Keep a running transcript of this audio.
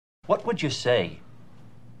What would you say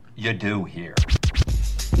you do here?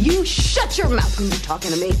 You shut your mouth when you're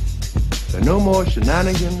talking to me. There are no more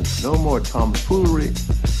shenanigans, no more tomfoolery,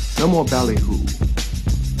 no more ballyhoo.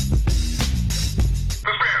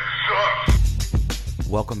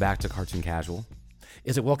 Welcome back to Cartoon Casual.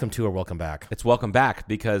 Is it welcome to or welcome back? It's welcome back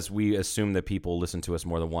because we assume that people listen to us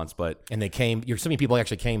more than once, but... And they came... You're assuming people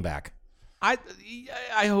actually came back. I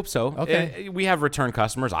hope so. Okay. We have return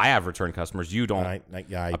customers. I have return customers. You don't. I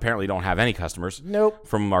apparently don't have any customers. Nope.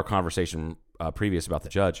 From our conversation previous about the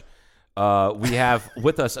judge. We have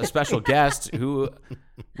with us a special guest who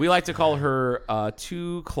we like to call her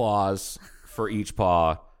two claws for each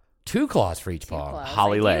paw. Two claws for each paw.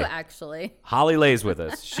 Holly Lay. Actually. Holly Lay's with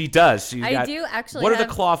us. She does. I do actually. What are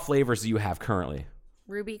the claw flavors that you have currently?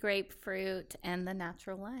 Ruby grapefruit and the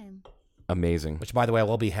natural lime. Amazing. Which, by the way, I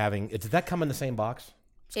will be having. Did that come in the same box?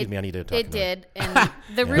 Excuse me, I need to talk. It did, and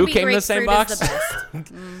the Who ruby came in the grapefruit same box? is the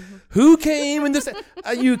best. Who came in the same?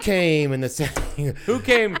 You came in the same. Who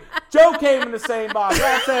came? Joe came in the same box.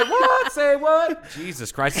 I said what? Say what?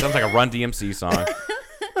 Jesus Christ! It sounds like a Run DMC song.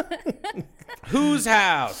 Whose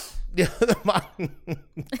house?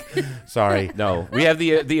 Sorry. No, we have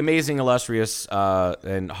the amazing, illustrious,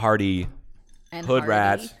 and hardy Hood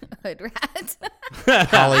Rat. Hood Rat.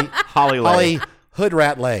 Holly Lay. Holly Hood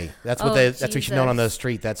Rat Lay. That's what that's what she's known on the Jesus.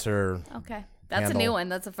 street. That's her. Okay. That's handle. a new one.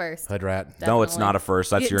 That's a first. Hood Rat. No, Definitely. it's not a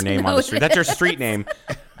first. That's your It's- name on no, the street. it That's your is. street name.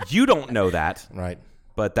 You don't know that, Right.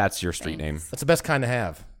 but that's your street name. That's the best kind to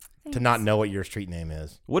have. To not know what your street name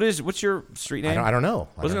is. What's your street name? I don't know.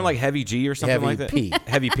 Wasn't it like Heavy G or something Heavy like that? P.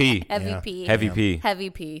 Heavy P. Heavy Yeah. P. Heavy P. Heavy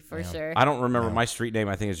P for sure. I don't remember my street name.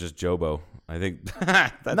 I think it's just Jobo. I think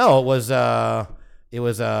that's No, it was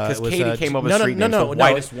Katie came up with street names, the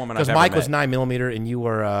whitest woman I've because ever Mike met. was 9mm and you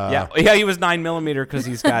were yeah, he was 9mm because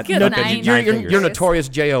he's got Good nine nine. you're fingers. notorious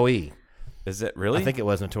Joe. Is it really? I think it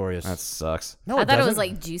was notorious. That sucks. No, I thought it doesn't. was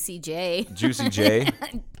like Juicy J. Juicy J.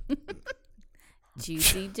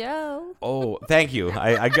 Juicy Joe. Oh, thank you.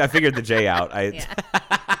 I figured the J out.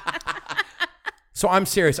 So I'm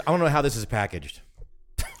serious. I don't know how this is packaged.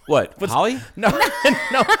 What? Holly? No,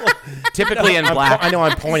 no. Typically in I'm black. I know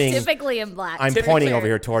I'm pointing. Typically in black. I'm to be pointing clear. over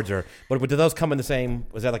here towards her. But do those come in the same?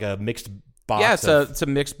 Was that like a mixed box? Yeah, of- it's a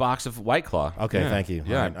mixed box of White Claw. Okay, Yeah. thank you.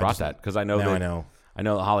 Yeah, All I right, brought that because I know now that I know. I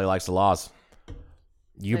know that Holly likes the laws.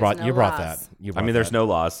 You There's brought no that. laws. You I brought mean, there's that. no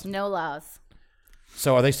laws. No laws.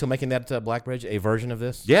 So are they still making that Blackbridge a version of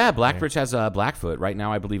this? Yeah, Blackbridge has a Blackfoot right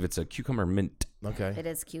now. I believe it's a cucumber mint. Okay. It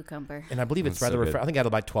is cucumber. And I believe it's That's rather. so good. I think I had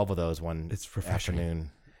about 12 of those one It's refreshing.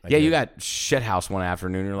 afternoon. I Yeah, did. you got shithouse one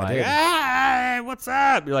afternoon. You're like, did. hey, what's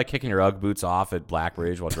up? You're like kicking your Ugg boots off at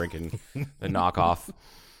Blackbridge while drinking the knockoff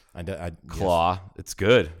Yes. Claw. It's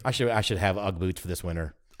good. I should have Ugg boots for this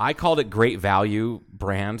winter. I called it Great Value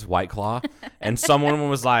brand White Claw, and someone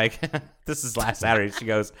was like, "This is last Saturday." She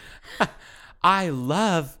goes, "I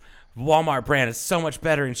love Walmart brand. It's so much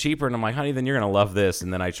better and cheaper." And I'm like, "Honey, then you're gonna love this."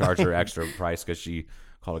 And then I charge her extra price because she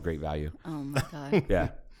called it Great Value. Oh my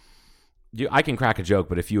god. Yeah, I can crack a joke,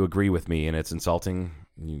 but if you agree with me and it's insulting,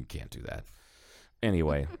 you can't do that.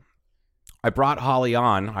 Anyway, I brought Holly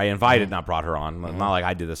on. I invited, not brought her on. Not like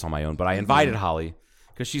I did this on my own, but I invited Holly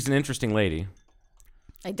because she's an interesting lady.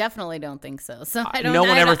 I definitely don't think so. So I don't. No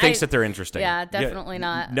one I ever don't- thinks that they're interesting. Yeah, definitely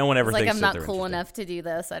not. No one ever It's like thinks I'm that not they're cool interesting. enough to do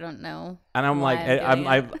this. I don't know. And I'm why like, I'm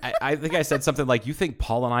doing it. I think I said something like, "You think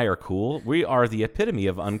Paul and I are cool? We are the epitome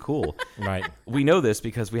of uncool." Right. We know this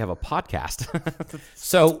because we have a podcast.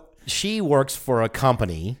 So she works for a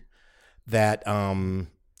company that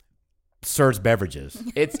serves beverages.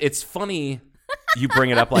 It's funny you bring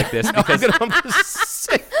it up like this because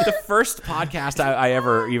the first podcast I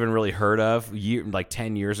ever even really heard of, like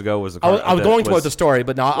 10 years ago, was I was going toward the story,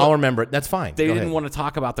 but no, I'll remember it. That's fine. They Go didn't ahead. want to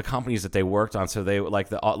talk about the companies that they worked on, so they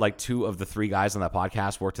like two of the three guys on that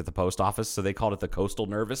podcast worked at the post office, so they called it the Coastal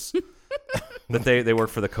Nervous. That they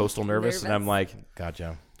worked for the Coastal Nervous, and I'm like,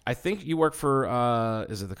 Gotcha. I think you work for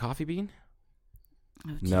is it the Coffee Bean?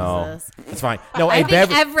 Oh, No. Jesus. That's fine. No, I a think,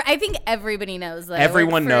 beverage. I think everybody knows that.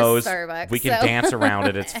 Everyone knows. Starbucks, We can so. dance around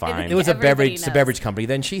it. It's I fine. think It was a everybody beverage. It's a knows. beverage company.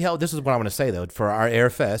 Then she held. This is what I want to say though. For our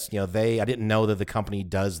Airfest, I didn't know that the company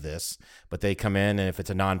does this, but they come in, and if it's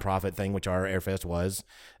a nonprofit thing, which our Airfest was,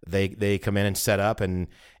 they come in and set up and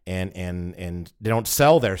they don't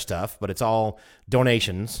sell their stuff, but it's all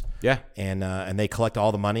donations. Yeah. And they collect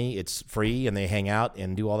all the money. It's free, and they hang out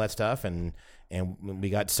and do all that stuff, and we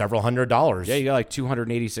got several $100. Yeah, you got like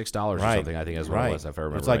 $286 or something. I think is what it was. If I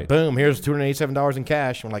remember It's like right. boom, here's $287 in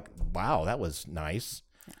cash. I'm like, wow, that was nice,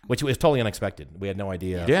 which was totally unexpected. We had no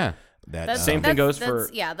idea. Yeah. That That's- Same thing that's- goes for-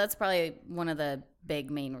 that's probably one of the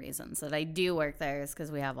big main reasons that I do work there is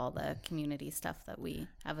because we have all the community stuff that we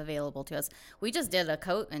have available to us. We just did a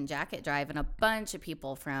coat and jacket drive, and a bunch of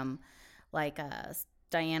people from like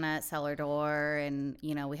Diana at Cellar Door, and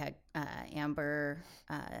we had Amber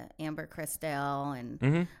Christelle,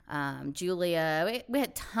 and Julia. We had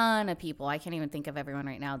a ton of people. I can't even think of everyone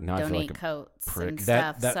right now. Now I feel donate like a coats prick. and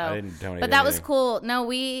stuff. I didn't donate but that was anything. cool. No,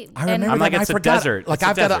 I remember I'm that. like, I it's a forgot. desert. Like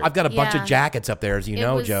It's a I've got a bunch Yeah. of jackets up there, as you It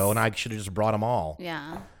know, was- Joe, and I should have just brought them all.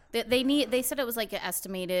 Yeah. They said it was like an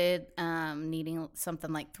estimated needing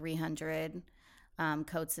something like 300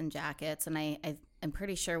 coats and jackets, and I'm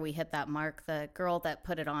pretty sure we hit that mark. The girl that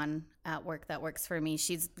put it on at work that works for me,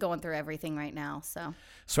 she's going through everything right now. So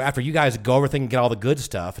after you guys go everything and get all the good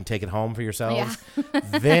stuff and take it home for yourselves,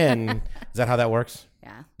 then is that how that works?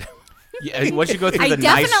 Yeah. Yeah, once you go through I the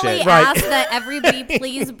nice definitely shit. Right. asked that everybody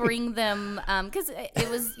please bring them because it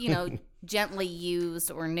was gently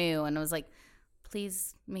used or new, and I was like,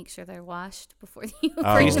 please make sure they're washed before you bring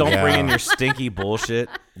Please them. don't Yeah. bring in your stinky bullshit.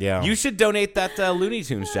 Yeah. You should donate that Looney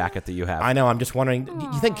Tunes jacket that you have. I know. I'm just wondering. Do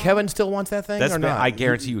you think Kevin still wants that thing That's or not? I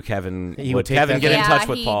guarantee you, Kevin. He would would take Kevin that get in Yeah, touch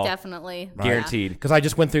with he Paul? definitely. Guaranteed. Because I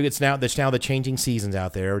just went through. It's now the changing seasons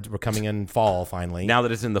out there. We're coming in fall finally. Now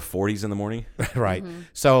that it's in the 40s in the morning. Right.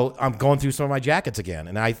 So I'm going through some of my jackets again,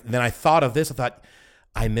 and then I thought of this. I thought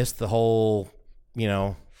I missed the whole,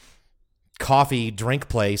 coffee drink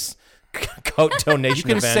place coat donation. You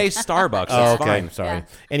can event. say Starbucks. Oh, That's okay. fine. Sorry. Yeah.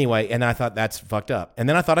 Anyway, and I thought that's fucked up. And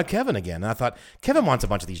then I thought of Kevin again. And I thought Kevin wants a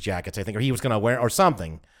bunch of these jackets, I think, or he was going to wear or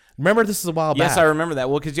something. Remember, this is a while Yes, back. I remember that.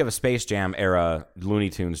 Well, because you have a Space Jam era Looney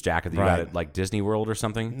Tunes jacket that you got Right. at like Disney World or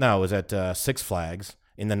something. No, it was at Six Flags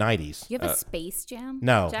in the 90s. You have a Space Jam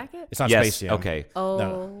No, jacket? it's not Yes. Space Jam. Okay. Oh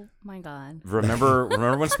No. my God. Remember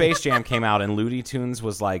when Space Jam came out and Looney Tunes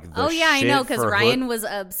was like the Oh yeah, I shit know because for Ryan hood- was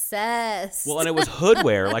obsessed. Well, and it was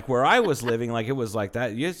hoodwear. Like where I was living, like it was like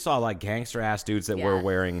that. You saw like gangster ass dudes that were Yeah.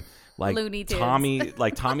 wearing like Looney Tunes. Tommy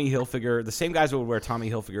Hilfiger. The same guys that would wear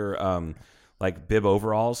Tommy Hilfiger like bib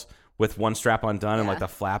overalls with one strap undone and like the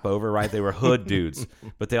flap over, right? They were hood dudes,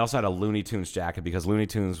 but they also had a Looney Tunes jacket because Looney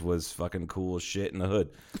Tunes was fucking cool as shit in the hood.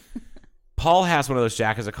 Paul has one of those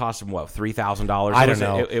jackets that cost him what, $3,000? I don't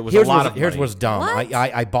know. It was a lot of Here's money. what's dumb. What?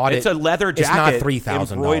 I bought it. It's a leather jacket. It's not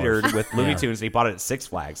 $3,000 embroidered with Looney Yeah. Tunes. And he bought it at Six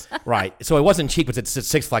Flags. Right. So it wasn't cheap, but it's at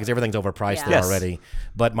Six Flags. Everything's overpriced Yeah. there Yes. already.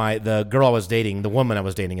 But the girl I was dating, the woman I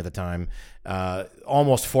was dating at the time,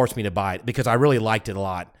 almost forced me to buy it because I really liked it a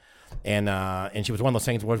lot. And she was one of those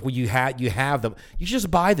things where you have them. You should just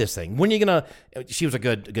buy this thing. When are you gonna? She was a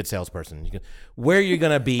good salesperson. Where are you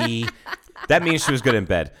gonna be? That means she was good in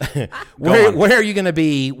bed. Where are you gonna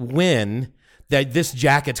be when that this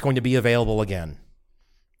jacket's going to be available again?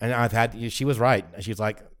 And she was right. She was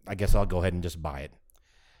like, I guess I'll go ahead and just buy it.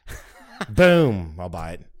 Boom, I'll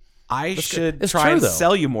buy it. I should It's try true, and though.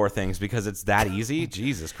 sell you more things because it's that easy.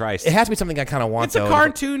 Jesus Christ. It has to be something I kind of want. It's a though.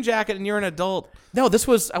 cartoon jacket and you're an adult. No,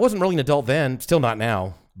 I wasn't really an adult then. Still not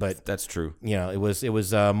now. But That's true. it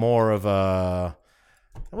was more of a.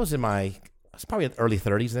 I was probably in early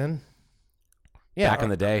 30s then. Yeah, Back in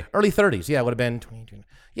the day. early 30s. Yeah, it would have been 20.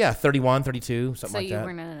 Yeah, 31, 32, something so like you that.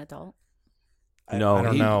 weren't an adult. No, I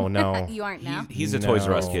don't know. No, You aren't now. He's a Toys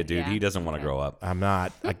R Us No. kid, dude. Yeah. He doesn't want to grow up. I'm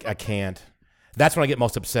not. I can't. That's when I get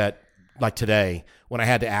most upset. Like today, when I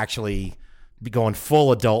had to actually be going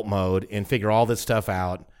full adult mode and figure all this stuff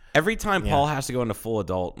out. Every time Paul has to go into full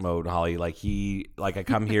adult mode, Holly, I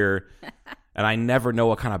come here and I never know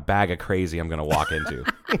what kind of bag of crazy I'm going to walk into.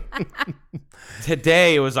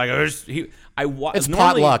 Today it was like It's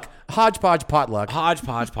normally- potluck, hodgepodge potluck.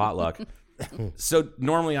 Hodgepodge potluck. So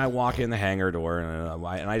normally I walk in the hangar door and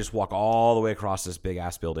I just walk all the way across this big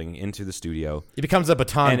ass building into the studio. It becomes a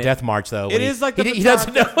baton And death march, though. it when is like the he baton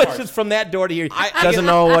doesn't know death march. it's just from that door to here. I Doesn't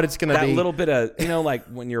get know what it's gonna that be. little bit of like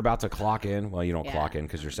when you're about to clock in. Well, you don't clock in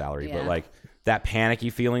because you're salary, but Yeah. like that panicky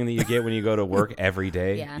feeling that you get when you go to work every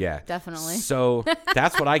day. Yeah, definitely. So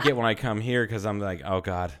that's what I get when I come here because I'm like, oh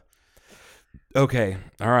God. Okay,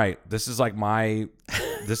 all right. This is like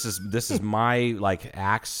this is my like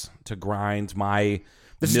axe to grind.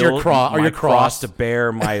 This is your my your cross to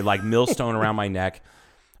bear. My like millstone around my neck.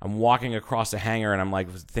 I'm walking across the hangar and I'm like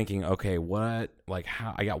thinking, okay, what? Like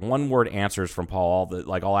how? I got one word answers from Paul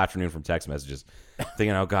all afternoon from text messages.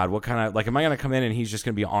 Thinking, oh God, what kind of am I gonna come in and he's just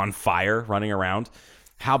gonna be on fire running around?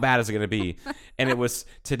 How bad is it gonna be? And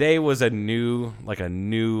today was a new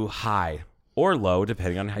high or low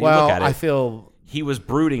depending on how you look at it. I feel He was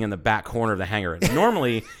brooding in the back corner of the hangar.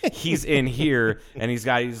 Normally, he's in here and he's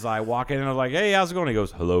like walking in and I'm like, hey, how's it going? He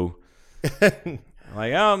goes, hello. I'm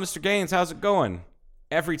like, oh, Mr. Gaines, how's it going?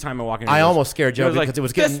 every time I walk in. I almost scared Joe because it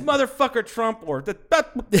was this getting. motherfucker Trump or the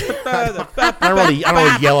I don't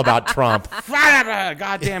really yell about Trump.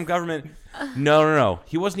 goddamn government. No.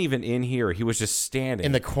 He wasn't even in here. He was just standing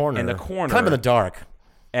In the corner. kind of in the dark.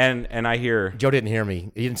 And I hear Joe didn't hear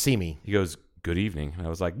me. He didn't see me. he goes, "Good evening," and I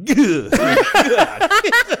was like, "Good."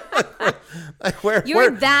 Where You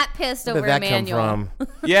were that pissed did over that Emmanuel. come from?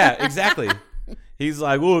 Yeah, exactly. He's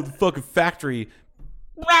like, "Oh, the fucking factory."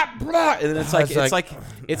 Blah, blah. And then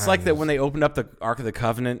it's like that when they opened up the Ark of the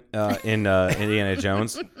Covenant in Indiana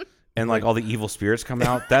Jones, and like all the evil spirits come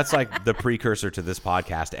out. That's like the precursor to this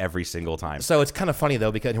podcast every single time. So it's kind of funny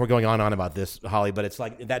though because we're going on about this, Holly, but it's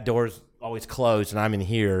like that door's always closed and I'm in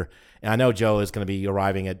here, and I know Joe is going to be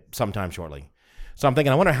arriving at sometime shortly. So I'm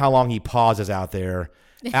thinking, I wonder how long he pauses out there.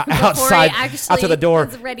 Outside the door,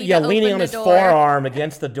 is ready yeah, to leaning open on the his door. forearm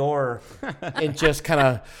against the door, and just kind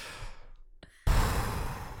of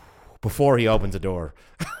before he opens the door.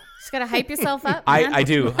 Just gotta hype yourself up. I man.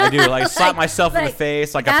 do. Like slap myself in the like,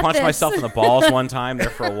 face. Like I got punched this. myself in the balls one time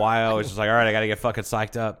there for a while. I was just like, all right, I got to get fucking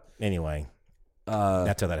psyched up. Anyway,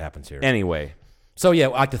 that's how that happens here. Anyway, So yeah,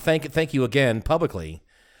 I'd like to thank you again publicly,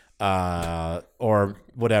 or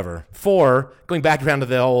whatever, for going back around to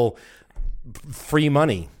the whole free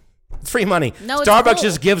money. It's free money. No, it's Starbucks cool.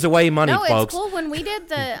 just gives away money, No, folks. it's cool. When we did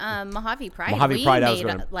the Mojave Pride, Mojave we Pride, I was made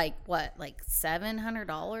gonna- like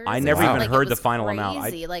 $700. I never even heard the final amount.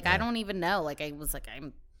 Crazy. I don't even know. Like I was like,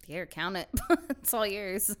 I'm here, count it. It's all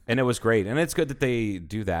yours. And it was great. And it's good that they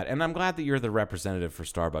do that. And I'm glad that you're the representative for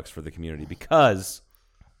Starbucks for the community, because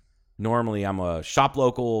normally I'm a shop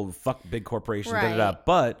local, fuck big corporation, Right.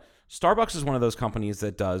 But Starbucks is one of those companies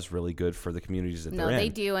that does really good for the communities that No, they're in. they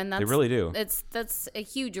do, and that's they really do. That's a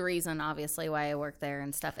huge reason, obviously, why I work there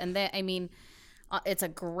and stuff. And I mean, it's a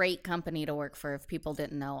great company to work for. If people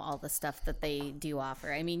didn't know all the stuff that they do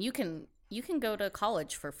offer, I mean, you can go to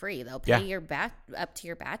college for free. They'll pay Yeah. your up to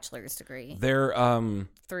your bachelor's degree They're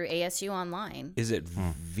through ASU Online. is it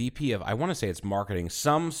VP of, I want to say it's marketing.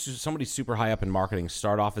 Somebody super high up in marketing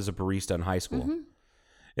start off as a barista in high school. Mm-hmm.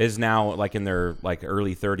 Is now like in their like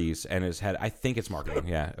early 30s and has had, I think it's marketing.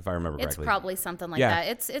 Yeah, if I remember It's correctly. probably something like Yeah. that.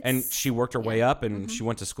 It's and she worked her way up, and Mm-hmm. she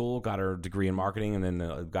went to school, got her degree in marketing, and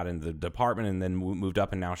then got into the department, and then moved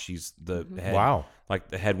up, and now she's the Mm-hmm. head. Wow. Like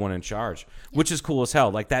the head one in charge, which is cool as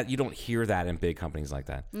hell. Like that, you don't hear that in big companies like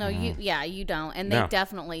that. No, you don't. And No. they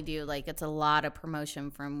definitely do. Like, it's a lot of promotion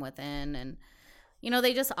from within. And,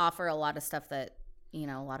 they just offer a lot of stuff that, a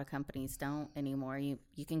lot of companies don't anymore. You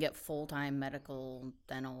can get full-time medical,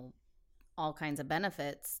 dental, all kinds of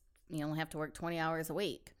benefits. You only have to work 20 hours a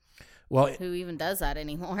week. Well, Who even does that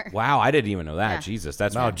anymore? Wow, I didn't even know that. Yeah. Jesus,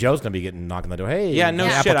 that's now Joe's gonna be getting knocking the door. Hey, yeah, no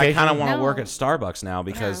Yeah. shit. I kind of application? want to No. work at Starbucks now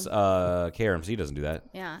because KRMC doesn't do that.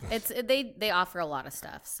 Yeah. They offer a lot of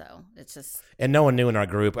stuff. So it's just, And no one knew in our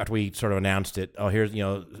group after we sort of announced it. Oh, here's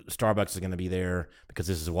Starbucks is going to be there because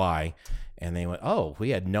this is why. And they went, oh, we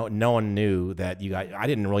had no one knew that you guys. I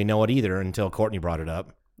didn't really know it either until Courtney brought it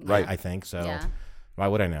up. Right. I think so. Yeah. Why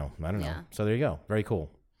would I know? I don't know. Yeah. So there you go. Very cool.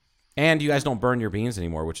 And you guys don't burn your beans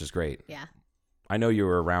anymore, which is great. yeah. I know you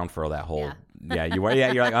were around for that whole. Yeah. Yeah, you were.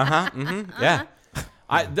 Yeah, you're like, yeah.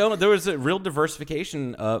 There was a real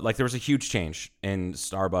diversification. Like there was a huge change in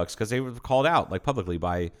Starbucks because they were called out like publicly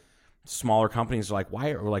by smaller companies. Like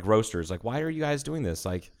why, or like roasters. Like why are you guys doing this?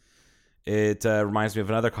 Like it reminds me of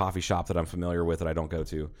another coffee shop that I'm familiar with that I don't go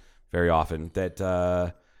to very often. That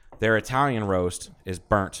their Italian roast is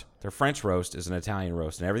burnt. Their French roast is an Italian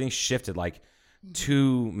roast, and everything's shifted like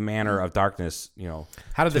two manner of darkness.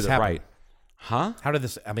 How did to this the happen? Right. Huh? How did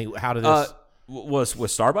this? I mean, how did this? Was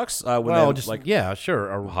Starbucks? When well, then, just like yeah,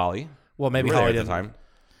 sure. Or, Holly. well, maybe You were there Holly at the didn't. time.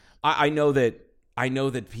 I know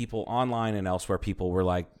that people online and elsewhere, people were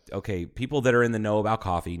like, okay, people that are in the know about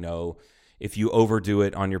coffee know if you overdo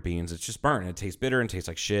it on your beans, it's just burnt. It tastes bitter and tastes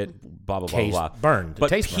like shit. Blah blah blah Taste blah. burned. It But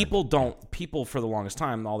tastes people don't. People for the longest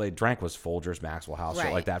time, all they drank was Folgers, Maxwell House, shit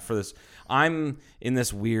Right. like that. For this, I'm in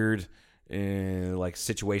this weird like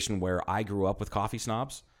situation where I grew up with coffee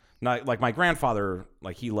snobs. Not like my grandfather,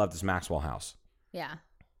 like he loved his Maxwell House. Yeah.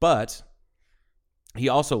 But he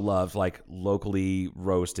also loved like locally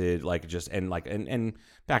roasted, like just and back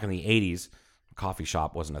in the 80s, coffee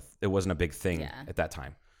shop wasn't a big thing Yeah. at that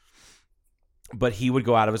time. But he would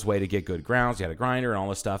go out of his way to get good grounds. He had a grinder and all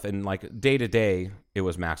this stuff, and like day to day, it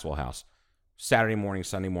was Maxwell House. Saturday morning,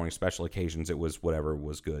 Sunday morning, special occasions, it was whatever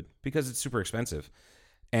was good because it's super expensive.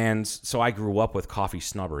 And so I grew up with coffee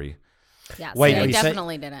snobbery. Yeah. Wait, so are I you saying-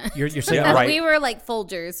 definitely didn't. You're saying Yeah, right. We were like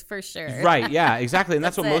Folgers for sure. Right, yeah, exactly. And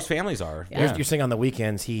that's what That's most it. families are. Yeah. You're saying on the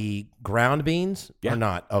weekends he ground beans Yeah. or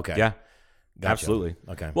not? Okay. Yeah. Gotcha. Absolutely.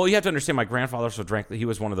 Okay. Well, you have to understand, my grandfather also drank. He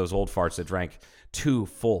was one of those old farts that drank 2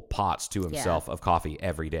 full pots to himself of coffee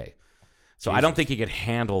every day. So I don't think he could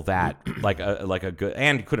handle that like a good,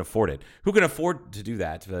 and he couldn't afford it. Who can afford to do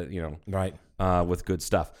that? Right. With good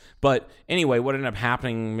stuff. But anyway, what ended up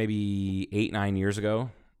happening maybe 8-9 years ago,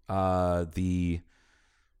 the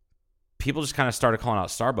people just kind of started calling out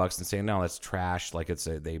Starbucks and saying, no, that's trash. Like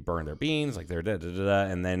they burn their beans, like they're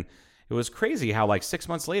da-da-da-da. And then it was crazy how like 6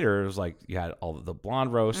 months later, it was like you had all the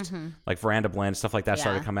blonde roast, like Veranda Blend, stuff like that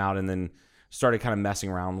started to come out, and then started kind of messing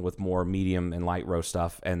around with more medium and light roast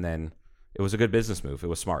stuff. And then it was a good business move. It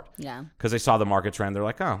was smart. Yeah. Because they saw the market trend. They're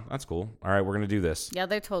like, oh, that's cool. All right, we're going to do this. Yeah,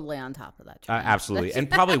 they're totally on top of that trend. Absolutely. And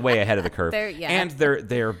probably way ahead of the curve. Yeah.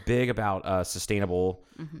 They're big about sustainable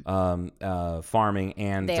farming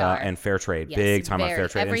and fair trade. Yes, big time on fair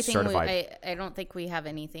trade and everything certified. I don't think we have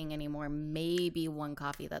anything anymore. Maybe one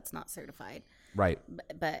coffee that's not certified. Right.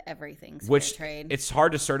 But everything's Which fair trade. it's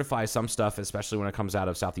hard to certify some stuff, especially when it comes out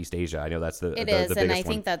of Southeast Asia. I know that's the biggest and I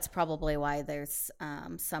think that's probably why there's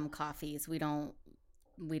some coffees we don't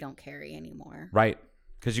carry anymore. Right.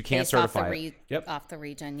 Because you can't Based certify it. off the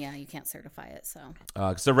region. Yeah, you can't certify it. So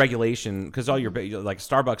because the regulation, because all your like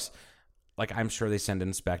Starbucks, like I'm sure they send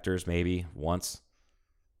inspectors maybe once,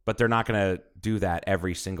 but they're not going to do that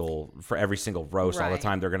every single roast all the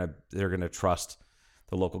time. They're gonna trust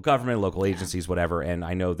the local government, local agencies, whatever. And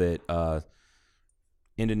I know that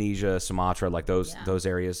Indonesia, Sumatra, like those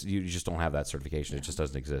areas, you just don't have that certification. It just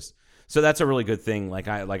doesn't exist. So that's a really good thing. Like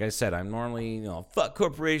I said, I'm normally fuck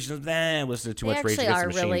corporations. Listen to too much Rage Against the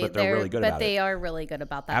Machine, but they're really good about it. But they are really good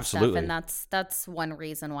about that Absolutely. stuff, and that's one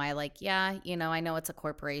reason why. Like, I know it's a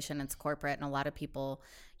corporation, it's corporate, and a lot of people,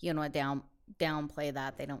 downplay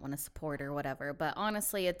that. They don't want to support or whatever. But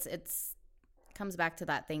honestly, it's comes back to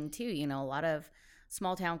that thing too. A lot of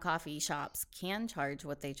small town coffee shops can charge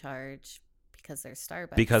what they charge because there's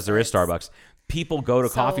Starbucks. Because there is Starbucks. People go to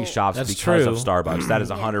coffee shops That's because true. of Starbucks. That is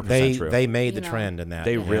 100% true. They made the trend in that.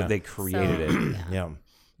 They created it. Yeah.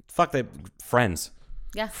 Fuck Friends.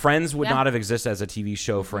 Yeah. Friends would not have existed as a TV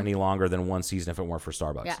show for any longer than one season if it weren't for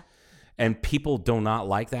Starbucks. Yeah. And people do not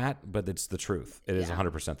like that, but it's the truth. It is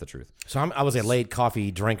 100% the truth. So I was a late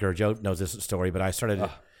coffee drinker. Joe knows this story, but I started. I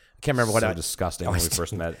can't remember what. So disgusting when we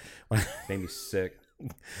first met. Made me sick.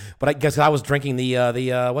 But I guess I was drinking the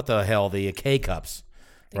what the hell, the K cups,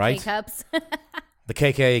 right? K cups. The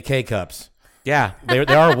KK cups. Yeah, they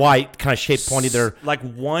are white, kind of shaped pointy. They're like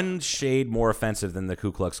one shade more offensive than the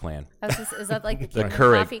Ku Klux Klan. Is that like the Kingman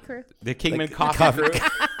Keurig. Coffee Crew? The Kingman Coffee Crew.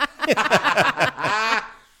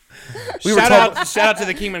 Shout out to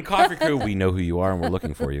the Kingman Coffee Crew. We know who you are, and we're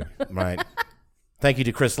looking for you. Right. Thank you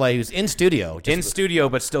to Chris Lay, who's in studio.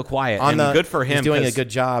 But still quiet. Good for him. He's doing a good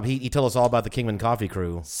job. He told us all about the Kingman Coffee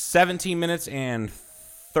Crew. 17 minutes and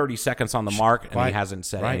 30 seconds on the mark, and he hasn't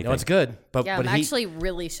said anything. No, it's good. But I'm actually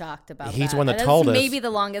really shocked about that. He's the one that That's told us. maybe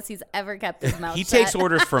the longest he's ever kept his mouth He shut. takes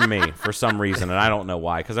orders from me for some reason, and I don't know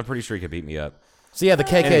why, because I'm pretty sure he could beat me up. So yeah, the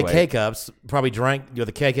KKK Anyway. cups probably drank the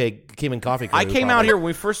KK Kingman Coffee Crew. I came out here when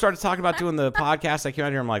we first started talking about doing the podcast. I came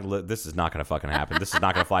out here, I'm like, look, this is not going to fucking happen. This is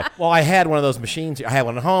not going to fly. Well, I had one of those machines. I had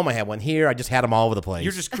one at home. I had one here. I just had them all over the place.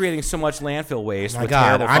 You're just creating so much landfill waste. My with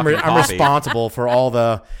God, terrible I'm fucking coffee. responsible for all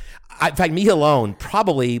the. In fact, me alone,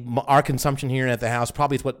 probably our consumption here at the house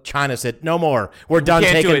probably is what China said. No more. We're done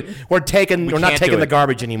can't do taking. it. We're taking. We We're not can't do taking the it.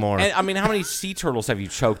 garbage anymore. And, I mean, how many sea turtles have you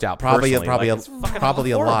choked out Probably personally? a It's fucking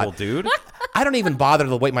probably a horrible, lot, dude. I don't even bother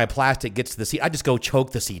to wait my plastic gets to the sea. I just go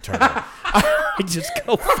choke the sea turtle. I just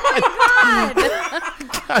go.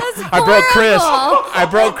 That's I broke Chris. horrible. I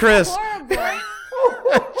broke Chris.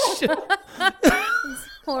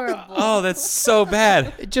 Horrible. Oh, that's so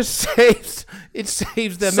bad. It just saves. It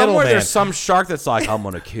saves the Somewhere middleman. there's some shark that's like, I'm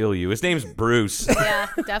going to kill you. His name's Bruce. Yeah,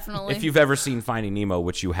 definitely. If you've ever seen Finding Nemo,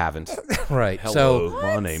 which you haven't. Right. Hello, So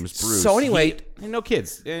my name's Bruce. So anyway- no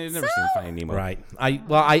kids. You've never seen Finding Nemo. right.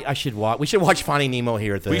 I should watch. We should watch Finding Nemo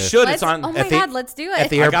here at the. We should. Let's, It's on. oh my at the- God, let's do it. At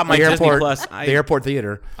the, I got my the Disney airport. Plus. The airport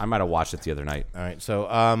theater. I might have watched it the other night. All right. So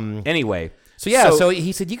Anyway. So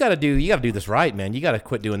he said you got to do this right, man. You got to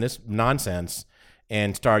quit doing this nonsense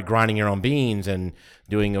and start grinding your own beans and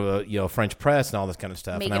doing French press and all this kind of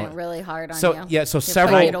stuff. Making And I it went- really hard on So, you. yeah, so to put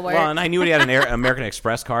several- you to work. Well, and I knew he had an American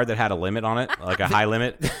Express card that had a limit on it, like a high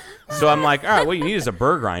limit. So I'm like, all right, what you need is a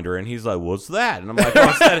burr grinder. And he's like, what's that? And I'm like,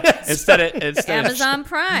 well, instead of Amazon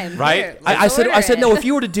Prime. Right? Here, I let's said order no. it. If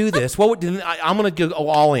you were to do this, what would I'm going to go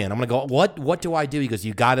all in. I'm going to go. What do I do? He goes,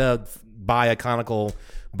 you got to buy a conical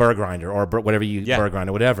burr grinder or whatever burr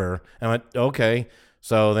grinder, whatever. And I went, okay.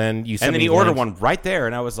 So then you sent And then me he ordered links. one right there,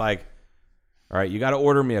 and I was like, all right, you got to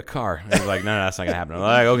order me a car. And he's like, no, that's not going to happen. I'm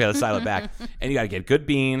like, okay, let's dial it back. And you got to get good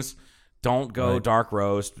beans, don't go dark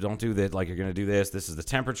roast. Don't do that. Like, you're going to do this. This is the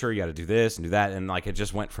temperature. You got to do this and do that. And like, it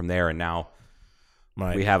just went from there. And now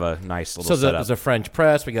we have a nice little setup. There's a French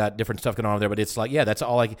press. We got different stuff going on there, but it's like, that's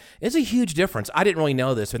all it's a huge difference. I didn't really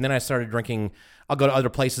know this. And then I started drinking. I'll go to other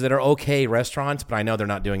places that are okay restaurants, but I know they're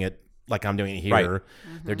not doing it like I'm doing it here. Right.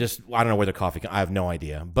 They're just, I don't know where their coffee, I have no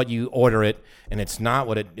idea. But you order it, and it's not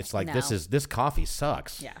what it's like. No. This coffee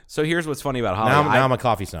sucks. Yeah. So here's what's funny about Holly. Now I'm a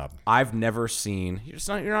coffee snob. I've never seen, you're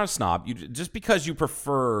not a snob. Just because you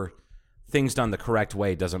prefer things done the correct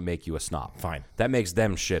way doesn't make you a snob. Fine. That makes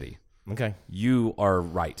them shitty. Okay. You are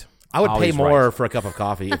right. I would pay more for a cup of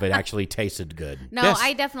coffee if it actually tasted good. No, yes.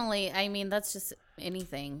 I mean, that's just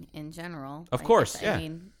anything in general. Of course, guess. yeah. I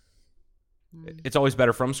mean, it's always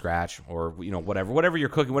better from scratch, or whatever you're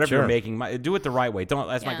cooking, whatever you're making. Do it the right way. Don't,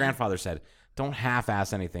 as my grandfather said, don't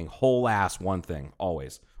half-ass anything. Whole-ass one thing.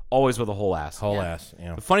 Always with a whole ass.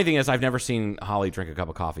 Yeah. The funny thing is, I've never seen Holly drink a cup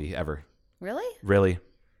of coffee ever. Really?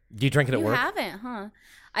 Do you drink it at work? You haven't, huh?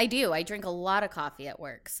 I do. I drink a lot of coffee at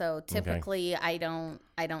work. So typically, I don't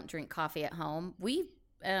drink coffee at home.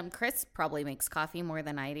 Chris probably makes coffee more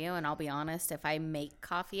than I do, and I'll be honest, if I make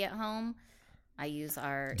coffee at home, I use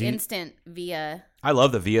our instant Via. I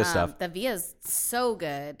love the Via stuff. The Via's so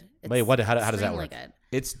good. It's Wait, how does that work? Good.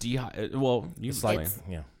 It's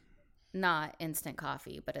Not instant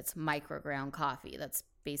coffee, but it's microground coffee. That's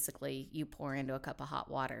basically you pour into a cup of hot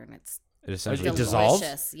water, and it's essentially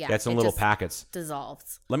dissolves. Yeah, it's in little packets.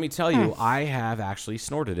 Dissolves. Let me tell you, I have actually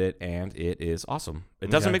snorted it, and it is awesome.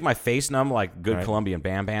 It doesn't make my face numb like good Colombian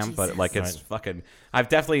Bam Bam, but like it's fucking. I've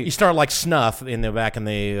definitely. You start like snuff back in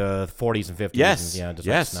the 40s and 50s. Yes, and, just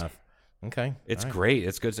yes. like snuff. Okay, it's great.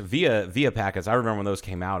 It's good. So Via packets. I remember when those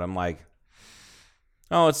came out. I'm like,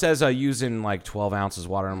 oh, it says using like 12 ounces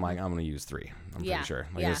water. I'm like, I'm gonna use 3. I'm pretty sure.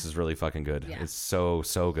 Like this is really fucking good. Yeah. It's so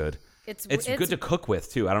good. It's good to cook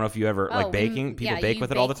with too. I don't know if you ever like baking. People bake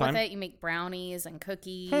with it all the time. You make brownies and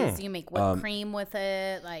cookies. You make whipped cream with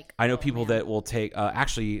it. Like I know people that will take.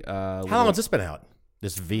 Actually, how long has this been out?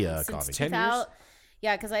 This Via coffee. 10 years.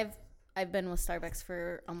 Yeah, because I've been with Starbucks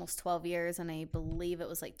for almost 12 years, and I believe it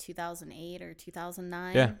was like 2008 or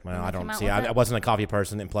 2009. Yeah, well, I don't see. I wasn't a coffee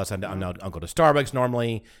person, and plus, I don't go to Starbucks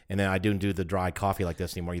normally, and then I don't do the dry coffee like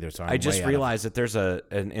this anymore either. So I just realized that there's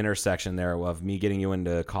an intersection there of me getting you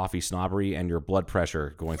into coffee snobbery and your blood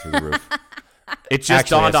pressure going through the roof. It just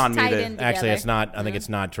dawned on me that actually it's not. I think it's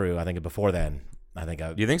not true. I think before then,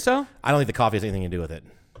 you think so? I don't think the coffee has anything to do with it.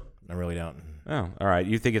 I really don't. Oh, all right.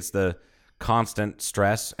 You think it's the constant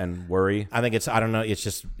stress and worry? I think it's. I don't know. It's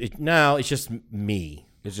just. It's just me.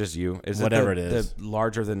 It's just you. Is whatever it is the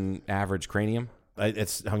larger than average cranium?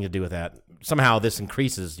 It's having to do with that. Somehow this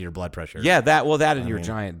increases your blood pressure. Yeah, that and your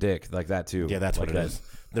giant dick like that too. Yeah, that's what it is.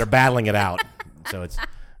 They're battling it out, so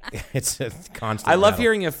it's a constant. I love battle.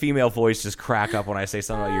 hearing a female voice just crack up when I say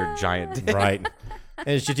something about your giant dick. Right. And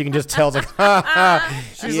it's just, you can just tell. It's like,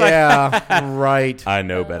 she's like, right. I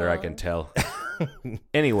know better. I can tell.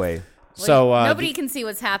 Anyway. So nobody can see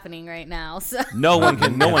what's happening right now. So no one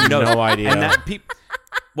can. No one knows. No idea. And that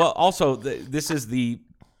well, also this is the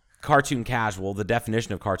cartoon casual. The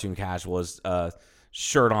definition of cartoon casual is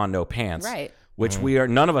shirt on, no pants. Right. Which we are.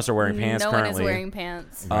 None of us are wearing pants currently. No one is wearing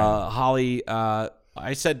pants. Holly.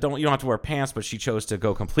 I said you don't have to wear pants, but she chose to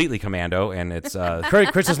go completely commando, and it's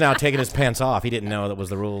Chris is now taking his pants off. He didn't know that was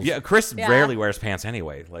the rules. Yeah, Chris rarely wears pants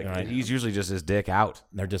anyway. Like he's usually just his dick out.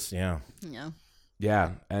 They're just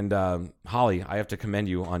Yeah, and Holly, I have to commend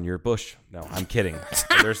you on your bush. No, I'm kidding.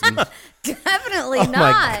 There's definitely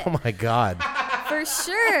not. Oh my God. For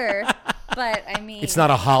sure. But I mean, it's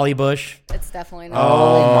not a holly bush. It's definitely not.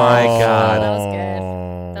 Oh my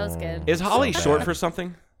God. That was good. Is Holly short for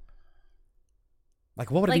something? Like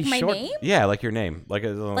what would it be my short? Name? Yeah, like your name. Like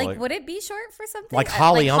would it be short for something? Like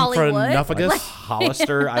Holly Umphrogophagus? Like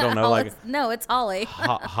Hollister? I don't know. No, it's Holly.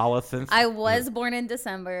 Holothanth? I was born in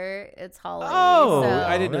December. It's Holly. Oh, so.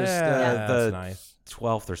 I didn't know the nice.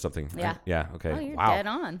 12th or something. Yeah. Yeah. Okay. Oh, you're wow. dead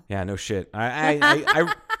on. Yeah. No shit.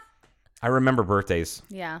 I remember birthdays.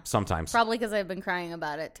 Yeah. Sometimes. Probably because I've been crying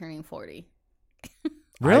about it turning 40.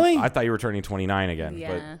 Really? I thought you were turning 29 again.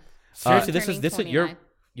 Yeah. But, seriously, this is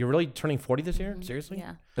you're really turning 40 this year? Seriously?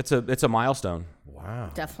 Yeah. It's a milestone.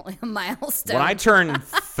 Wow. Definitely a milestone. When I turned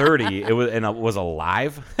 30, it was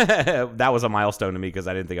alive. That was a milestone to me because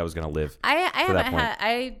I didn't think I was going to live.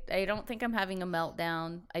 I don't think I'm having a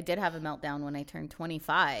meltdown. I did have a meltdown when I turned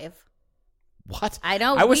 25. What? I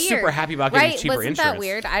know. I was weird. super happy about getting cheaper Wasn't insurance. that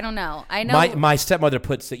weird? I don't know. I know. My stepmother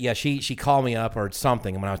puts it. Yeah, she called me up or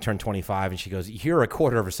something when I turned 25, and she goes, "You're a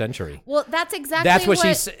quarter of a century." Well, that's exactly what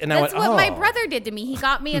she said. And that's I went, what my brother did to me. He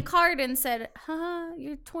got me a card and said,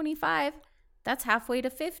 "You're 25." that's halfway to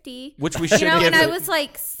 50. Which we should you know, give and I it- was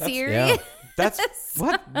like, serious? That's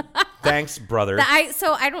what? Thanks, brother.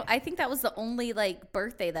 I think that was the only like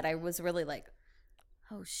birthday that I was really like,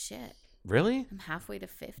 oh shit, Really? I'm halfway to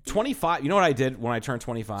 50. 25. You know what I did when I turned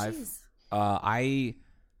 25? Jeez.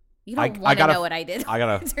 You I don't want to gotta- know what I did. I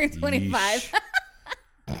gotta when I turned 25.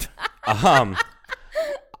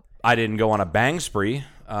 I didn't go on a bang spree.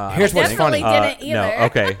 Here's what's Definitely funny. didn't No, either.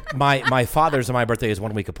 okay. My father's and my birthday is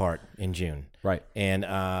 1 week apart in June. Right. And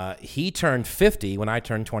he turned 50 when I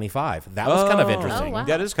turned 25. That was kind of interesting. Oh, wow.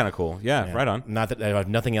 That is kind of cool. Yeah, right on. Not that I have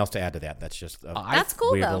nothing else to add to that. That's just a That's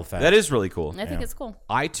cool, weird though. little fact. That is really cool. I think it's cool.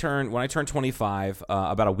 When I turned 25,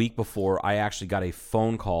 about a week before, I actually got a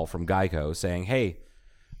phone call from Geico saying, "Hey,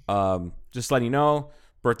 just letting you know,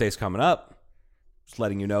 birthday's coming up. Just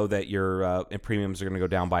letting you know that your premiums are going to go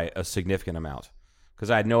down by a significant amount." Because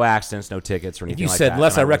I had no accidents, no tickets, or anything You like said, that.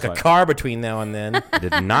 unless And I wreck was a like- car between now and then. I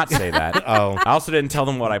did not say that. Oh. I also didn't tell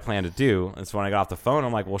them what I planned to do. And so when I got off the phone,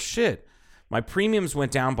 I'm like, well, shit. My premiums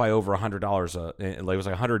went down by over $100. It was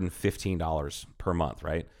like $115 per month,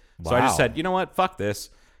 right? So I just Wow. said, you know what? Fuck this.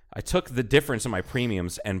 I took the difference in my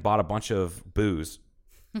premiums and bought a bunch of booze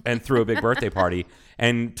and threw a big birthday party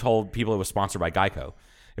and told people it was sponsored by Geico.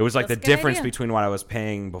 It was like That's a the good difference idea. between what I was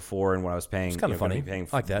paying before and what I was paying. It's kinda gonna funny. be paying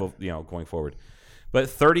I like that. going forward. But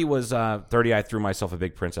 30 was 30. I threw myself a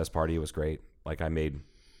big princess party. It was great. Like I made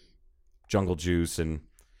jungle juice and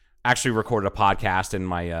actually recorded a podcast. And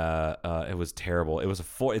my it was terrible. It was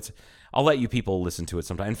I'll let you people listen to it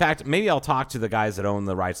sometime. In fact, maybe I'll talk to the guys that own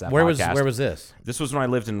the rights to that Where podcast. was this? This was when I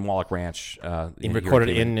lived in Wallach Ranch. You recorded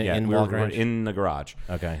here in Cleveland. in we Wallach recorded Ranch? in the garage.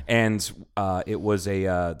 Okay. And it was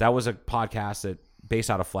that was a podcast that based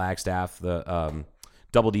out of Flagstaff, the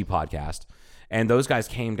Double D podcast, and those guys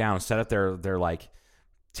came down and set up their like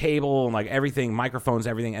table and like everything, microphones,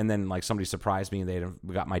 everything, and then like somebody surprised me.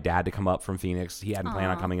 We got my dad to come up from Phoenix. He hadn't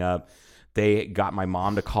planned on coming up. They got my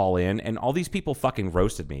mom to call in, and all these people fucking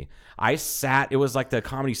roasted me. I sat. It was like the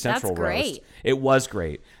Comedy Central roast. great. It was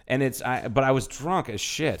great, and but I was drunk as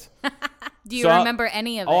shit. Do you So remember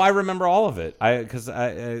any of it? Oh, I remember all of it. Because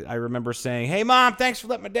I remember saying, "Hey, Mom, thanks for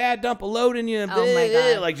letting my dad dump a load in you." Oh, my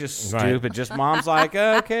God. Like just Right. stupid. Just Mom's like,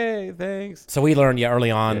 "Okay, thanks." So we learned,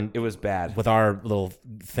 early on It was bad. with our little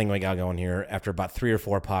thing we got going here, after about 3 or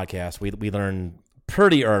 4 podcasts, we learned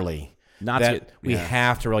pretty early Not that to- we yeah.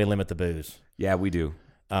 have to really limit the booze. Yeah, we do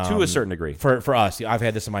to a certain degree. For us, I've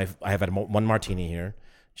had this I have had one martini here.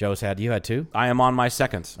 Joe's had, you had 2? I am on my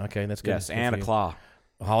second. Okay, that's good. Yes, Good and for a you. claw.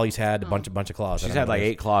 Holly's had a bunch of claws. I She's don't know had like what it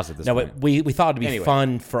is. 8 claws at this No, point. but we thought it'd be Anyway.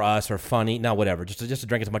 fun for us, or funny, no, whatever, just to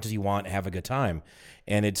drink as much as you want, have a good time,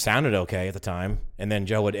 and it sounded okay at the time. And then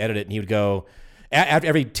Joe would edit it, and he would go after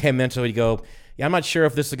every 10 minutes, so he'd go, "Yeah, I'm not sure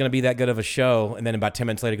if this is going to be that good of a show." And then about 10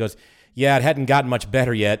 minutes later, he goes, "Yeah, it hadn't gotten much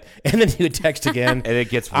better yet." And then he would text again, And it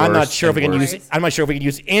gets I'm not worse sure if we and can worse. use. I'm not sure if we can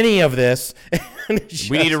use any of this.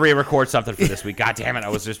 We need to re-record something for this week. God damn it! I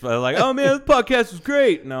was just like, "Oh man, this podcast was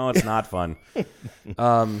great." No, it's not fun.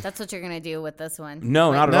 That's what you're gonna do with this one. No,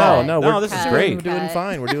 Like, not at No, all. no, No, this is great. We're doing Cut.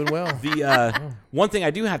 fine. We're doing well. The one thing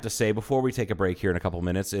I do have to say before we take a break here in a couple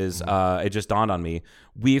minutes is it just dawned on me,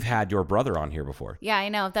 we've had your brother on here before. Yeah, I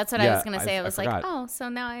know. That's what I Yeah, was gonna say. I I was like, forgot. oh, so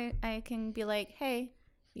now I can be like, hey.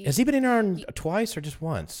 Has he been in here twice or just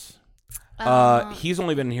once? He's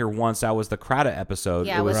only been here once. That was the Crata episode.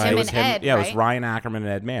 Yeah, it was him and Ed, Yeah, it was right? Ryan Ackerman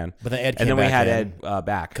and Ed Mann. But then Ed and came then we back had in. Ed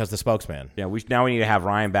back. Because the spokesman. Yeah, now we need to have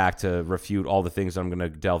Ryan back to refute all the things I'm going to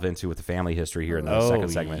delve into with the family history here in the second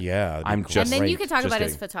segment. yeah, that'd be I'm cool. just. And then you Great. could talk Just about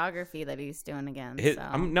his kidding. photography that he's doing again. His-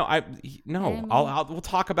 so. We'll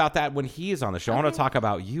talk about that when he is on the show. I want to talk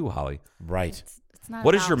about you, Holly. Right. It's not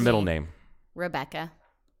What is about your middle me. name? Rebecca.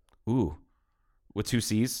 Ooh, with 2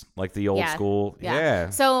 C's, like the old school. Yeah. Yeah.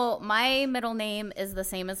 So my middle name is the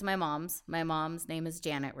same as my mom's. My mom's name is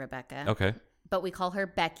Janet Rebecca. Okay. But we call her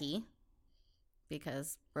Becky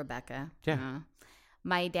because Rebecca. Yeah.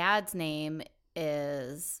 My dad's name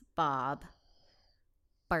is Bob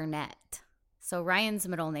Barnett. So Ryan's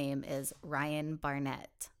middle name is Ryan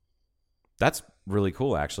Barnett. That's really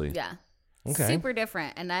cool, actually. Yeah. Okay. Super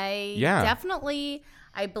different. And I definitely,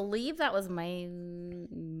 I believe that was my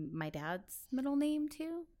dad's middle name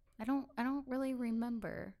too. I don't really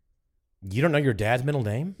remember. You don't know your dad's middle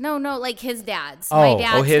name? No, like his dad's. Oh. My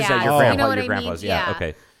dad's his, dad. your You grandpa, know what your I grandpa's. mean? Yeah,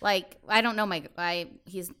 okay. Like I don't know my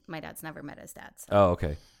dad's never met his dad. So. Oh,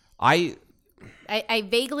 okay. I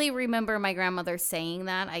vaguely remember my grandmother saying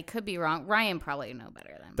that. I could be wrong. Ryan probably know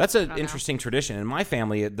better than me. That's I an don't know. interesting tradition. In my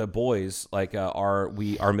family, the boys, like our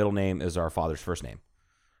middle name is our father's first name.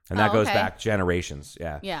 And that Oh, goes okay. back generations.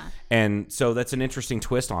 Yeah. Yeah. And so that's an interesting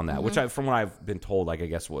twist on that, which from what I've been told, like I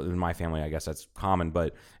guess in my family, I guess that's common,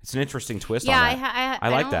 but it's an interesting twist Yeah, on that. I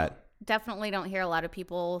like that. Definitely don't hear a lot of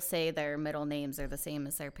people say their middle names are the same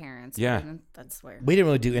as their parents. Yeah. And that's where. We didn't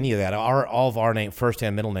really do any of that. All of our first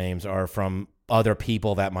and middle names are from other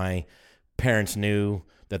people that my parents knew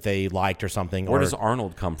that they liked or something. Where or does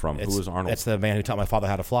Arnold come from? Who is Arnold? That's the man who taught my father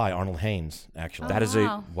how to fly, Arnold Haynes, actually. That is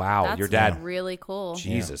wow. That's Your dad. really cool.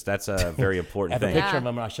 Jesus, that's a very I important have a thing. picture of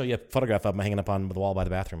him. I'll show you a photograph of him hanging up on the wall by the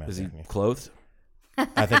bathroom. Is he clothed?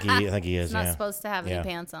 I think he is. He's not yeah. supposed to have Yeah. any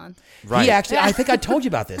pants on. Right. He actually, I think I told you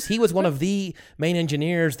about this. He was one of the main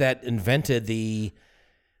engineers that invented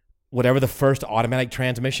whatever the first automatic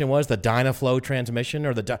transmission was, the Dynaflow transmission,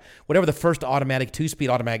 or whatever the first automatic 2-speed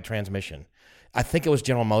automatic transmission. I think it was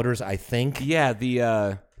General Motors. I think Yeah,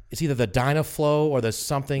 the it's either the Dynaflow or the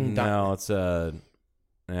something. no, it's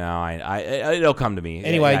no, it'll come to me.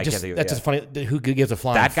 Anyway, Yeah, I just can't think of- that's just funny. Who gives a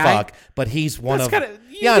flying That guy? fuck? But he's one That's of. kinda-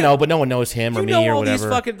 you Yeah, I get- know, but no one knows him or You me know or all whatever. these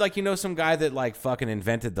fucking like some guy that like fucking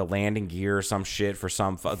invented the landing gear or some shit for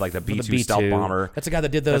some like the For B2 stealth bomber. That's the guy that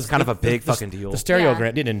did those. That's kind of a big fucking deal. The stereogram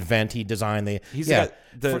Yeah. didn't invent. He designed the. He's yeah, got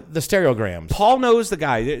the- for the stereograms. Paul knows the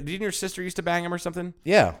guy. Didn't your sister used to bang him or something?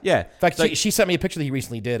 Yeah, Yeah. In fact, Like- she sent me a picture that he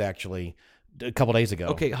recently did actually a couple days ago.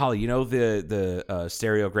 Okay, Holly, you know the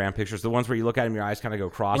stereogram pictures, the ones where you look at them, your eyes kind of go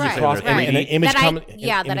cross. Right, and they're right. and an image that I, comes.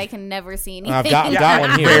 that I can never see anything. I've got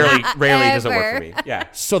one here. Rarely does it work Ever. for me. Yeah.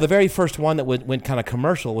 So the very first one that went kind of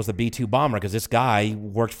commercial was the B-2 bomber because this guy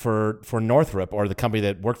worked for Northrop, or the company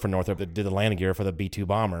that worked for Northrop that did the landing gear for the B-2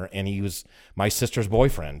 bomber, and he was my sister's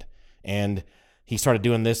boyfriend. And he started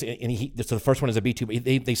doing this, and so the first one is a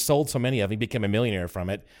B-2. They sold so many of them, he became a millionaire from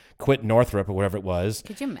it, quit Northrop or whatever it was.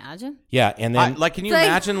 Could you imagine? Yeah, and then Can you Like-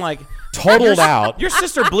 imagine like totaled out. your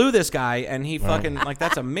sister blew this guy and he fucking like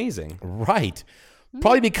that's amazing. Right.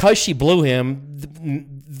 Probably because she blew him,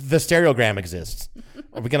 the stereogram exists.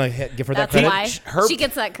 Are we going to give her that That's credit? why Her- she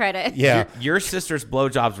gets that credit. Yeah. Your sister's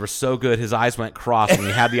blowjobs were so good, his eyes went cross when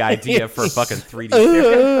he had the idea for fucking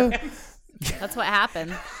 3D. That's what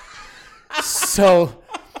happened. So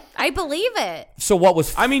I believe it. what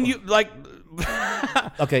was I mean, you like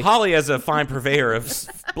okay? Holly as a fine purveyor of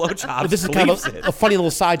blowjobs. This is kind of believes it. a funny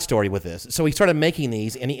little side story with this. So he started making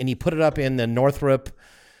these, and he put it up in the Northrop,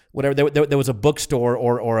 whatever. There was a bookstore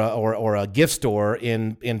or a gift store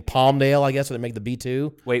in Palmdale, I guess, where they make the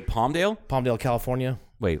B-2, Wait, Palmdale? Palmdale, California.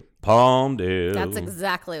 Wait, Palmdale. That's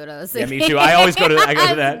exactly what I was Yeah, thinking. me too. I always go to that.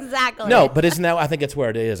 That's exactly. No, it. but isn't that? I think it's where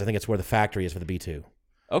it is. I think it's where the factory is for the B-2.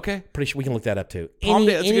 Okay. Pretty sure we can look that up too.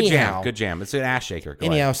 Palmdale, it's a good jam. Anyhow- Good jam. It's an ass shaker. Go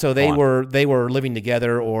Anyhow, ahead. so Go on. they were living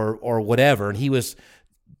together or whatever, and he was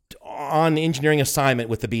on engineering assignment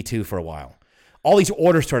with the B-2 for a while. All these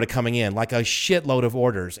orders started coming in, like a shitload of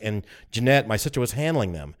orders, and Jeanette, my sister, was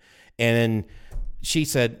handling them, and then she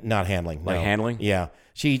said, "Not handling, no. Like handling? Yeah."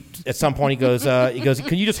 She at some point he goes,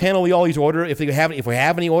 "Can you just handle all these orders? If we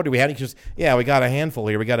have any order, we have any." She goes, "Yeah, we got a handful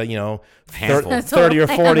here. We got Handful. 30 or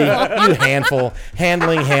 40. You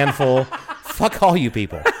handful. Fuck all you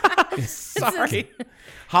people." Sorry.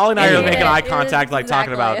 Holly and I are Anyway. making eye It is contact, like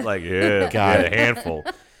talking about, exactly. like, yeah, God. a handful.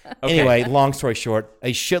 Okay. Anyway, long story short,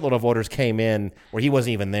 a shitload of orders came in where he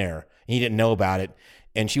wasn't even there. He didn't know about it.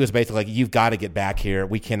 And she was basically like, "You've got to get back here.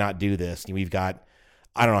 We cannot do this. We've got,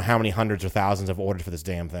 I don't know how many hundreds or thousands of orders for this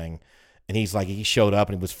damn thing." And he's like, he showed up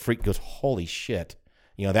and he was freaked, goes, "Holy shit."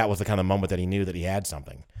 That was the kind of moment that he knew that he had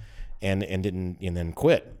something and then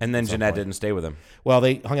quit. And then at some Jeanette point. didn't stay with him. Well,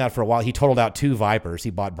 they hung out for a while. He totaled out 2 Vipers. He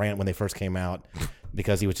bought Brant when they first came out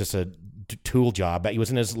because he was just a tool job. He was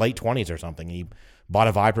in his late 20s or something. He bought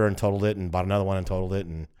a Viper and totaled it, and bought another one and totaled it,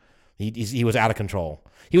 and he was out of control.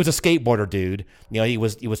 He was a skateboarder dude. He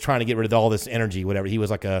was trying to get rid of all this energy, whatever. He was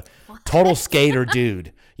like a total skater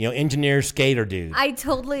dude. Engineer skater dude. I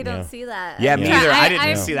totally don't see that. Yeah, I'm me try- either. I didn't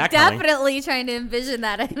I'm see that coming. definitely trying to envision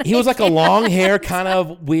that. and He was I like a can't. long hair, kind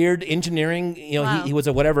of weird engineering. Wow. He was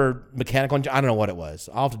a whatever mechanical. I don't know what it was.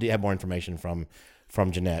 I'll have to have more information from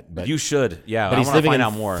Jeanette. But You should. Yeah, But I he's want to living find in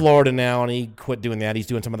out more. Florida now, and he quit doing that. He's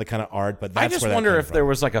doing some other kind of art. But that's I just where that wonder came if from. there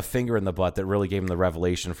was like a finger in the butt that really gave him the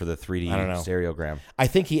revelation for the 3D I don't know. stereogram. I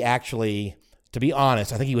think he actually, to be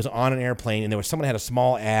honest, I think he was on an airplane, and there was someone had a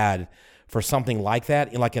small ad for something like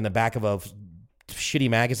that, in the back of a shitty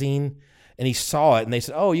magazine, and he saw it, and they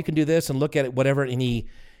said, "Oh, you can do this and look at it, whatever." And he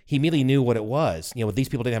immediately knew what it was. These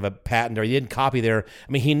people didn't have a patent or he didn't copy their.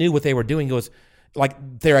 I mean, he knew what they were doing. He goes,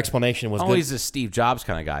 like their explanation was Oh, good. he's a Steve Jobs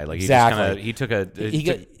kind of guy. Like Exactly. he took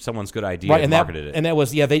someone's good idea Right, and and marketed it. And that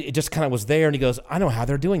was, it just kind of was there. And he goes, "I know how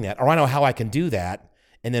they're doing that, or I know how I can do that,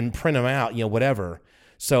 and then print them out, whatever."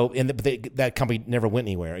 So that company never went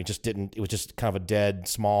anywhere. It just didn't. It was just kind of a dead,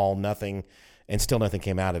 small, nothing, and still nothing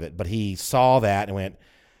came out of it. But he saw that and went,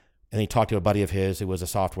 and he talked to a buddy of his who was a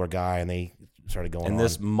software guy, and they started going. And on.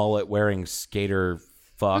 this mullet wearing skater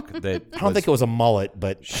fuck that I don't think it was a mullet,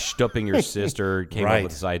 but stooping your sister came up Right.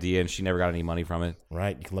 with this idea, and she never got any money from it.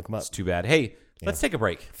 right, you can look him up. It's too bad. Hey, let's take a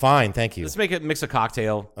break. Fine, thank you. Let's mix a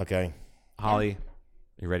cocktail. Okay. Holly,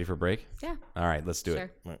 you ready for a break? Yeah. All right, let's do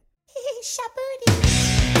Sure. it.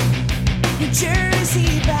 New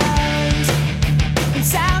Jersey bound, and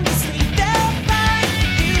sound asleep, they'll find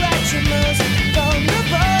you at your most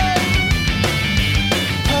vulnerable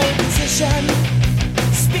position.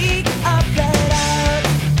 Speak up, let out.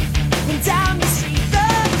 When down the street, the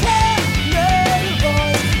camera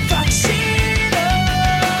boys fuck shit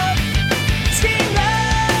up. Scream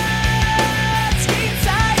loud, scream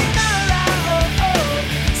sayonara.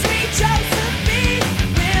 Sweet Josephine,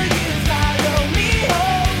 will you follow me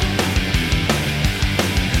home?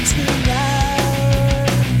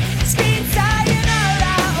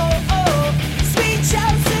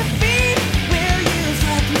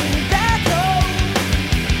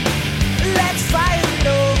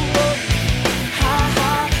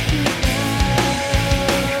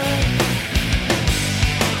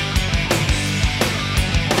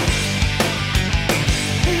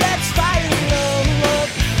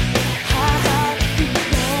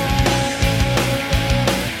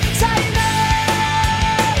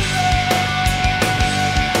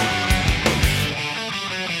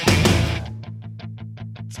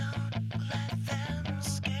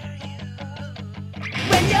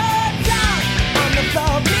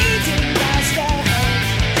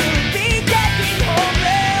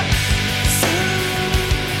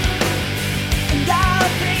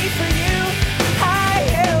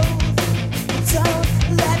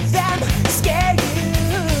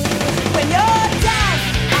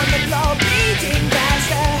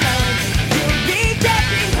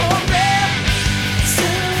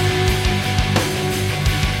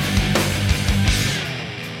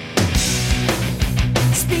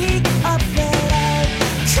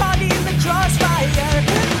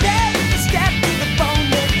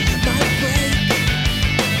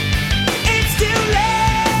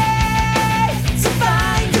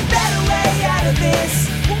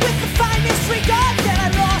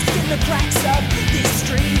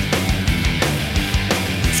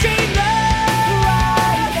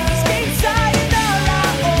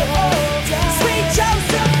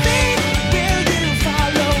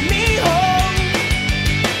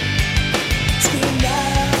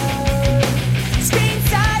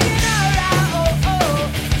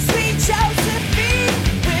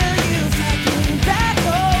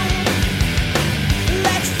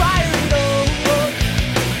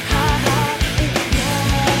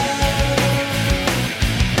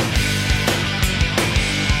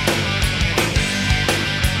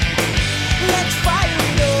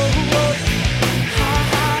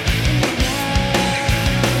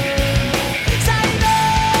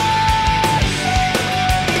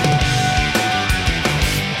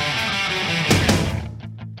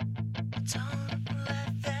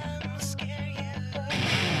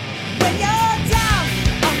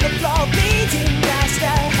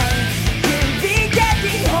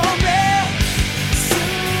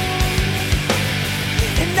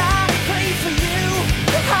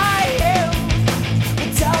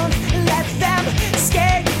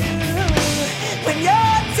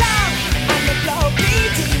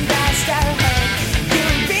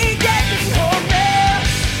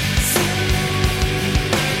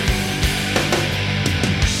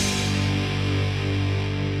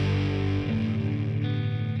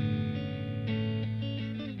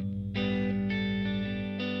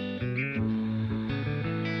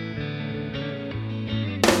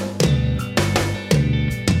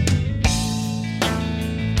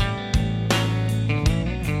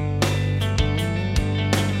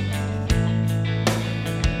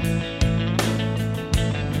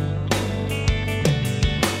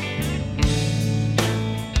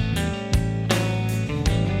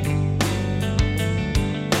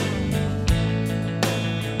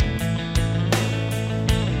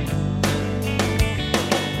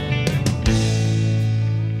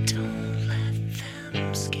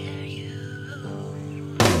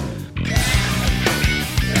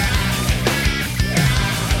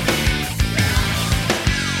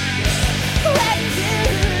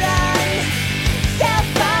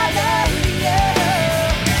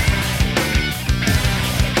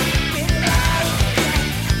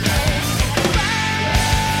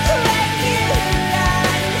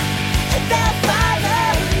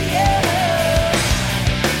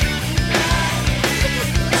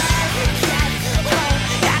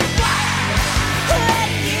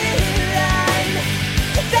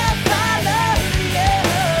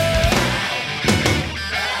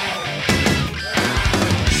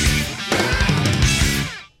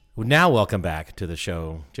 now welcome back to the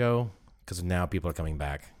show, Joe, because now people are coming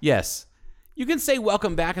back. Yes. You can say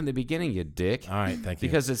welcome back in the beginning, you dick. All right, thank you.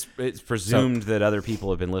 Because it's presumed that other people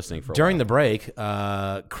have been listening for a During while. the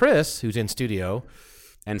break, Chris, who's in studio,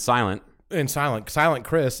 And silent. and Silent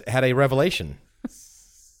Chris, had a revelation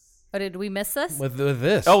But did we miss this? with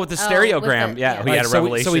this. Oh, with the stereogram. with the- yeah, yeah. we Right, had a so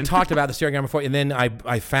revelation. So we talked about the stereogram before, and then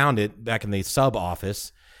I found it back in the sub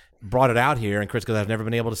office, brought it out here, and Chris goes, I've never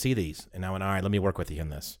been able to see these. And I went, all right, let me work with you in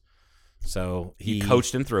this. So he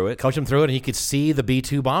coached him through it. coached him through it, and he could see the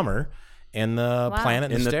B-2 bomber and the Wow.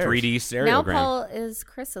 planet and in the stairs. 3D Now stereogram. Paul is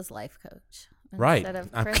Chris's life coach. Right. Instead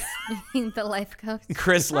of Chris being the life coach.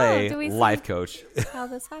 Chris Oh, Lay, do we see life coach. how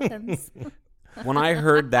this happens? When I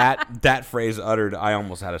heard that phrase uttered, I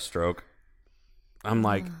almost had a stroke. I'm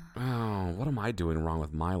like, oh, what am I doing wrong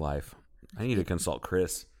with my life? I need to consult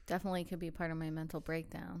Chris. Definitely could be part of my mental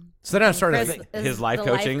breakdown. So then I started to Chris think, is his life the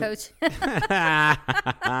coaching? coach.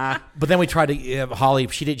 but then we tried to Holly.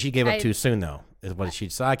 She gave up I- too soon though. Is what she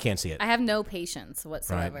said. I can't see it. I have no patience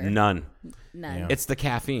whatsoever. None. None. It's the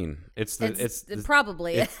caffeine. It's It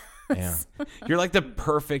probably is. Yeah. you're like the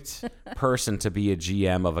perfect person to be a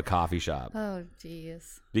GM of a coffee shop Oh,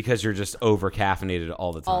 jeez. because you're just over caffeinated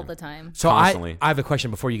all the time. All the time. So Constantly. I have a question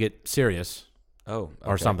before you get serious Oh,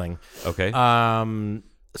 or okay. something. Okay.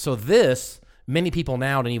 So this, many people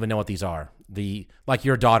now don't even know what these are. Like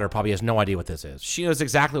your daughter probably has no idea what this is. she knows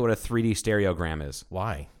exactly what a 3D stereogram is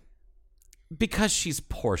Why? because she's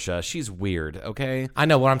Portia. She's weird. Okay. I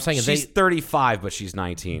know what I'm saying is She's 35, but she's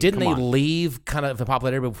 19. didn't Come they on. leave kind of the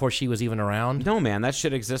popularity before she was even around? No, man, that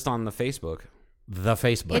shit exists on the Facebook. The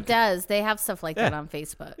Facebook. It does. They have stuff like that Yeah. on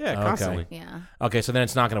Facebook. Yeah, Okay. constantly. Yeah. Okay, so then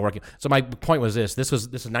it's not going to work. So my point was this is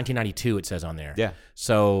 1992. It says on there. Yeah.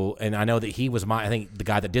 So and I know that he was I think the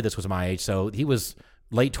guy that did this was my age. So he was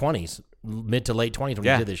late 20s, mid to late 20s when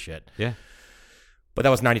Yeah. he did this shit. Yeah. But that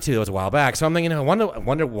was 92. That was a while back. So I'm thinking, I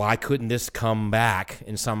wonder why couldn't this come back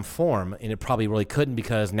in some form? And it probably really couldn't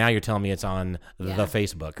because now you're telling me it's on Yeah. the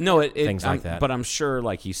Facebook. No, things like that. But I'm sure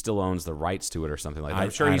like he still owns the rights to it or something like that. I'm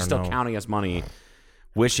sure I he's don't still know. counting his money,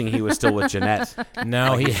 wishing he was still with Jeanette.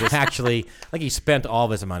 No, he actually he spent all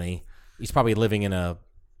of his money. He's probably living in a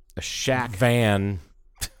A shack. van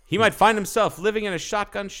He might find himself living in a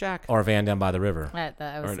shotgun shack. or a van down by the river.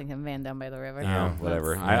 I was thinking Van Down by the River. Yeah,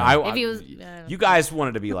 whatever. That's- I If he was- you guys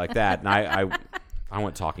wanted to be like that, and I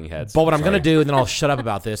went talking heads. But what I'm going to Sorry. do, and then I'll shut up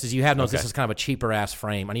about this, is you have noticed Okay. this is kind of a cheaper ass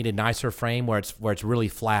frame. I need a nicer frame where it's really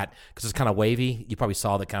flat because it's kind of wavy. You probably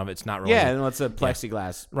saw that kind of. It's not really. Yeah, no, it's a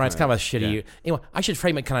plexiglass. Right, it's kind of a shitty. Yeah. Anyway, I should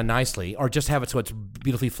frame it kind of nicely, or just have it so it's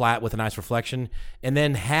beautifully flat with a nice reflection, and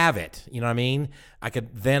then have it. You know what I mean? I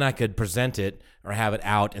could present it or have it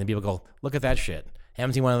out, and then people go, "Look at that shit!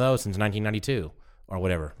 Haven't seen one of those since 1992 or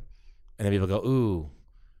whatever." And then people go, "Ooh."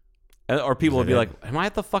 Or people would be it? like, "Am I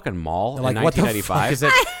at the fucking mall in Like, what the 1985?" fuck is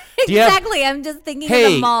it? Do you have- Exactly. I'm just thinking of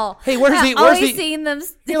Hey, the mall. hey, where's I've the- where's always the- seen them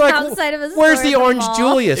You're like, outside of a store. where's at the Orange mall.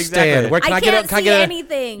 Julius Exactly. stand? Where I can I can't get see a?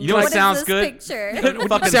 anything. You know what is sounds this good? Picture?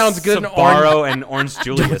 Fucking Sounds good in Sbarro and Orange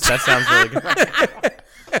Julius. That sounds really good.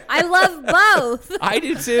 I love both. I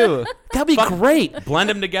do too. That'd be great. Blend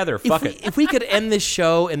them together. Fuck it. If we could end this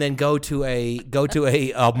show and then go to a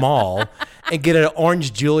mall and get an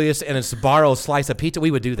Orange Julius and a Sbarro slice of pizza,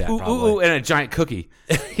 we would do that. Ooh, probably. ooh, ooh, and a giant cookie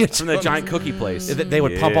from the giant cookie place. They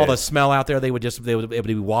would pump all Yeah. the smell out there. They would be able to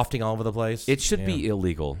be wafting all over the place. It should be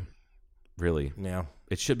illegal, really. Yeah.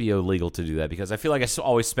 It should be illegal to do that because I feel like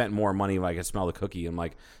always spent more money when I could smell the cookie. I'm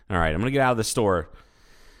like, all right, I'm gonna get out of the store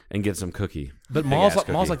and get some cookie. But Big-ass malls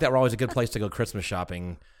cookie. like that were always a good place to go Christmas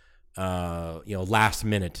shopping. Last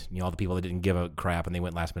minute. All the people that didn't give a crap and they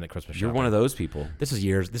went last minute Christmas shopping. You're one of those people. This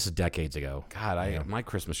is decades ago. God, my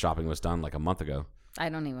Christmas shopping was done like a month ago. I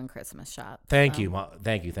don't even Christmas shop. Thank so. you.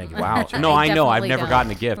 Thank you. Wow. I No, I know. I've definitely never don't.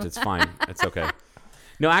 gotten a gift. It's fine. It's okay.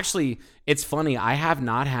 No, actually, it's funny. I have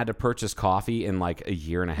not had to purchase coffee in like a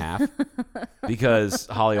year and a half because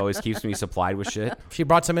Holly always keeps me supplied with shit. She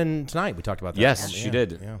brought some in tonight. We talked about that. Yes, she Yeah,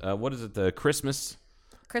 did. yeah. What is it? The Christmas?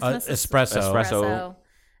 Christmas espresso. Espresso.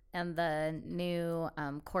 and the new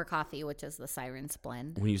core coffee, which is the Sirens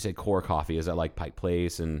blend. When you say core coffee, is that like Pike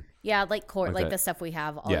Place and Yeah, like core, Okay. like the stuff we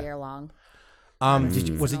have all Yeah. year long.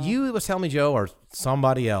 Was it you that was telling me, Joe, or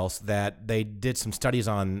somebody else, that they did some studies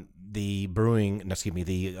on the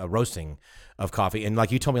roasting of coffee? And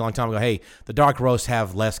like you told me a long time ago, hey, the dark roasts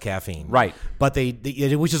have less caffeine. Right. But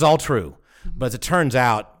which is all true. But as it turns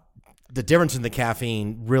out, the difference in the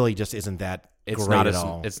caffeine really just isn't that it's great not at as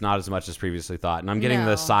all. it's not as much as previously thought. And I'm getting No.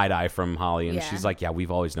 the side eye from Holly, and Yeah. she's like, "Yeah,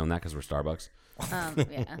 we've always known that because we're Starbucks."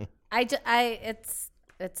 Yeah,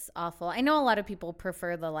 it's awful. I know a lot of people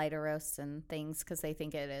prefer the lighter roasts and things because they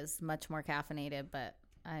think it is much more caffeinated, but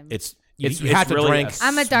It's It's you have to really drink.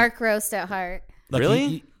 I'm a dark roast at heart. like,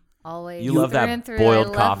 Really? Always. You love Through that and through, boiled I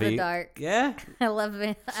love coffee. The dark. Yeah. I love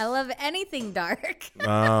it. I love anything dark.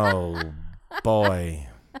 Oh boy.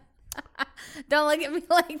 Don't look at me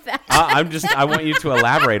like that. I want you to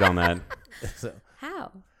elaborate on that.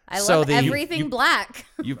 How? I So love the- everything black.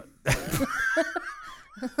 You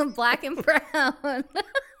Black and brown.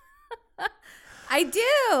 I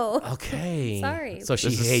do. Okay. Sorry. So she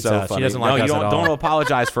this is hates so us. funny. She doesn't no, like you us don't, at all. don't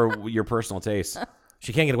apologize for your personal taste.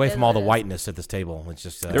 She can't get away from all the It is. whiteness at this table. It's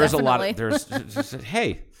just There's a lot. Definitely. There's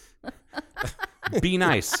hey, be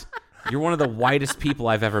nice. You're one of the whitest people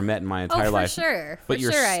I've ever met in my entire for life. sure. But For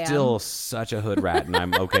you're sure I am. still such a hood rat, and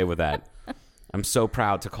I'm okay with that. I'm so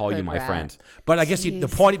proud to call you Hood my rat. friend. But I guess the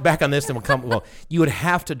point back on this then will come. Well, you would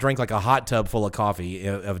have to drink like a hot tub full of coffee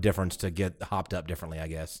of difference to get hopped up differently. I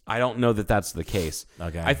guess. I don't know that that's the case.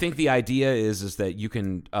 Okay. I think the idea is that you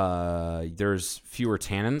can. There's fewer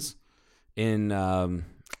tannins in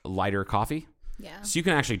lighter coffee, Yeah. so you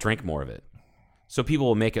can actually drink more of it. So people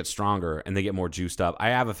will make it stronger and they get more juiced up. I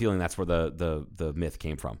have a feeling that's where the myth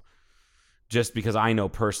came from. Just because I know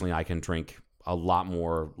personally I can drink a lot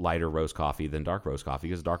more lighter roast coffee than dark roast coffee,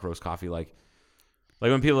 because dark roast coffee, like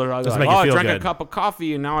when people are like, Doesn't oh, make you I feel drank a good. cup of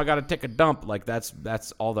coffee and now I got to take a dump. Like that's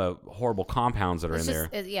all the horrible compounds that are It's in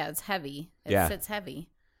just, there. it's heavy. Yeah. It's heavy.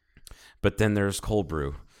 But then there's cold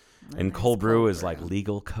brew, and cold brew is like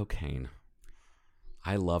legal cocaine.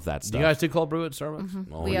 I love that Do stuff. you guys do cold brew at Starbucks?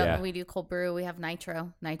 Oh, we yeah. we do cold brew. We have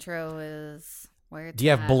nitro. Nitro is where it's Do you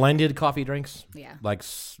have at. blended coffee drinks? Yeah. Like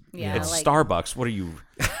Yeah. It's like- Starbucks. What are you?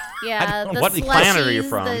 Yeah, don't the know what planet are you slushies,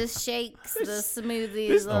 from. the shakes, the smoothies.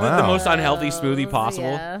 This is the Wow. most unhealthy smoothie those,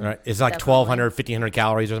 possible. Yeah. Right. It's like Definitely. 1,200, 1,500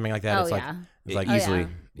 calories or something like that. Oh, it's like yeah. it's like Easily.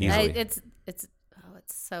 Yeah. Easily. It's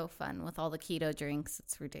so fun with all the keto drinks.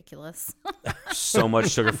 It's ridiculous. So much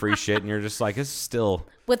sugar-free shit, and you're just like, it's still.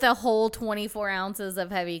 With a whole 24 ounces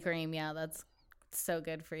of heavy cream. Yeah, that's so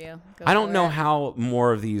good for you. Go I don't for know it. how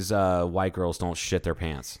more of these white girls don't shit their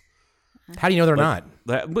pants. How do you know they're not?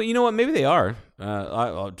 But you know what? Maybe they are.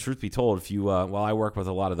 Truth be told, if you I work with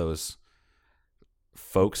a lot of those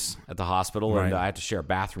folks at the hospital, and Right. I have to share a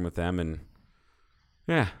bathroom with them, and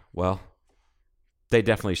yeah, well, they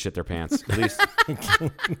definitely shit their pants. At least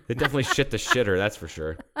they definitely shit the shitter. That's for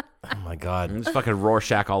sure. Oh my god. I'm just fucking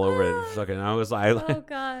Rorschach all over it. Fucking, I was like, Oh,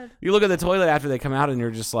 God. you look at the toilet after they come out, and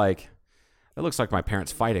you're just like, that looks like my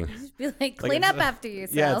parents fighting. Just be like, clean up after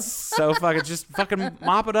yourself. Yeah, it's so fucking just fucking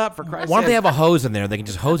mop it up for Christ's Why don't they sake. have a hose in there? They can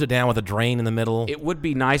just hose it down with a drain in the middle. It would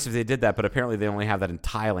be nice if they did that, but apparently they only have that in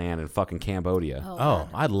Thailand and fucking Cambodia. Oh,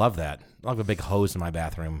 I'd love that. I'll have a big hose in my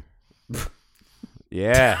bathroom.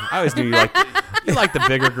 Yeah, I always knew you like the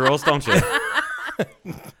bigger girls, don't you?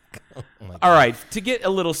 All right, to get a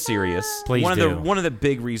little serious, Please one do. of the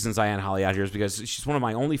big reasons I had Holly out here is because she's one of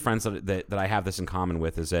my only friends that I have this in common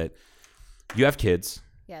with, is that you have kids.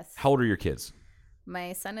 Yes. How old are your kids?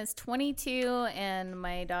 My son is 22 and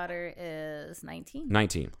my daughter is 19.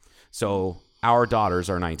 19. So our daughters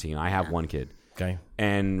are 19. I have one kid. Okay.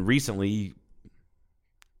 And recently,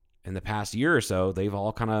 in the past year or so, they've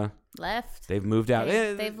all kind of Left. they've moved out.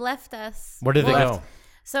 They've left us. Where did they Well, go?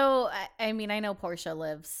 So, I mean, I know Portia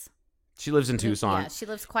lives. She lives in Tucson, Yeah, she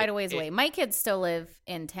lives quite a ways away. My kids still live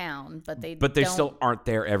in town, but they but they don't, still aren't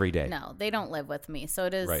there every day. No, they don't live with me. So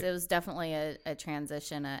it Right. was definitely a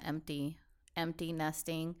transition, empty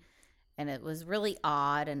nesting, and it was really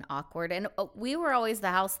odd and awkward. And we were always the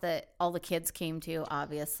house that all the kids came to.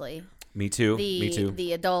 Obviously, Me too. Me too.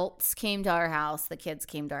 The adults came to our house, the kids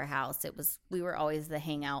came to our house. We were always the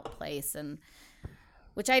hangout place, and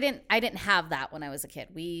which I didn't have that when I was a kid.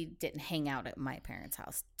 We didn't hang out at my parents'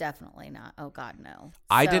 house. Definitely not. Oh God, no.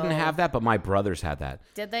 I didn't So- have that, but my brothers had that.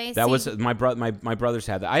 Did they? That See, was my brothers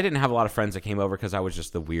had that. I didn't have a lot of friends that came over because I was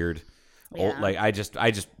just the weird, old, Yeah. like I just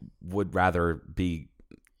would rather be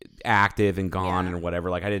active and gone Yeah. and whatever.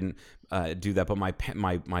 Like I didn't do that. But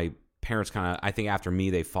my parents kind of, I think after me,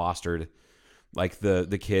 they fostered like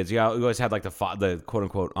the kids. Yeah, we always had like the quote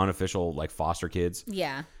unquote unofficial like foster kids.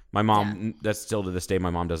 Yeah. My mom, that's still to this day, my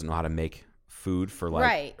mom doesn't know how to make food for like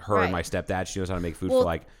Right, her and right. my stepdad. She knows how to make food Well, for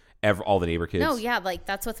like all the neighbor kids. No, yeah, like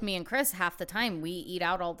that's with me and Chris half the time. We eat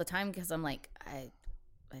out all the time because I'm like, I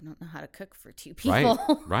don't know how to cook for two people.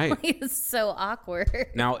 Right. Like, it's so awkward.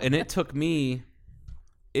 Now, and it took me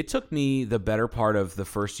the better part of the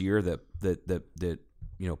first year that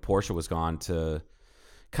Portia was gone to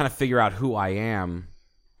kind of figure out who I am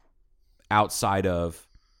outside of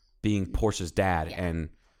being Portia's dad and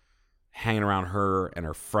hanging around her and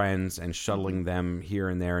her friends and shuttling them here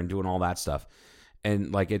and there and doing all that stuff.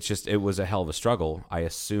 And like it was a hell of a struggle, I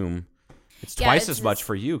assume. It's Yeah, twice it's as much just-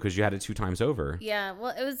 for you because you had it 2 times over. Yeah,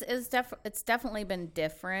 well, it's definitely been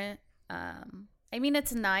different. I mean,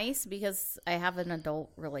 it's nice because I have an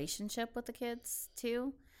adult relationship with the kids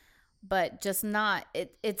too, but just not.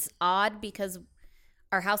 It's odd because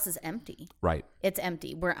our house is empty. Right. It's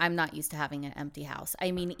empty. I'm not used to having an empty house.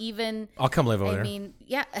 I mean, even I'll come live over I there. mean,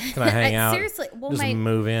 yeah. Can I hang out? Seriously, well, Just my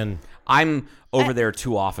move in. I'm over there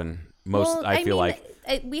too often. I feel like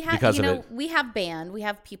we have because of it. we have band, we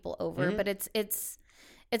have people over, but it's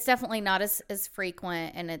definitely not as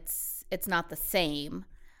frequent, and it's not the same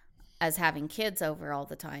as having kids over all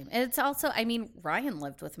the time. And it's also, I mean, Ryan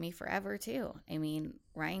lived with me forever too. I mean,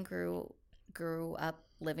 Ryan grew up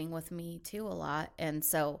living with me too a lot, and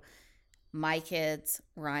so my kids,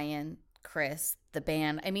 Ryan, Chris, the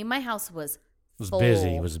band. I mean, my house was full.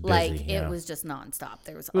 Busy. It was busy. Like yeah. it was just nonstop.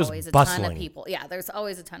 There was was always a ton bustling. of people. Yeah, there's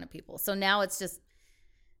always a ton of people. So now it's just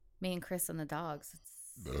me and Chris and the dogs. It's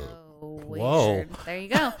so Whoa. weird. There you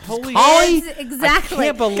go. Holy Yes, exactly.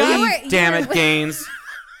 I can't believe- damn it, Gaines.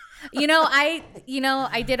 I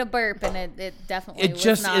did a burp and it definitely It was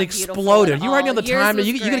just not it beautiful exploded. at You writing all. on the Yours time? Are was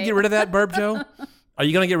you gonna great. get rid of that burp, Joe? Are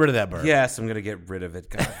you gonna get rid of that burp? Yes, I'm gonna get rid of it.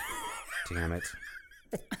 God damn it.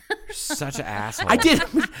 You're such an asshole. I did.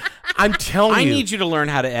 I'm telling I you. need you to learn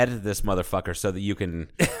how to edit this motherfucker so that you can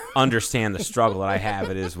understand the struggle that I have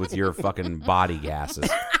it is with your fucking body gases.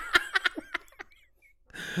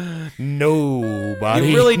 Nobody.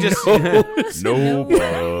 You really just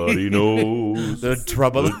Nobody knows the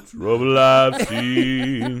trouble. the trouble I've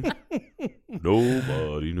seen.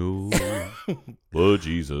 Nobody knows but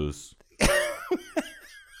Jesus.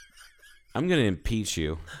 I'm gonna impeach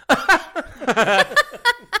you.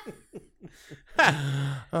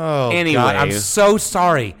 Oh, Anyway. God, I'm so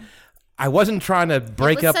sorry. I wasn't trying to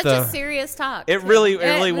break it was up such the. a serious talk. It too.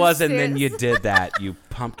 really was, and then you serious. did that, you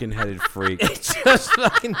pumpkin-headed freak. Just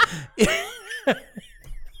fucking.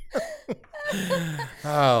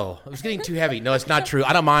 Oh, it was getting too heavy. No, it's not true.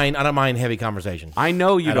 I don't mind heavy conversation. I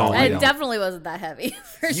know you I don't don't. like It don't. definitely wasn't that heavy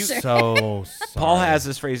for sure. So sorry. Paul has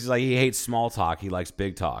this phrase. He's like, he hates small talk. He likes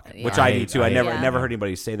big talk, which I do too. I never Yeah. never heard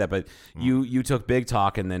anybody say that, but you took big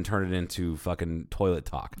talk and then turned it into fucking toilet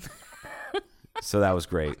talk. So that was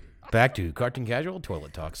great. Back to cartoon casual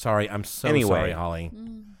toilet talk. Sorry, I'm so Anyway. sorry, Holly.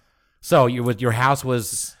 So your house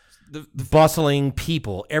was The bustling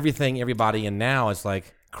people, everything, everybody, and now it's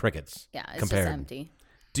like crickets. Yeah, it's compared. just empty.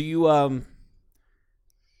 Do you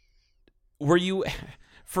were you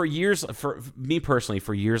for years, for me personally,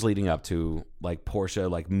 for years leading up to like Portia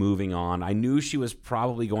like moving on, I knew she was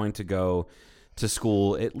probably going to go to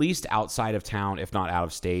school at least outside of town, if not out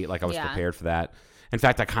of state. Like I was Yeah. prepared for that. In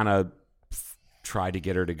fact, I kind of tried to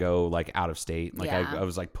get her to go like out of state. Like Yeah. I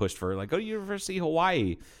was like pushed for like go to University of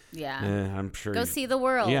Hawaii. Yeah. I'm sure Go you- see the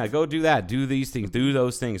world. Yeah, go do that. Do these things. Do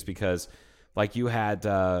those things because, like, you had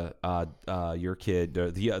your kid,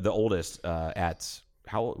 the oldest, at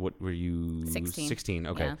what were you? 16. 16.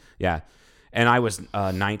 Okay. Yeah. Yeah. And I was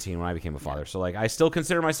 19 when I became a father. So like, I still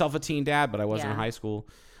consider myself a teen dad, but I wasn't in Yeah. high school.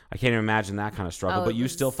 I can't even imagine that kind of struggle. Oh, but it you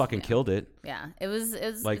was- still fucking yeah. killed it. Yeah, it was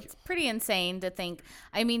Like- it's pretty insane to think.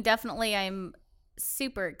 I mean, definitely I'm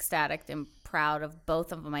super ecstatic and proud of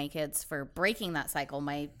both of my kids for breaking that cycle.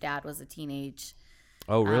 My dad was a teenage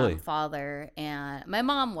Oh, really? father, and my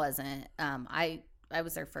mom wasn't. I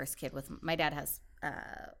was their first kid with my dad has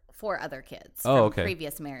 4 other kids Oh, from okay.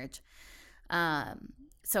 previous marriage.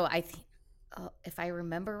 So I think if I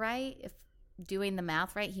remember right, if doing the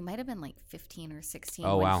math right, he might have been like 15 or 16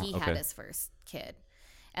 Oh, when wow. he Okay. had his first kid.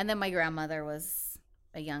 And then my grandmother was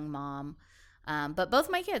a young mom. But both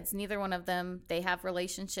my kids, neither one of them, they have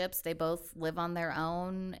relationships. They both live on their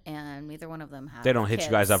own, and neither one of them have They don't hit you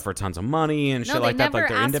guys kids. up for tons of money and No, shit they like that. never Like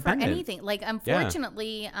they're asked independent. for anything. Like,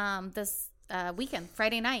 unfortunately, this weekend,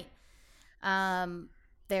 Friday night,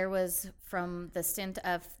 there was from the stint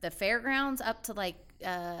of the fairgrounds up to like,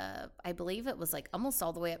 I believe it was like almost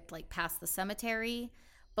all the way up like past the cemetery,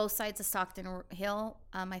 both sides of Stockton Hill.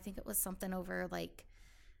 I think it was something over like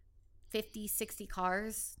 50, 60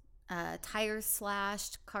 cars. Tires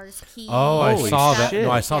slashed, cars keyed. Oh, I Holy saw that. shit.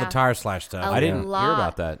 No, I saw Yeah. the tire slash stuff. Oh, I didn't lot. hear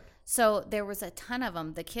about that. So there was a ton of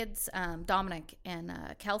them. The kids, Dominic and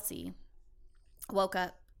Kelsey, woke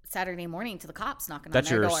up Saturday morning to the cops knocking That's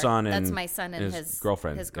on their your door. son That's and my son and his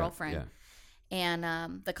girlfriend. His Yeah, girlfriend. yeah.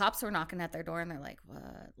 And the cops were knocking at their door, and they're like, "What?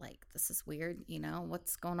 Like, this is weird. You know,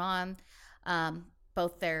 what's going on?"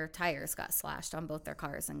 Both their tires got slashed on both their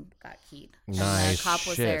cars and got keyed. And Nice the cop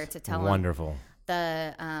was shit. there to tell him. Wonderful.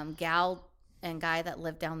 The gal and guy that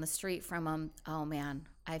lived down the street from him, oh man,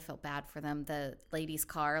 I felt bad for them. The lady's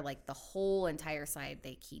car, like the whole entire side,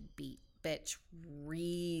 they keyed beat bitch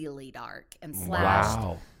really dark and slashed.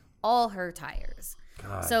 Wow. all her tires.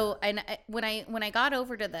 So when I got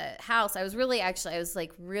over to the house, I was really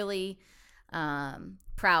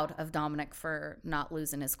proud of Dominic for not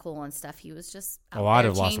losing his cool and stuff. He was just out I'd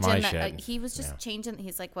there have lost my changing shit. he was just changing.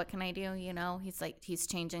 He's like, what can I do? You know, he's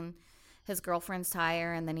changing his girlfriend's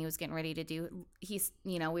tire, and then he was getting ready to do.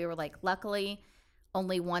 We were like, luckily,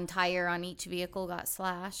 only one tire on each vehicle got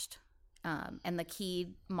slashed. And the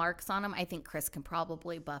key marks on them, I think Chris can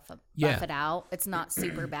probably buff it out. It's not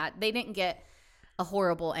super bad. They didn't get a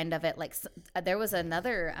horrible end of it. Like there was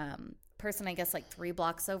another person, I guess, like 3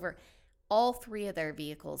 blocks over. All 3 of their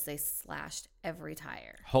vehicles, they slashed every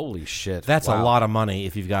tire. Holy shit. That's Wow. a lot of money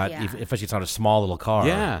if you've got, Yeah. especially it's on a small little car.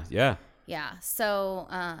 Yeah, yeah. Yeah. So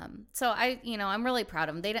I, I'm really proud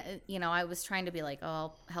of them. They don't, I was trying to be like, oh,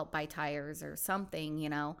 I'll help buy tires or something,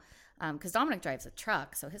 because Dominic drives a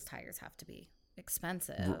truck, so his tires have to be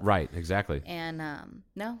expensive. Right, exactly. And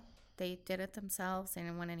no, they did it themselves. They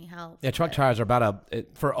didn't want any help. Yeah, truck But- tires are about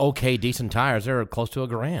for okay, decent tires, they're close to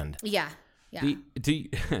 $1,000. Yeah. Yeah.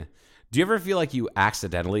 Do you ever feel like you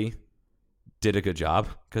accidentally did a good job?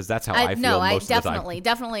 Because that's how I feel most of the time.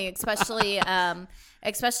 Definitely,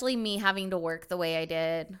 especially me having to work the way I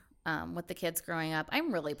did with the kids growing up.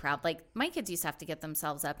 I'm really proud. Like my kids used to have to get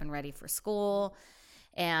themselves up and ready for school,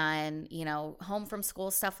 and home from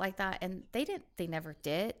school, stuff like that. And they never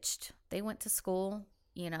ditched. They went to school.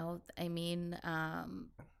 They're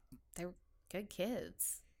good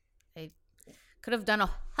kids. They could have done a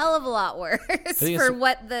hell of a lot worse for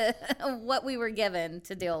what we were given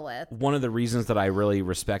to deal with. One of the reasons that I really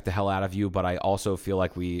respect the hell out of you, but I also feel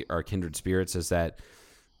like we are kindred spirits, is that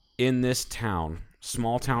in this town,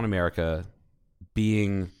 small town America,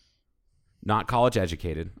 being not college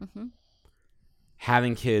educated,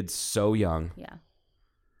 having kids so young, Yeah.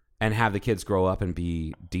 and have the kids grow up and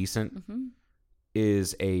be decent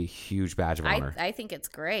is a huge badge of honor. I think it's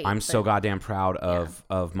great. I'm so but- goddamn proud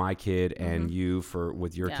of my kid and you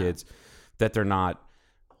with your Yeah. kids, that they're not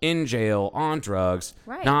in jail, on drugs,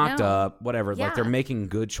 Right, knocked no. up, whatever. Like they're Yeah. making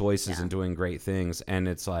good choices Yeah. and doing great things. And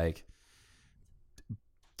it's like,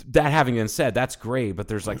 that having been said, that's great. But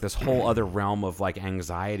there's like this whole other realm of like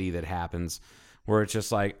anxiety that happens where it's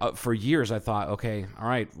just like, for years I thought, okay, all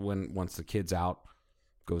right, once the kid's out,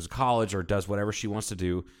 goes to college or does whatever she wants to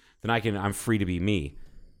do, then I'm free to be me.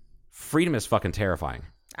 Freedom is fucking terrifying.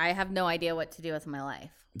 I have no idea what to do with my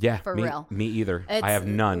life. Yeah, For me, real. Me either. It's I have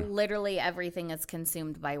none. Literally everything is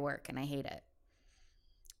consumed by work, and I hate it.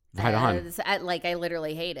 Right on. I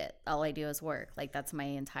literally hate it. All I do is work. Like that's my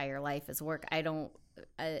entire life is work. I don't.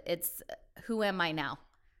 It's who am I now?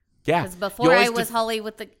 Yeah. Because You before always I was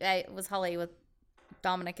Holly with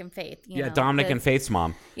Dominic and Faith. You know, Dominic and this- Faith's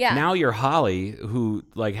mom. Yeah. Now you're Holly, who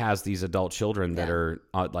like has these adult children that Yeah.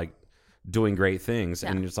 are like doing great things,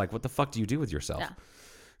 Yeah. and it's like, what the fuck do you do with yourself? Yeah.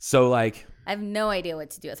 So like, I have no idea what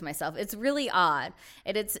to do with myself. It's really odd.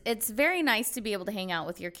 It's very nice to be able to hang out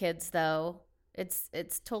with your kids, though.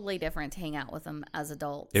 It's totally different to hang out with them as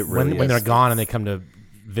adults. It really When they're is. gone and they come to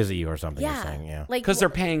visit you or something, you're Yeah, saying, yeah. like because they're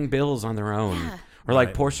paying bills on their own. Yeah. Or like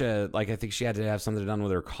Right. Portia, like I think she had to have something done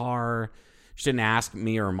with her car. She didn't ask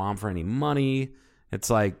me or her mom for any money. It's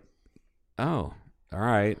like, oh, all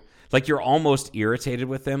right. Like you're almost irritated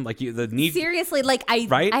with them. Like the need. seriously, like I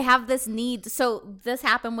Right? I have this need. So this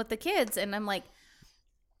happened with the kids, and I'm like,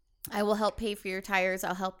 I will help pay for your tires.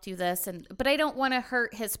 I'll help do this, but I don't want to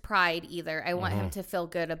hurt his pride either. I want him to feel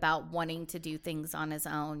good about wanting to do things on his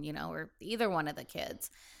own, or either one of the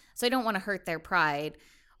kids. So I don't want to hurt their pride.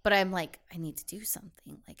 But I'm like, I need to do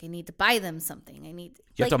something. Like I need to buy them something. I need.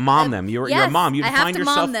 You have to mom them. You're a mom. You I have define to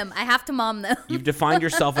yourself. mom them. I have to mom them. You've defined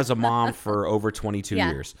yourself as a mom for over 22 Yeah.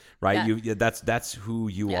 years, right? Yeah. That's who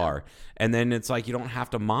you Yeah. are. And then it's like you don't have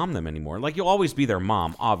to mom them anymore. Like you'll always be their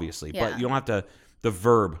mom, obviously, Yeah. but you don't have to. The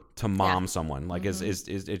verb to mom Yeah. someone like is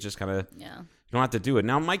it just kind of Yeah. you don't have to do it.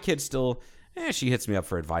 Now my kid still, she hits me up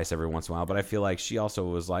for advice every once in a while, but I feel like she also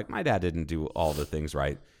was like, my dad didn't do all the things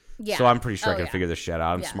right. Yeah. So I'm pretty sure Oh, I can yeah. figure this shit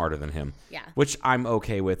out. I'm Yeah. smarter than him. Yeah. Which I'm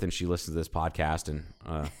okay with, and she listens to this podcast,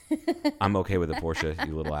 and I'm okay with it, Portia,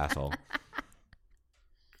 you little asshole.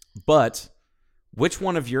 But which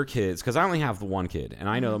one of your kids, because I only have the one kid, and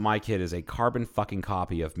I know that my kid is a carbon fucking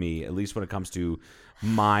copy of me, at least when it comes to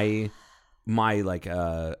my like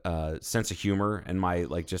sense of humor and my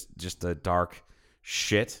like just the dark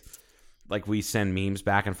shit. Like we send memes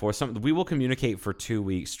back and forth. We will communicate for 2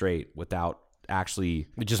 weeks straight without actually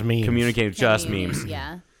Just memes. communicating, just memes.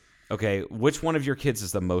 Yeah. Okay, which one of your kids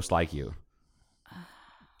is the most like you?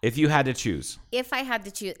 If you had to choose. If I had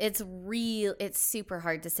to choose, it's super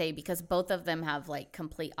hard to say because both of them have like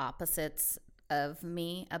complete opposites of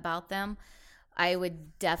me about them. I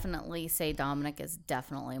would definitely say Dominic is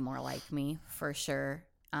definitely more like me, for sure.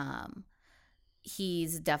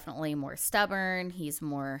 He's definitely more stubborn. He's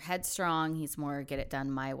more headstrong. He's more get it done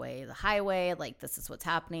my way, the highway. Like, this is what's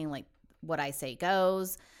happening. Like, what I say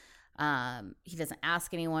goes. He doesn't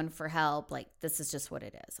ask anyone for help. Like, this is just what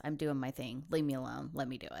it is. I'm doing my thing. Leave me alone. Let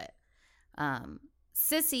me do it.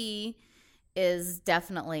 Sissy is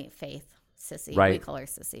definitely Faith. Sissy. Right. We call her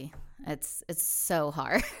Sissy. It's so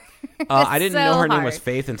hard. I didn't know her name was hard.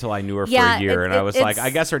 Faith until I knew her Yeah, for a year, and I was like, it's- I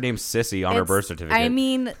guess her name's Sissy on her birth certificate. I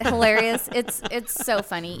mean, hilarious. It's so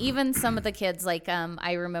funny. Even some of the kids, like,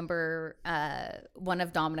 I remember one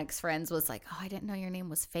of Dominic's friends was like, "Oh, I didn't know your name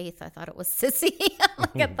was Faith. I thought it was Sissy."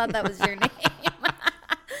 Like, I thought that was your name.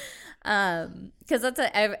 Because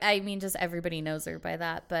I mean, just everybody knows her by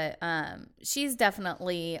that. But she's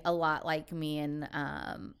definitely a lot like me in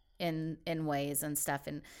ways and stuff,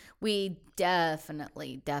 and we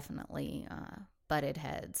definitely butted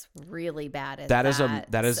heads really bad at that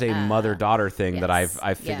is a mother daughter thing that yes,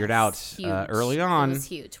 I figured yes, out huge. early on. It was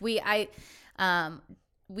huge.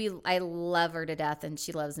 I love her to death, and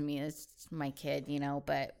she loves me as my kid, you know.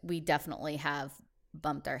 But we definitely have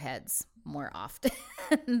bumped our heads more often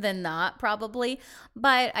than not, probably.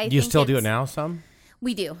 But I Do you think still do it it's- now? Some.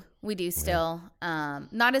 We do still.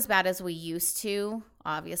 Not as bad as we used to,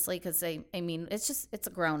 obviously, because I mean, it's a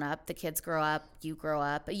grown up. The kids grow up. You grow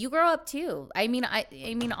up too. I mean,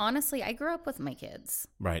 honestly, I grew up with my kids.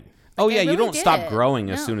 Right. Oh Like, yeah, I you really don't stop did. growing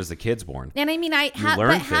as No. soon as the kid's born. And I mean, learn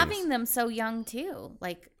but things. having them so young too,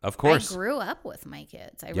 like, Of course. I grew up with my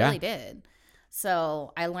kids. I Yeah. really did.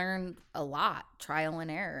 So I learned a lot, trial and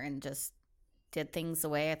error, and just did things the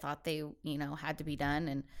way I thought they, had to be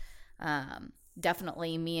done. And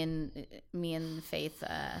definitely me and Faith,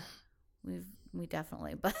 we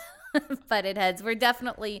definitely butted heads. We're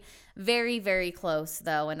definitely very, very close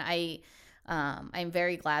though, and I'm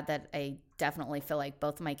very glad that I definitely feel like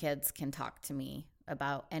both my kids can talk to me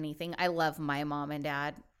about anything. I love my mom and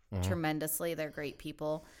dad tremendously. They're great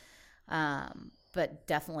people, but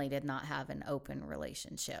definitely did not have an open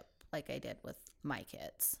relationship like I did with my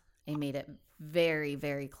kids. I made it very,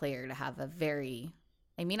 very clear to have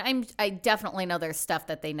I definitely know there's stuff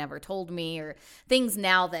that they never told me, or things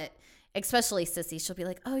now that, especially Sissy, she'll be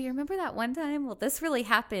like, "Oh, you remember that one time? Well, this really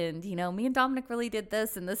happened. Me and Dominic really did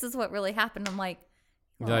this, and this is what really happened." I'm like,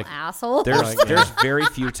 "Well, Like, asshole." There's very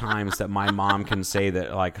few times that my mom can say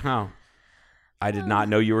that, like, "Huh, I did not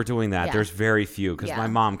know you were doing that." Yeah. There's very few, because Yeah. my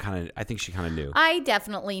mom I think she kind of knew. I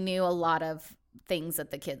definitely knew a lot of things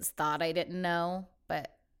that the kids thought I didn't know,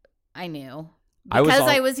 but I knew. Because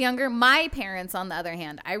I was younger. My parents, on the other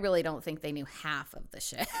hand, I really don't think they knew half of the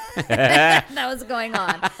shit that was going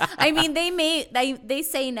on. I mean, they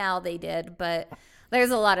say now they did, but there's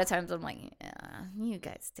a lot of times I'm like, yeah, you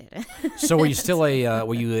guys didn't. So were you still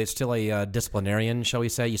a disciplinarian, shall we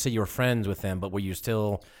say? You said you were friends with them, but were you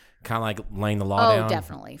still kind of like laying the law down? Oh,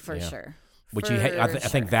 definitely, for sure. Which I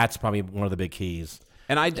think that's probably one of the big keys.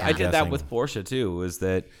 And I did that Guessing. with Portia too. Was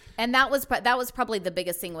that And that was probably the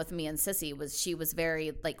biggest thing with me and Sissy, was she was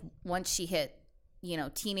very, like, once she hit,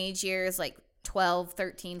 teenage years, like 12,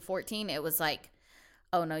 13, 14, it was like,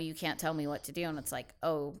 "Oh no, you can't tell me what to do." And it's like,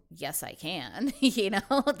 "Oh, yes, I can."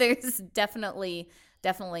 There's definitely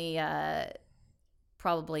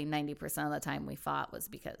probably 90% of the time we fought was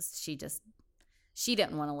because she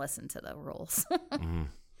didn't want to listen to the rules.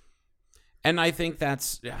 And I think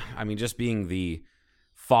that's, just being the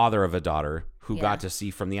father of a daughter who Yeah. got to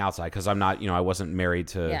see from the outside, because I'm not, I wasn't married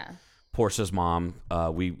to Yeah. Portia's mom.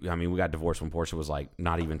 We got divorced when Portia was like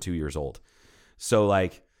not even 2 years old. So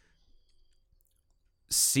like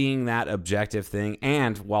seeing that objective thing,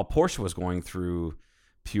 and while Portia was going through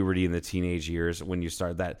puberty in the teenage years, when you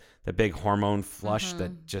start that big hormone flush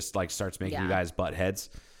that just like starts making you Yeah. guys butt heads.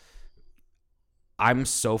 I'm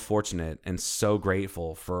so fortunate and so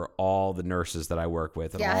grateful for all the nurses that I work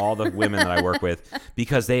with and Yeah. all the women that I work with,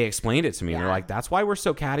 because they explained it to me. And they're Yeah. like, "That's why we're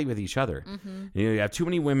so catty with each other. You have too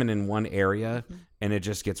many women in one area, and it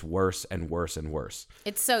just gets worse and worse and worse."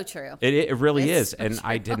 It's so true. It really It's is. so And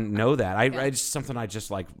I true. didn't know that. It's something I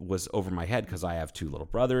just like was over my head, because I have 2 little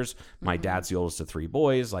brothers. My dad's the oldest of 3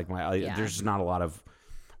 boys. Like Yeah. there's just not a lot of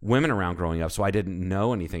women around growing up. So I didn't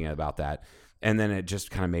know anything about that. And then it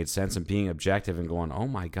just kind of made sense, and being objective and going, "Oh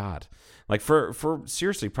my God." Like for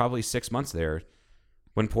seriously, probably 6 months there,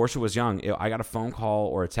 when Portia was young, I got a phone call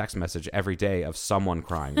or a text message every day of someone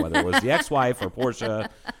crying, whether it was the ex-wife or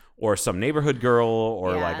Portia or some neighborhood girl,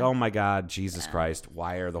 or Yeah. like, "Oh my God, Jesus Christ,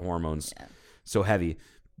 why are the hormones so heavy?"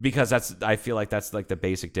 Because I feel like that's like the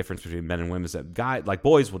basic difference between men and women, is that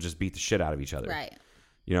boys will just beat the shit out of each other. Right.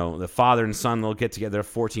 You know, the father and son, they'll get together,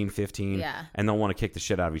 14, 15, Yeah. and they'll want to kick the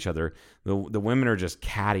shit out of each other. The women are just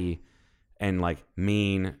catty and like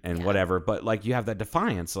mean and whatever. But like you have that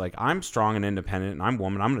defiance. Like I'm strong and independent and I'm a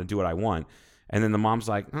woman. I'm going to do what I want. And then the mom's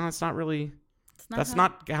like, no, it's not really, that's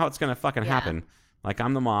not how it's going to fucking happen. Like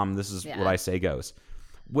I'm the mom. This is what I say goes.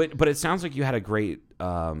 But it sounds like you had a great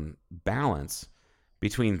balance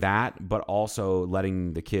between that, but also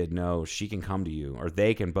letting the kid know she can come to you, or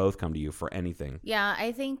they can both come to you for anything. Yeah,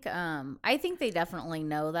 I think they definitely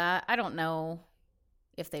know that. I don't know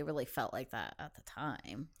if they really felt like that at the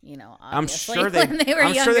time. You know, obviously. I'm sure when they were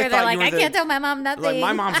younger, they're they're like, I can't tell my mom nothing. Like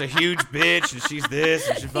my mom's a huge bitch, and she's this,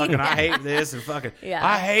 and she fucking I hate this, and fucking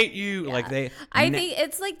I hate you. Yeah. Like I think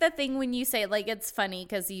it's like the thing when you say, like, it's funny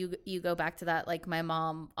because you go back to that. Like my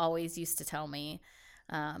mom always used to tell me,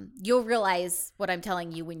 you'll realize what I'm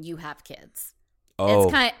telling you when you have kids. Oh,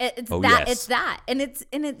 it's kind of it's that, and it's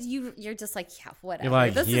you're just like, yeah, whatever. You're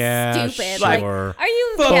like, this yeah, is stupid. sure. Like, are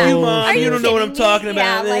you? Fuck yeah, you, Mom. Are You don't know what I'm kidding me? talking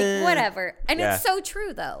about. Yeah, like whatever. And Yeah. it's so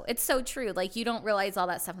true though. It's so true. Like you don't realize all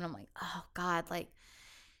that stuff, and I'm like, oh God, like.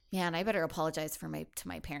 Man, I better apologize to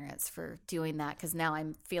my parents for doing that because now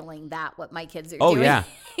I'm feeling that what my kids are doing. Oh, yeah.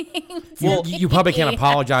 Well, you probably can't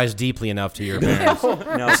apologize deeply enough to your parents.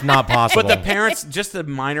 no, It's not possible. But the parents, just a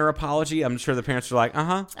minor apology. I'm sure the parents are like,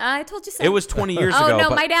 I told you so. It was 20 years oh ago. no,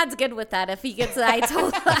 but- my dad's good with that. If he gets it, I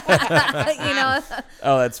told you know.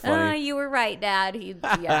 Oh, that's funny. You were right, Dad.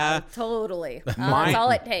 Totally. Mine- That's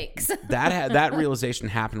all it takes. that realization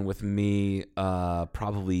happened with me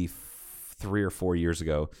probably 3 or 4 years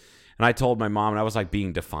ago. And I told my mom, and I was like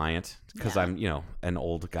being defiant because I'm, an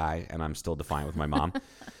old guy and I'm still defiant with my mom.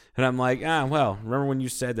 And I'm like, well, remember when you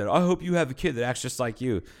said that, I hope you have a kid that acts just like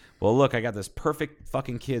you. Well, look, I got this perfect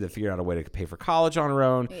fucking kid that figured out a way to pay for college on her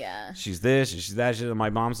own. Yeah. She's this, she's that. And my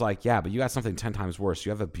mom's like, yeah, but you got something 10 times worse. You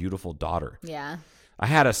have a beautiful daughter. Yeah. I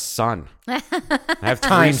had a son. I have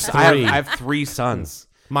Times I three. have 3 sons.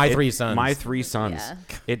 My 3 sons. My 3 sons. Yeah.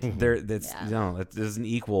 It doesn't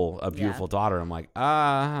equal a beautiful daughter. I'm like,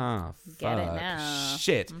 fuck. Get it now.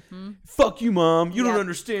 Shit. Fuck you, Mom. You don't Yep.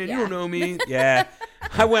 understand. Yeah. You don't know me. Yeah.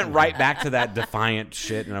 I went right back to that defiant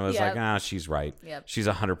shit, and I was Yep. like, she's right. Yep. She's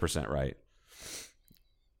 100% right.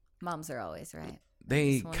 Moms are always right.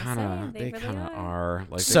 They just wanna kind say, of, they really are.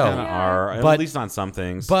 Like, So- they kind of are, But- at least on some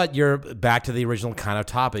things. But you're back to the original kind of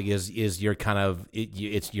topic. Is you're kind of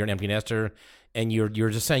you're an empty nester, and you're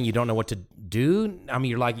just saying you don't know what to do. I mean,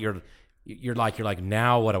 you're like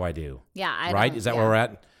now what do I do? Yeah. I Right? don't- Is that yeah. where we're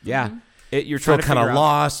at? yeah. You're Feel trying to kind of figure out-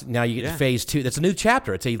 lost. Now you get Yeah. to phase 2. That's a new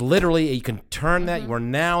chapter. It's literally you can turn that. We're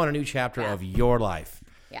now in a new chapter of your life.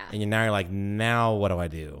 Yeah. And you're like, now what do I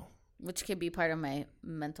do? Which could be part of my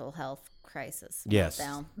mental health crisis. Yes.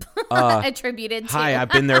 meltdown. Attributed to. Hi, I've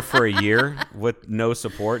been there for a year with no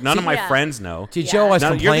support. None of my Yeah. friends know. Did Joe always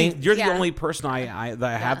No, complain? you're the Yeah. only person I have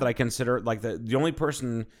that I consider like the only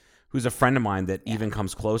person who's a friend of mine that even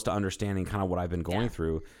comes close to understanding kind of what I've been going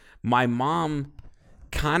through. My mom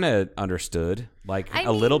kind of understood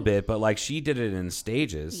a little bit, but like she did it in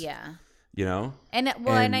stages. Yeah. You know? And and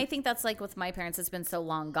And- I think that's like with my parents. It's been so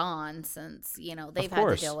long gone since they've had to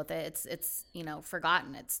course. deal with it. It's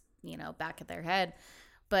forgotten. It's back at their head.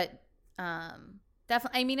 But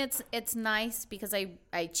definitely, I mean, it's nice because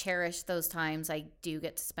I cherish those times I do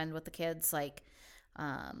get to spend with the kids. Like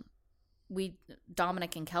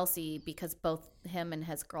Dominic and Kelsey, because both him and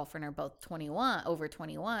his girlfriend are both over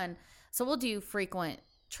 21. So we'll do frequent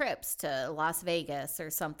trips to Las Vegas or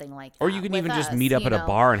something like that. Or you can with even just us, meet up you at a know?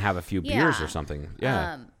 bar and have a few beers Yeah. or something.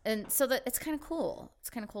 Yeah. And so that it's kind of cool. It's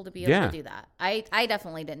kind of cool to be able Yeah. to do that. I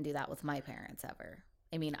definitely didn't do that with my parents ever.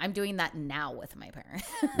 I mean, I'm doing that now with my parents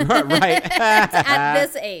right. at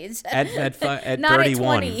this age. At Not at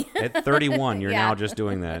 31. 20. At 31, you're Yeah. now just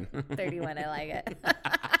doing that. 31, I like it.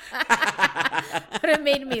 Would have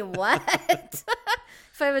made me what?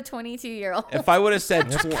 If I have a 22-year-old. If I would have said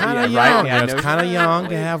It's 20, kind of yeah, young. right, yeah, It's no kind of shit. young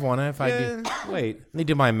to have one. If I do, Wait. let me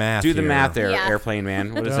do my math. Do the here. math there, Yeah. airplane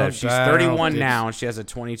man. What is Don't- that? She's I don't 31 think- now, and she has a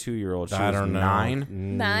 22-year-old. She I was don't know. 9.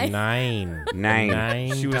 Nine? Nine.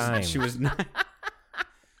 9. She was. times. She was 9.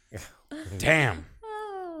 Damn.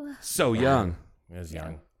 Oh. So young. It was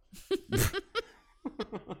young.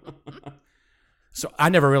 So I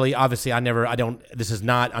never really, obviously, I don't, this is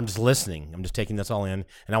not, I'm just listening. I'm just taking this all in,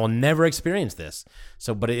 and I will never experience this.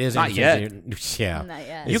 So, but it is. Not interesting. Yeah. Not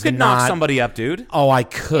yet. You It's could knock not- somebody up, dude. Oh, I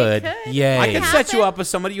could. could. Yay. I could set you up with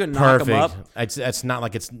somebody. You could knock Perfect. them up. It's not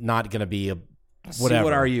like it's not going to be a See, whatever.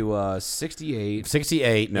 what are you? 68.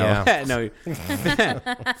 68. No, Yeah. no.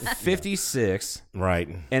 56. Right.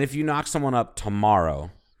 And if you knock someone up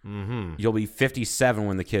tomorrow, you'll be 57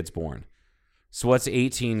 when the kid's born. So what's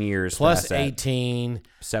 18 years plus past that? 18.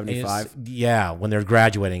 75? is- Yeah, when they're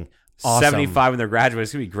graduating. Awesome. 75 when they're graduating.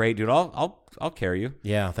 It's gonna be great, dude. I'll carry you.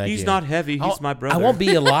 Yeah, thank you. He's not heavy. He's my brother. I won't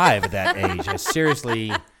be alive at that age. I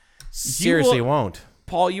seriously won't.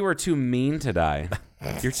 Paul, you are too mean to die.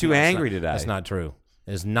 You're too angry to die. That's not true.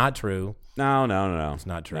 It is not true. No. It's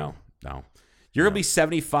not true. No. You're going to be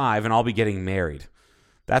 75 and I'll be getting married.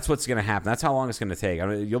 That's what's going to happen. That's how long it's going to take. I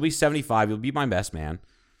mean, you'll be 75. You'll be my best man.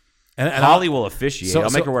 And Holly will officiate. I'll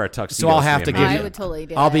make her wear a tuxedo. So I'll have to for me. give I you. would totally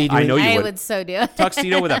do I'll it. be doing, I know you I would. would so do it.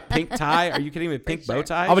 Tuxedo with a pink tie? Are you kidding me? Pink bow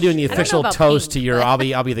tie? I'll be doing the don't know official about toast pink, to your. but-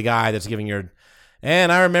 I'll be the guy that's giving your. And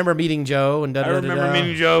I remember meeting Joe and I remember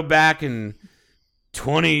meeting Joe back in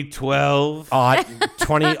 2012.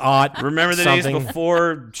 20 aught. Remember the something. days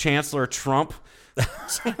before Chancellor Trump?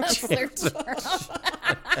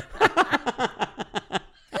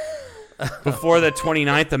 Before the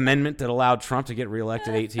 29th Amendment that allowed Trump to get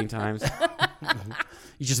reelected 18 times?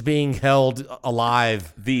 He's just being held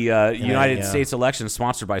alive. The United States election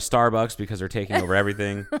sponsored by Starbucks because they're taking over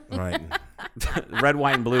everything. Right. Red,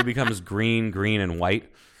 white, and blue becomes green, and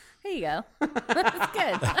white. There you go. That's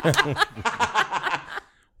good.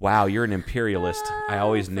 Wow, you're an imperialist. I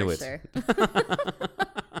always knew For it. sure.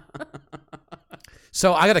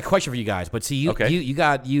 So I got a question for you guys. But see, you Okay. you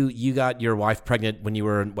got your wife pregnant when you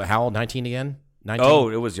were how old? 19 again? 19? Oh,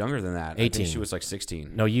 it was younger than that. I 18. think she was like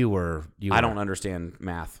 16. No, you were. I don't understand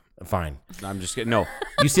math. Fine. I'm just kidding. No.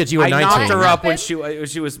 You said you were I 19. knocked her up when she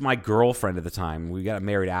was my girlfriend at the time. We got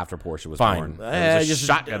married after Portia was Fine. born. It was a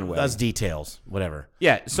shotgun wedding. That's details. Whatever.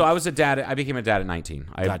 Yeah, so I was a dad. I became a dad at 19.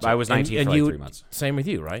 Gotcha. I was 19 and for like you, 3 months. Same with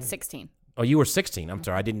you, right? 16. Oh, you were 16. I'm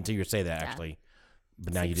sorry. I didn't hear you say that, actually.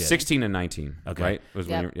 But now you did. 16 and 19. Okay. Right? Was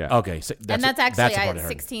when Yep. you yeah. Okay. So And that's actually the I part had I heard.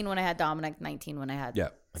 16 when I had Dominic, 19 when I had Yeah.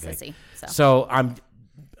 Sissy. So. So I'm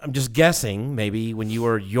just guessing maybe when you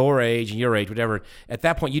were your age, whatever, at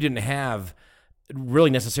that point you didn't have really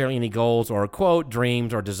necessarily any goals or quote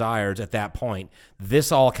dreams or desires at that point.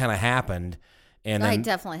 This all kind of happened, and I then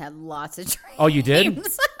definitely had lots of dreams. oh, you did?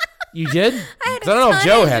 You did? I had 'Cause I don't know if ton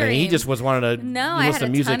Joe of had any. He dreams. just was wanted to No, I listen had to a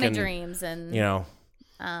music ton of and dreams, and you know.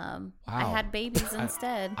 I Wow. had babies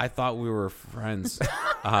instead. I thought we were friends.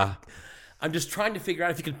 I'm just trying to figure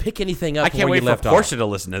out if you can pick anything up. I can't where wait you for left Portia to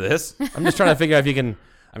listen to this. off. I'm just trying to figure out if you can.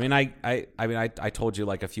 I mean, I told you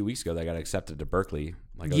like a few weeks ago that I got accepted to Berkeley.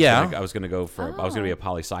 Like, I was gonna go for. I was gonna be a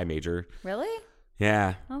poli sci major. Really?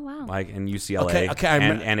 Yeah. Oh wow. Like in UCLA Okay, I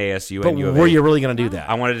and, remem- and ASU But and U of were A. you really going to do that?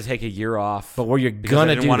 I wanted to take a year off. But were you because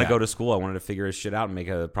gonna I didn't do want to that? go to school. I wanted to figure his shit out and make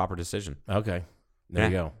a proper decision. Okay. There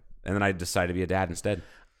you Yeah. go. And then I decided to be a dad instead.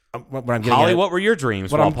 What I'm getting Holly, at, what were your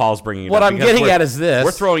dreams what while I'm- Paul's bringing it what up? I'm Because getting we're- at is this.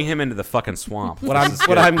 We're throwing him into the fucking swamp. what This I'm is what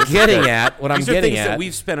good. I'm This is getting good. at, what I'm These are getting things that at.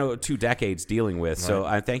 we've spent 2 decades dealing with. So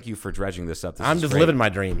I thank you for dredging this up. This I'm is just great. living my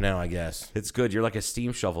dream now, I guess. It's good. You're like a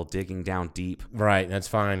steam shovel digging down deep. Right, that's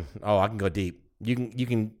fine. Oh, I can go deep. You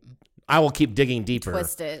can. I will keep digging deeper.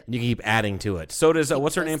 Twist it. You can keep adding to it. So does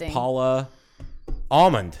what's her name? twisting. Paula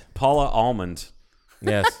Almond. Almond.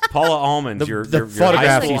 Yes. Paula Almond. The- your the your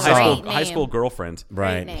photograph you high saw. school, high school girlfriend.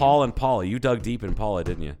 Right. name. Paul and Paula. You dug deep in Paula,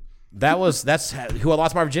 didn't you? That's who I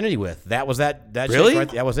lost my virginity with. That was that. Chick Really? Right,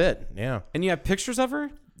 that was it. Yeah. And you have pictures of her?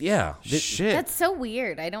 Yeah. Shit. That's so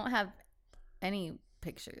weird. I don't have any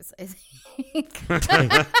pictures. I think.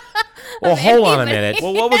 Well, hold on a anybody. minute.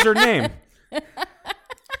 Well, what was her name?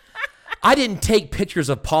 I didn't take pictures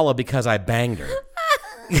of Paula because I banged her.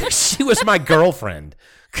 She was my girlfriend.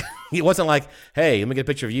 It wasn't like, hey, let me get a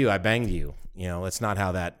picture of you. I banged you. You know, that's not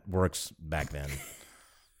how that works back then.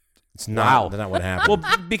 It's not. Wow. That's not what happened.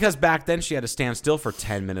 Well, because back then she had to stand still for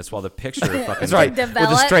 10 minutes while the picture fucking. That's right. With a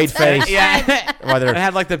Developed. straight face. Yeah. While It they're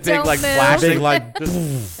had like the big Don't like move. flashing. big like.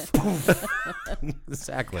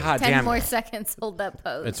 Exactly. God 10 damn. more seconds. Hold that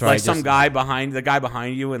pose. It's Like right. some just- guy behind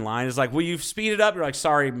you in line is like, "Will you speed it up?" You're like,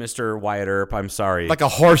 "Sorry, Mr. Wyatt Earp, I'm sorry." like a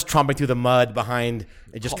horse tromping through the mud behind.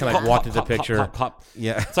 It just kind of walked into the Pop, pop, picture. pop, pop.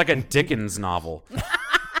 Yeah. It's like a Dickens novel.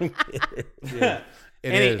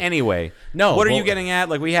 It is. Anyway, No, What are you well- getting at?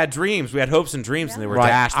 Like we had dreams, we had hopes and dreams, and they were Right.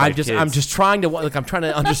 dashed. by I'm kids. just trying to like. I'm trying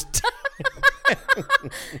to understand.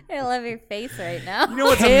 I love your face right now. You know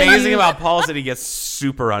what's Can amazing you- about Paul is that he gets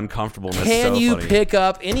super uncomfortable. And it's Can so you funny. pick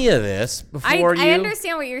up any of this before you? I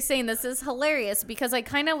understand what you're saying. This is hilarious because I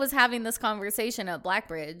kind of was having this conversation at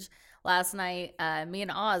Blackbridge last night. Me and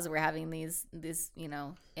Oz were having these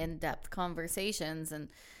in-depth conversations and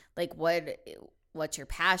like what's your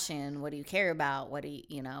passion? What do you care about? What do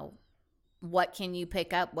you what can you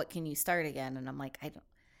pick up? What can you start again? And I'm like,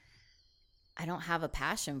 I don't have a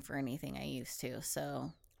passion for anything I used to.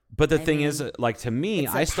 So But the I thing mean, is, like to me,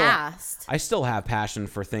 it's I a still past. I still have passion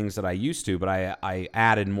for things that I used to, but I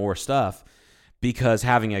added more stuff. because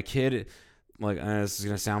having a kid, like, this is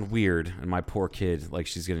going to sound weird, and my poor kid, like,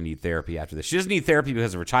 she's going to need therapy after this. She doesn't need therapy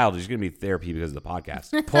because of her child. She's going to need therapy because of the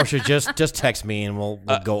podcast. Portia, just text me and we'll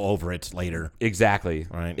go over it later. Exactly.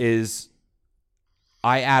 Right. Is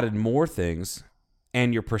I added more things,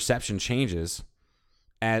 and your perception changes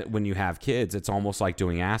when you have kids. It's almost like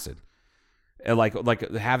doing acid. Like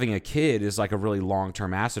having a kid is like a really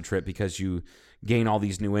long-term acid trip because you gain all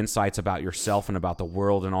these new insights about yourself and about the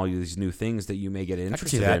world and all these new things that you may get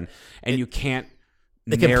interested in, and you can't.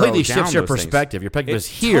 It narrow completely down shifts your those things. perspective. Your perspective It is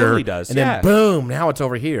here, totally does, and yeah. then boom, now it's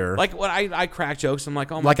over here. Like when I crack jokes, I'm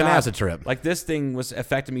like, oh my Like God. an acid trip. Like this thing was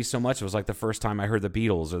affecting me so much. It was like the first time I heard the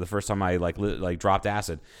Beatles, or the first time I like dropped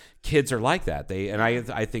acid. Kids are like that.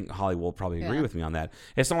 I think Holly will probably agree with me on that.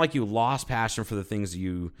 It's not like you lost passion for the things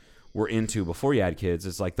you were into before you had kids.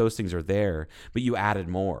 It's like those things are there, but you added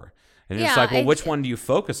more. And it's like, well, which one do you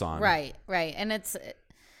focus on? Right. And it's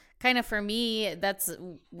kind of, for me,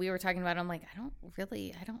 we were talking about, I'm like,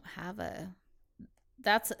 I don't have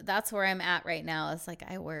that's where I'm at right now. It's like,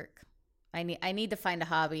 I work. I need to find a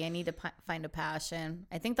hobby. I need to find a passion.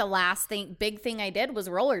 I think the last big thing I did was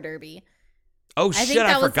roller derby. Oh shit,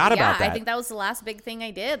 I forgot about that. I think that was the last big thing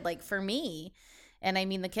I did, like, for me. And I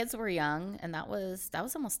mean, the kids were young, and that was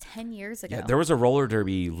almost 10 years ago. Yeah, there was a roller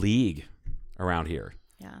derby league around here.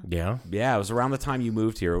 Yeah. Yeah, it was around the time you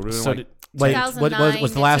moved here. It was So like, wait, 2009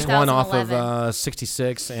 was the last one off of 2011.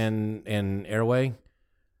 66 and Airway?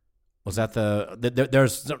 Was that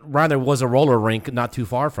there was a roller rink not too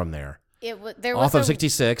far from there. There was Off of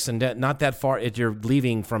 66 and not that far. If you're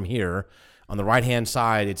leaving from here on the right hand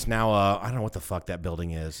side, it's now I don't know what the fuck that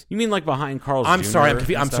building is. you mean like behind Carl's I'm Jr. sorry. and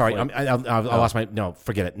I'm stuff sorry. like- I lost my. No,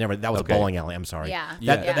 forget it. Never. That was Okay. a bowling alley. I'm sorry. Yeah.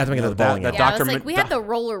 That's making the bowling alley. Yeah, I Dr. was like, we had the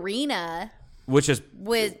roll arena, which is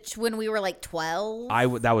which when we were like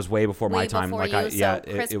 12. that was way before my way time. before Like you, yeah,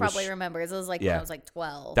 so Chris it was, probably remembers. It was like when yeah. I was like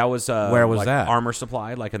 12. that was Where was like that? Armor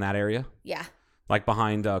Supply, like in that area, yeah. like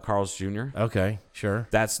behind Carl's Jr. Okay, sure.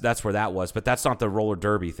 That's where that was, but that's not the roller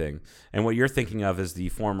derby thing. And what you're thinking of is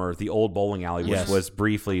the old bowling alley, which Yes. was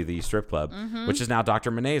briefly the strip club, which is now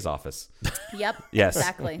Dr. Monet's office. Yep. Yes,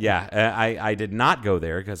 Exactly. Yeah, I did not go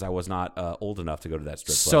there because I was not old enough to go to that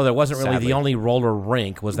strip club. So there wasn't really sadly. the only roller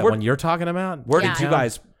rink. Was that Where- one you're talking about? Where Yeah. did you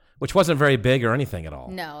guys? Which wasn't very big or anything at all.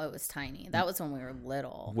 No, it was tiny. That was when we were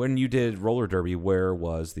little. When you did roller derby, where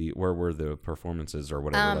were the performances or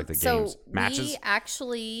whatever, like the games, matches? We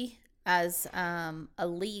actually, as a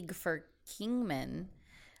league for Kingman,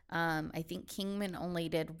 I think Kingman only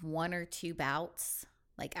did 1 or 2 bouts,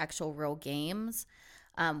 like actual real games.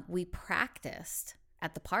 We practiced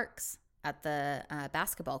at the parks, at the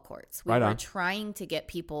basketball courts. We Right were on. trying to get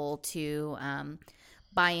people to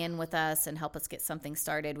buy in with us and help us get something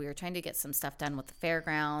started. We were trying to get some stuff done with the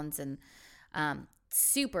fairgrounds, and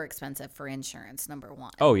super expensive for insurance, number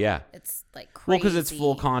one. Oh yeah, It's like crazy. well, because it's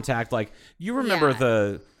full contact. Like you remember Yeah.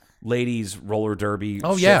 the ladies roller derby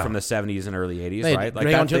Oh, shit yeah. from the 70s and early 80s, They right? Like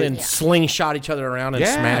ran that, on each other and slingshot each other around and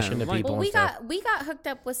Yeah, smash into like- people. Well, and we stuff. got hooked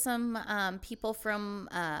up with some people from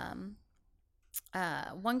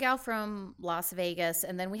one gal from Las Vegas,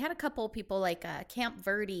 and then we had a couple people like Camp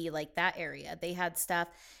Verde, like that area. They had stuff,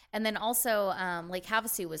 and then also Lake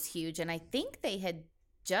Havasu was huge, and I think they had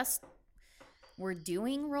just were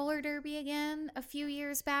doing roller derby again a few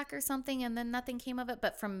years back or something, and then nothing came of it.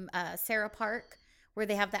 But from Sarah Park, where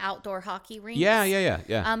they have the outdoor hockey rink, Yeah.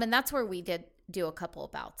 and that's where we did do a couple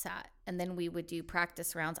of bouts at, and then we would do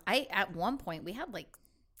practice rounds. At one point we had like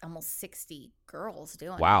almost 60 girls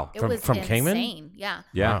doing Wow. it. It From- was from Kingman? insane. Yeah.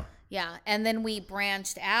 Yeah. Wow. Yeah. And then we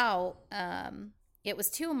branched out. It was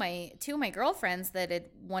two of my girlfriends that had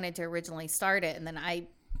wanted to originally start it, and then I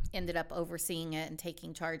ended up overseeing it and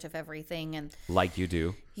taking charge of everything. And Like you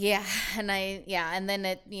do. and then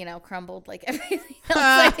it crumbled like everything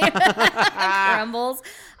else. Crumbles.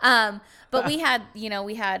 But we had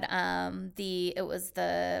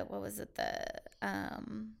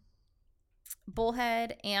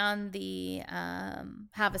Bullhead and the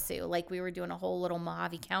Havasu. Like we were doing a whole little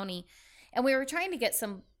Mojave County, and we were trying to get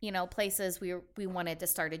some places. We wanted to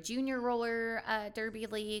start a junior roller derby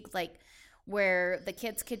league, like where the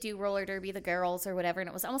kids could do roller derby, the girls or whatever, and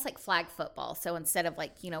it was almost like flag football. So instead of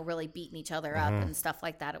like really beating each other up and stuff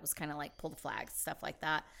like that, it was kind of like pull the flags, stuff like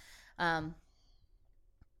that.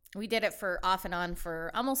 We did it for off and on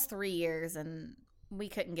for almost 3 years, and we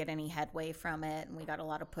couldn't get any headway from it, and we got a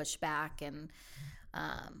lot of pushback, and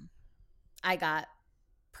I got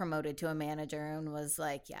promoted to a manager and was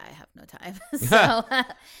like, yeah, I have no time.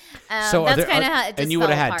 So that's kind of how it just And you would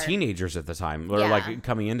have fell had apart. teenagers at the time, or Yeah. like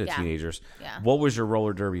coming into Yeah. teenagers. Yeah. What was your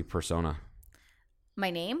roller derby persona? My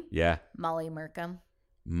name? Yeah. Molly Merkham.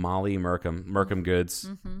 Molly Merkham Goods,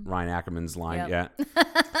 Ryan Ackerman's line. Yep. Yeah,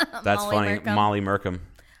 that's Molly funny. Merkham. Molly Merkham.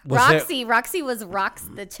 Roxy was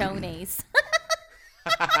Rox the Chonace.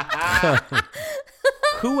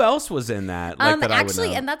 Who else was in that? That I would Actually,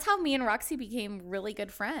 know? and that's how me and Roxy became really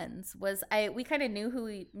good friends. We kind of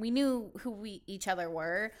knew we knew who we each other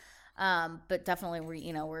were, but definitely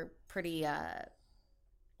we're pretty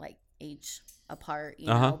like age apart,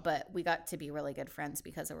 know. But we got to be really good friends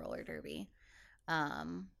because of roller derby.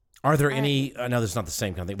 Are there any? I know this is not the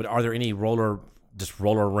same kind of thing, but are there any roller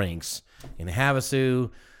rinks in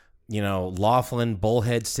Havasu? Laughlin,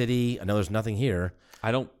 Bullhead City. I know there's nothing here.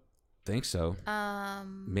 I don't think so.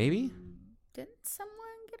 Maybe Didn't someone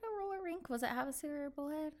get a roller rink? Was it Havasu or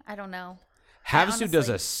Bullhead? I don't know. Havasu does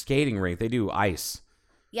honestly- a skating rink. They do ice.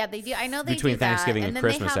 Yeah, they do. I know they Between do that. Thanksgiving and then they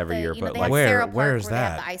Christmas have every year, but they like- have Where- Sarah Park where's where they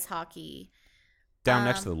have that? the ice hockey. Down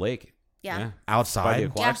next to the lake. Yeah. By the Outside,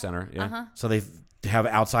 aquatic center. Yeah. so they have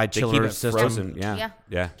outside They keep chiller it system. frozen. Yeah. Yeah.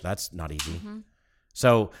 Yeah. That's not easy.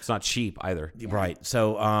 So It's not cheap either. right.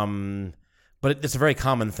 So but it's a very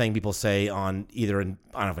common thing people say on either I don't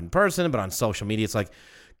know if in person, but on social media. It's like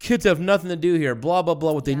kids have nothing to do here. Blah blah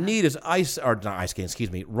blah. What they need is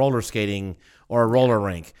roller skating or a roller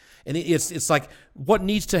rink. And it's like what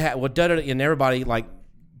needs to happen. And everybody like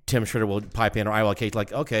Tim Schroeder will pipe in or I will occasionally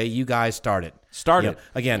like, okay, you guys start it.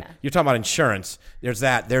 Again, you're talking about insurance. There's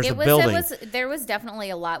that. There's the building. There was definitely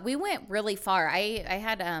a lot. We went really far. I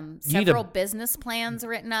had several business plans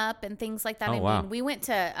written up and things like that. Oh, wow. We went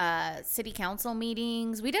to city council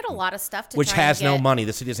meetings. We did a lot of stuff to which try has and no get- money.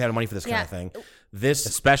 The city doesn't have money for this kind Yeah. of thing. This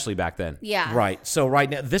Especially back then. Yeah. right. So right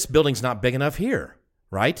now, this building's not big enough here,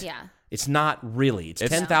 right? Yeah. It's not really. It's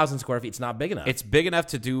 10,000 square feet. It's not big enough. It's big enough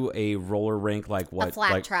to do a roller rink like what? A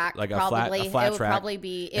flat track, like probably. a flat it would track. probably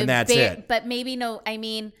be. And would that's be- it. But maybe no. I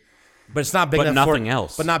mean, but it's not big But enough nothing for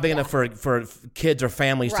else. But not big enough for kids or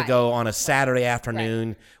families to Right. go on a Saturday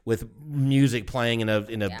afternoon with music playing in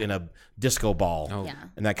a disco ball Yeah.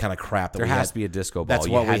 and that kind of crap. That There we has had. to be a disco ball. That's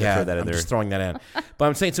You what had we to throw have. that in I'm there. just throwing that in. But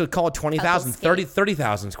I'm saying, so call it 20,000, Couple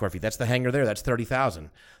 30,000 square feet. That's the hangar there. That's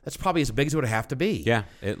 30,000. That's probably as big as it would have to be. Yeah,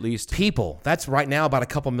 at least. People. That's right now about a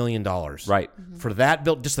couple $1 million. Right. For that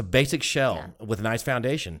built, just a basic shell with a nice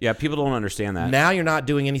foundation. Yeah, people don't understand that. Now you're not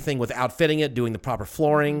doing anything with outfitting it, doing the proper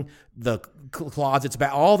flooring, the closets,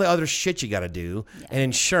 about all the other shit you got to do, and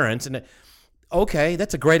insurance. And okay,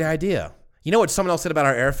 that's a great idea. You know what someone else said about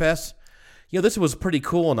our Airfest? This was pretty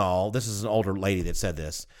cool and all. This is an older lady that said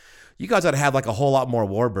this. You guys ought to have like a whole lot more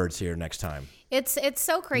warbirds here next time. it's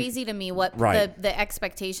so crazy to me what Right. the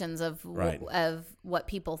expectations of Right. of what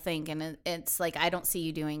people think, and it's like I don't see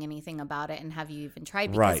you doing anything about it. And have you even tried?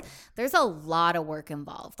 Because Right. there's a lot of work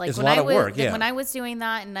involved. Like There's a when lot I of was work, yeah. when I was doing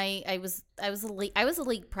that, and I was a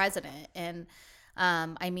league president, and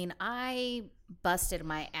I mean I busted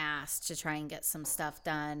my ass to try and get some stuff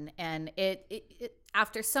done, and it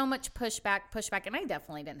after so much pushback, and I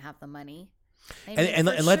definitely didn't have the money. I mean, And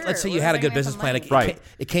for let's say sure. you Where had a was I good gonna business get the plan. money?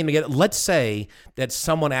 It came together. Let's say that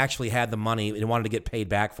someone actually had the money and wanted to get paid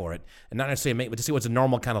back for it, and not necessarily but to see what's a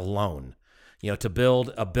normal kind of loan. To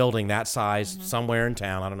build a building that size somewhere in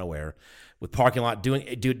town, I don't know where, with parking lot, doing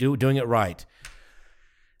it right.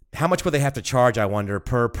 How much would they have to charge, I wonder,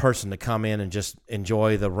 per person to come in and just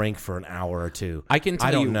enjoy the rink for an hour or two? I can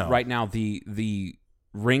tell don't you know. right now the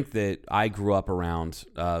rink that I grew up around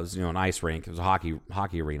was an ice rink. It was a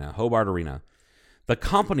hockey arena, Hobart Arena. The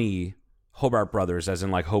company Hobart Brothers, as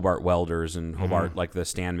in like Hobart Welders and Hobart like the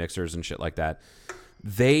stand mixers and shit like that,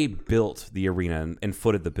 they built the arena and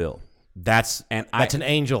footed the bill. That's an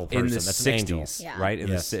angel person. In the That's an angel. 60s, Yeah. right? In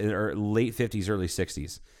Yes. the or late 50s, early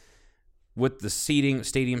 60s. With the seating,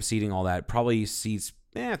 stadium seating, all that, probably seats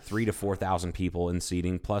 3,000 to 4,000 people in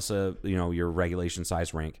seating, plus your regulation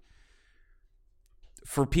size rink.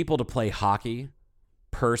 For people to play hockey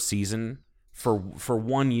per season for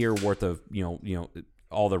 1 year worth of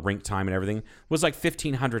all the rink time and everything was like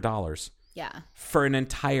 $1,500 Yeah. for an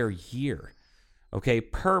entire year, okay,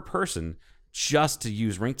 per person, just to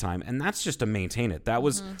use rink time, and that's just to maintain it.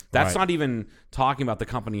 That's Right. not even talking about the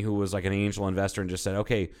company who was like an angel investor and just said,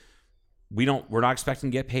 okay, we're not expecting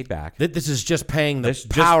to get paid back. This is just paying the This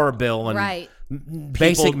just- power bill and Right.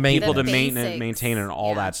 basic people maintenance. to The maintain basics. and all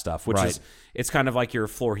Yeah. that stuff, which Right. is it's kind of like your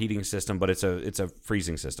floor heating system, but it's a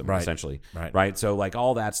freezing system Right. essentially, Right. So like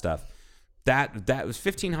all that stuff, that was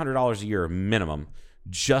 $1,500 a year minimum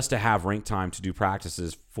just to have rink time to do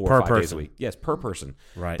practices 4 Per or 5 days a person. week. Yes, per person.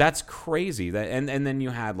 Right. That's crazy. And then you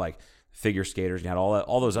had like figure skaters, you had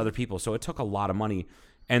all those other people. So it took a lot of money.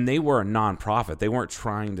 and they were a nonprofit. They weren't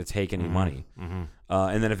trying to take any money.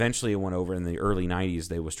 And then eventually it went over in the early 90s.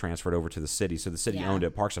 They was transferred over to the city. So the city owned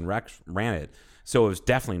it. Parks and Rec ran it. So it was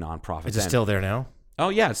definitely nonprofit. Is it still there now? Oh,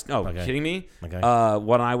 yeah. Okay. Kidding me? Okay.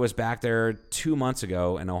 When I was back there 2 months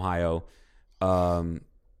ago in Ohio, oh,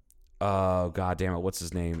 God damn it. What's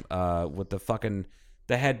his name? With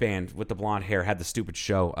the headband with the blonde hair had the stupid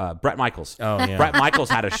show. Bret Michaels. Oh, yeah. Bret Michaels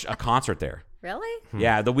had a concert there. Really?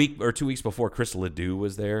 Yeah, the week or 2 weeks before, Chris Ledoux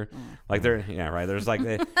was there. Like there's like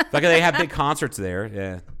they have big concerts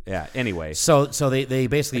there. Yeah. Anyway, So they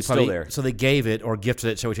basically It's still probably there. so they gave it or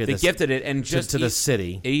gifted it. So they gifted it and just to the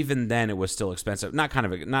city. Even then, it was still expensive. Not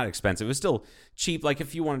expensive. It was still cheap. Like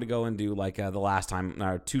if you wanted to go and do like the last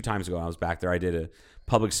time, 2 times ago, I was back there. I did a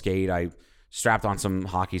public skate. I strapped on some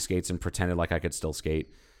hockey skates and pretended like I could still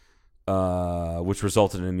skate. Which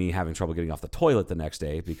resulted in me having trouble getting off the toilet the next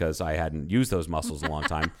day because I hadn't used those muscles in a long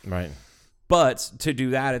time. Right. But to do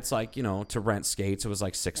that, it's like, to rent skates, it was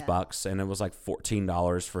like $6 and it was like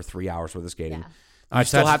 $14 for 3 hours worth of skating. Yeah. You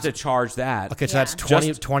still have to charge that. Okay, so that's Yeah.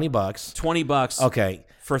 $20. $20 Okay.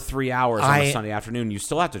 for 3 hours on a Sunday afternoon. You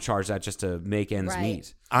still have to charge that just to make ends Right.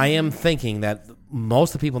 meet. I am thinking that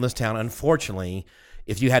most of the people in this town, unfortunately,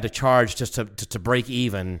 if you had to charge just to break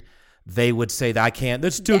even, they would say that I can't.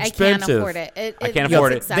 That's too expensive. I can't afford it. I can't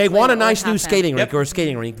afford it. Exactly They want a what nice new happened. skating rink or a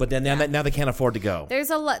skating rink, but then now they can't afford to go. There's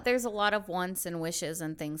a lot of wants and wishes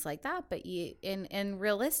and things like that, but and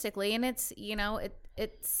realistically, and it's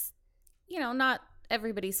it's not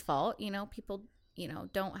everybody's fault. People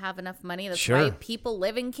don't have enough money. That's Sure. why people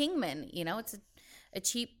live in Kingman. It's a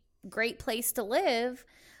cheap, great place to live,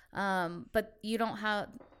 but you don't have.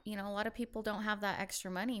 A lot of people don't have that extra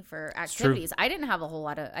money for activities. I didn't have a whole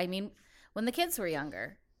lot of. I mean, when the kids were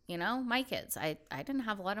younger, my kids, I didn't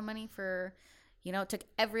have a lot of money for. It took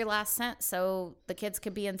every last cent so the kids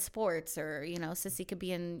could be in sports or, Sissy could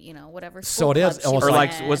be in, whatever school So it is club she almost Or was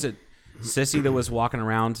like, in. was it Sissy that was walking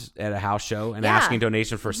around at a house show and Yeah. asking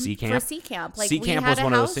donation for C Camp? For C Camp. Like, C we Camp had was a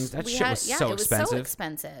one of those house- things. That we shit had- was yeah, so it was expensive. so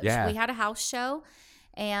expensive. Yeah. We had a house show,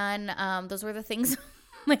 and those were the things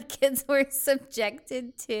my kids were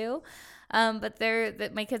subjected to.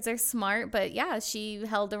 But my kids are smart. But yeah, she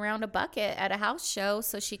held around a bucket at a house show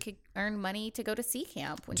so she could earn money to go to C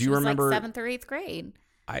Camp when Do she you was remember- like 7th or 8th grade.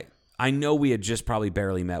 I know we had just probably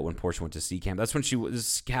barely met when Portia went to C Camp. That's when she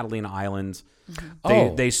was Catalina Island.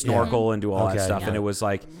 They snorkel and do all that Okay, stuff, yeah. and it was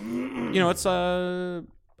like, it's I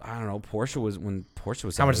don't know. Portia was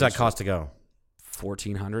How much does that cost to go?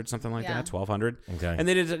 $1,400, something like Yeah. that, $1,200. Okay. And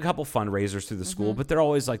they did a couple fundraisers through the school, but they're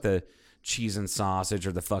always like the cheese and sausage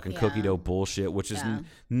or the fucking cookie Yeah. dough bullshit, which is Yeah.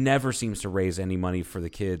 never seems to raise any money for the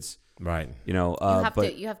kids. Right. You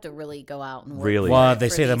have to really go out and work Really? for Well, it they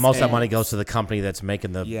for say that these most of that money kids. goes to the company that's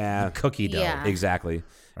making the cookie dough. Yeah. Exactly.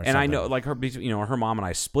 Or And I know, something. like her mom and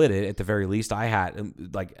I split it. At the very least, I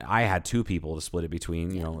had 2 people to split it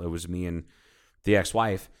between. It was me and the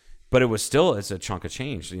ex-wife, but it's a chunk of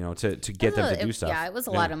change. To get them to do stuff. Yeah, it was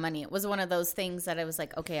a lot of money. It was one of those things that I was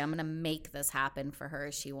like, okay, I'm going to make this happen for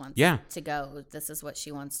her. She wants to go. This is what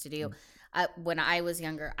she wants to do. When I was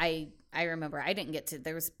younger, I remember I didn't get to.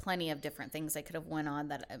 There was plenty of different things I could have went on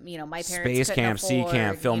that my parents Space couldn't camp, C afford,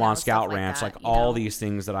 camp, film on stuff Scout like Ranch, that, like all these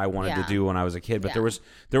things that I wanted to Yeah. do when I was a kid, but Yeah.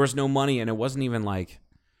 there was no money, and it wasn't even like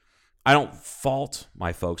I don't fault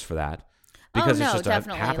my folks for that because no, it's just a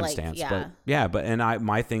definitely, like, happenstance. yeah. But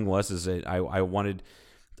my thing was that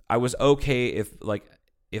I was okay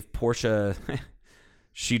if Portia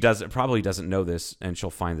she probably doesn't know this, and she'll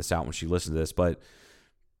find this out when she listens to this, but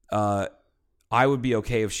I would be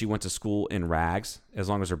okay if she went to school in rags as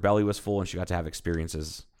long as her belly was full and she got to have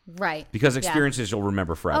experiences. Right. Because Yeah. experiences you'll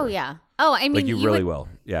remember forever. Oh yeah. Oh, I mean, Like you really would, will.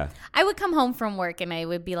 Yeah. I would come home from work and I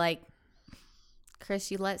would be like,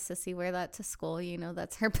 Chris, you let Sissy wear that to school.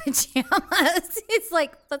 That's her pajamas. It's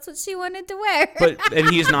like, that's what she wanted to wear. And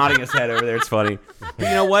he's nodding his head over there. It's funny. But you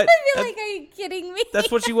know what? I'd be like, are you kidding me?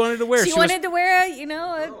 That's what she wanted to wear. She wanted to wear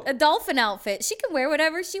a dolphin outfit. She can wear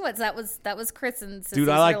whatever she wants. That was Chris and Sissy's Dude,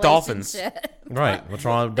 I like dolphins. relationship. Right. What's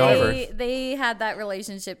wrong with Dover? They had that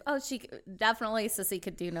relationship. Oh, she definitely Sissy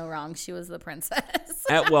could do no wrong. She was the princess.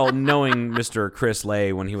 Well, knowing Mr. Chris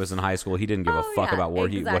Lay when he was in high school, he didn't give a fuck yeah, about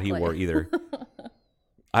what he exactly. wore either.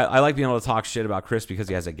 I like being able to talk shit about Chris because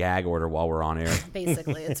he has a gag order while we're on air.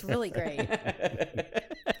 Basically, it's really great.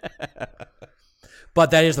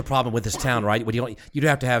 But that is the problem with this town, right? You'd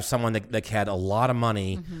have to have someone that had a lot of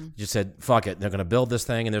money. Just said, "Fuck it, they're going to build this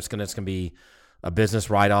thing, and it's going to be a business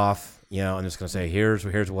write-off, and it's going to say, here's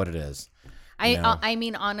what it is." I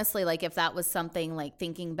mean, honestly, like if that was something like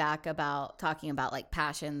thinking back about talking about like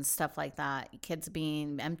passions, stuff like that, kids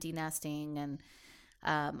being empty nesting and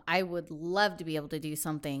I would love to be able to do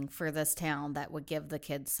something for this town that would give the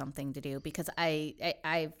kids something to do, because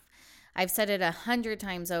I've said it 100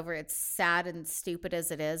 times over. It's sad and stupid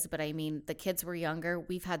as it is, but I mean, the kids were younger.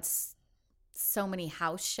 We've had so many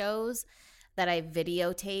house shows that I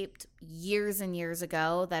videotaped years and years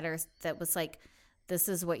ago that was like, this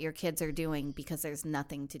is what your kids are doing because there's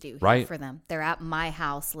nothing to do here for them. They're at my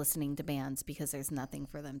house listening to bands because there's nothing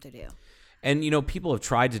for them to do. And, people have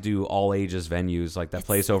tried to do all ages venues like that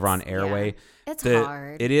place over on Airway. Yeah. It's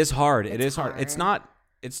hard. It is hard. It is hard. hard.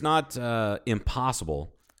 It's not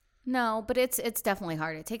impossible. No, but it's definitely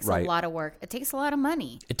hard. It takes a lot of work. It takes a lot of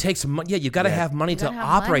money. It takes money. Yeah, you got to have money to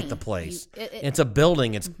operate the place. It's a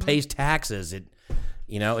building. It pays taxes. It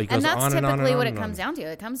goes on and on and on. And that's typically what it comes down to.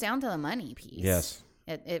 It comes down to the money piece. Yes.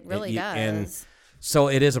 It really does. And so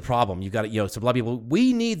it is a problem. You got to, so a lot of people,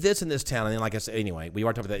 we need this in this town. And then, like I said, anyway, we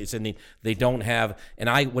are talking about that. It's they don't have, and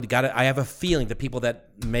I have a feeling the people that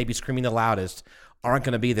may be screaming the loudest aren't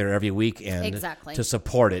going to be there every weekend to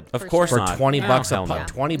support it. Of course for not. $20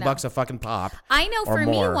 $20 a fucking pop. I know for me,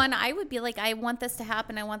 more. I would be like, I want this to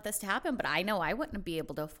happen. I want this to happen. But I know I wouldn't be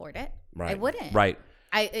able to afford it. Right. I wouldn't. Right.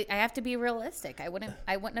 I have to be realistic. I wouldn't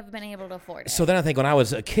have been able to afford it. So then I think when I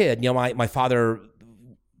was a kid, my father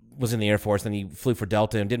was in the Air Force, and he flew for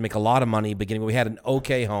Delta and didn't make a lot of money beginning. We had an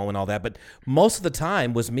okay home and all that, but most of the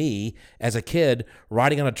time was me as a kid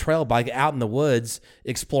riding on a trail bike out in the woods,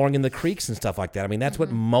 exploring in the creeks and stuff like that. I mean, that's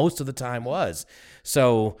what most of the time was.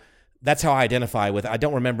 So that's how I identify with. I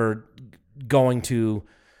don't remember going to,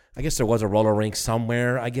 I guess there was a roller rink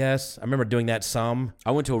somewhere, I guess. I remember doing that some.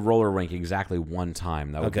 I went to a roller rink exactly one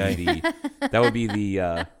time. That would be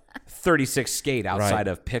the 36 skate outside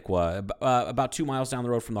of Piqua, about 2 miles down the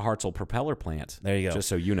road from the Hartzell propeller plant. There you go. Just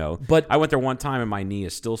so you know. But I went there one time and my knee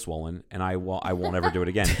is still swollen, and I won't ever do it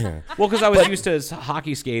again. Well, because I was used to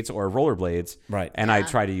hockey skates or rollerblades, right? And I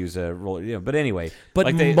try to use a roller. But anyway,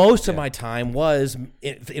 but most of my time was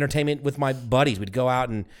entertainment with my buddies. We'd go out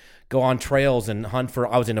and go on trails and hunt for.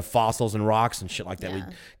 I was into fossils and rocks and shit like that. Yeah.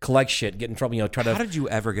 We'd collect shit, get in trouble. Try to. How did you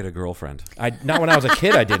ever get a girlfriend? Not when I was a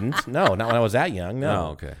kid. I didn't. No, not when I was that young. No.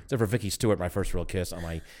 Oh, okay. Except for Vicky Stewart, my first real kiss on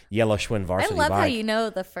my yellow Schwinn varsity I love bike. how you know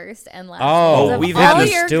the first and last. Oh, names of we've all had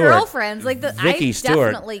your Stewart. girlfriends. Like Vicky I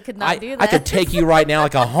Stewart. definitely could not do that. I could take you right now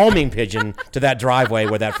like a homing pigeon to that driveway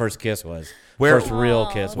where that first kiss was. First real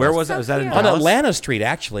kiss. Where was so that? Was that in cute. On Dallas? Atlanta Street,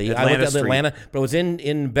 actually. I Atlanta looked at Street. Atlanta, but it was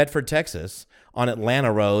in Bedford, Texas, on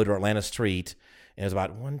Atlanta Road or Atlanta Street. And it was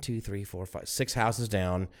about 1, 2, 3, 4, 5, 6 houses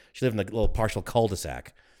down. She lived in a little partial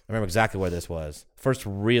cul-de-sac. I remember exactly where this was. First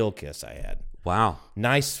real kiss I had. Wow.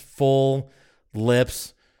 Nice, full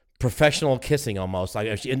lips, professional kissing almost.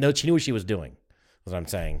 She knew what she was doing. That's what I'm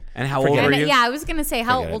saying. And how old were you? Yeah, I was gonna say,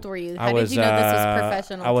 how old were you? How did you know this was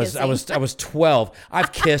professional kissing? I was 12.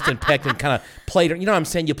 I've kissed and pecked and kind of played. You know what I'm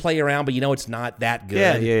saying? You play around, but you know it's not that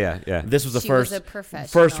good. Yeah. This was the She was first a professional.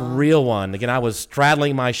 first real one. Again, I was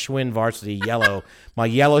straddling my Schwinn varsity yellow, my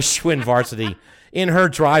yellow Schwinn varsity in her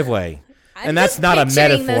driveway. And that's not a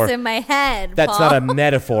picturing metaphor. This in my head, That's Paul. not a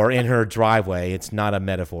metaphor in her driveway. It's not a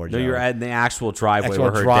metaphor, Joe. No, you're at the actual driveway Actual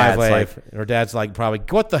where her driveway. dad's like, Her dad's like probably,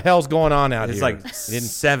 what the hell's going on out it's here? like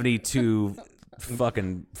 72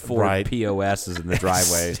 fucking Ford Right. POSs in the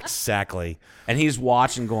driveway. Exactly. And he's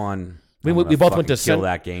watching going, We I'm gonna both went to fucking kill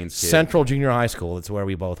that Gaines kid. Central Junior High School. That's where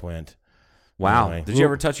we both went. Wow. Anyway. Did you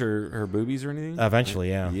ever touch her boobies or anything? Eventually,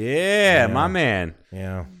 yeah. Yeah, my man.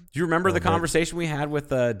 Yeah. Do you remember the Little bit. conversation we had with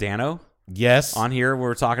Dano Yes. on here? We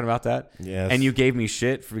were talking about that. Yes. And you gave me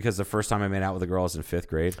shit because the first time I made out with a girl was in 5th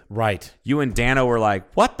grade. Right. You and Dano were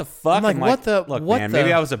like, "What the fuck?" I'm like, what the- Look, what man, the-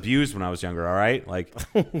 maybe I was abused when I was younger. All right, like,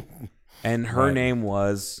 and her Right. name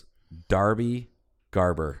was Darby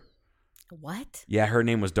Garber. What? Yeah, her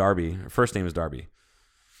name was Darby. Her first name is Darby.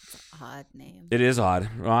 Odd name. It is odd.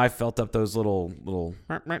 Well, I felt up those little,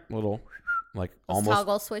 like almost.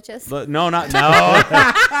 Toggle switches. No, not no.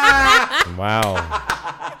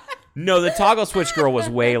 Wow. No, the toggle switch girl was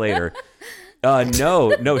way later.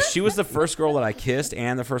 No, she was the first girl that I kissed,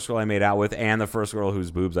 and the first girl I made out with, and the first girl whose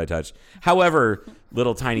boobs I touched. However,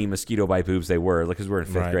 little tiny mosquito bite boobs they were, because we were in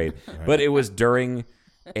 5th Right. grade. But it was during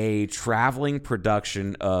a traveling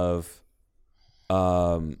production of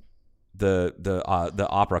the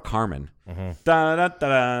opera Carmen. Da, da, da,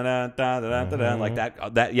 da, da, da, da, da, like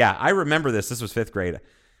that. Yeah, I remember this. This was 5th grade.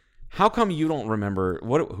 How come you don't remember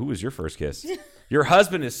who was your first kiss? Your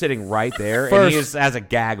husband is sitting right there, and he has a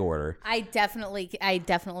gag order. I definitely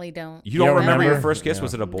don't. You don't remember your remember? first kiss? Yeah.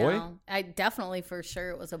 Was it a boy? No, I definitely for sure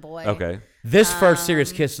it was a boy. Okay. This first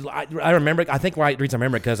serious kiss, I remember. I think the reason I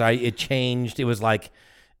remember it because it changed. It was like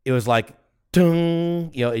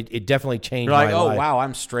dung, it definitely changed You're like, my oh life. wow,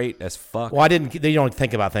 I'm straight as fuck. Well, they don't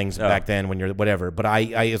think about things back then when you're whatever. But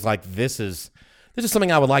I was like, this is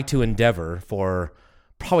something I would like to endeavor for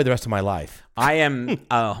probably the rest of my life. I am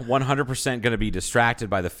 100% going to be distracted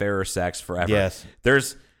by the fairer sex forever. Yes.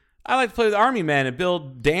 I like to play with army men and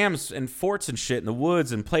build dams and forts and shit in the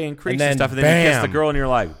woods and play in creeks then and stuff. And then you kiss the bam. girl and you're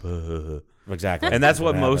like, "Ugh." Exactly. And that's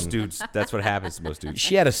what happened. most dudes. That's what happens to most dudes.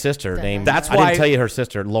 She had a sister named. That's I why- didn't tell you her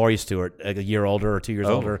sister, Lori Stewart, a year older or 2 years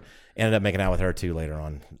Oh. older. Ended up making out with her too later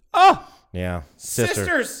on. Oh, Yeah, sister.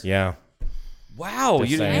 Sisters! Yeah. wow!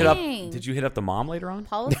 Just You didn't saying. hit up? Dang. Did you hit up the mom later on?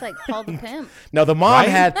 Paul was like Paul the pimp. No, the mom Right?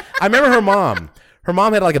 had. I remember her mom. Her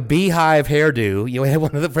mom had like a beehive hairdo. Had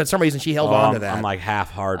one of the, for some reason she held on to that. I'm like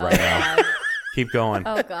half hard right now. Keep going.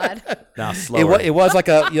 Oh God. Now slower. It was like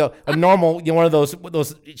a a normal one of those.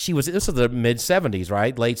 This was the mid 70s,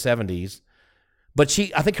 right? Late 70s. But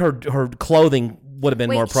I think her clothing would have been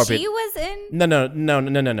Wait, more appropriate. she was in. No. No,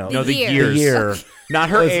 the year. The years. year. Not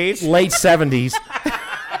her It was age. late 70s.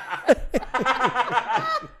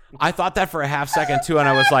 I thought that for a half second too, and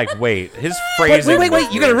I was like, wait, his phrasing.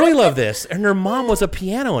 Wait! You're gonna really love this. And her mom was a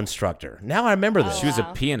piano instructor. Now I remember this. She was a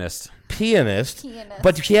Wow. pianist. Pianist,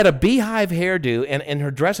 but she had a beehive hairdo, and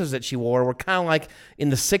her dresses that she wore were kind of like in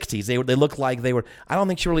the 60s. They looked like they were. I don't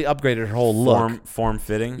think she really upgraded her whole look. Form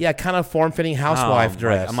fitting. Yeah, kind of form fitting housewife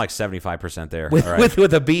dress. I'm like 75% there. with, All right.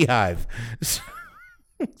 with a beehive.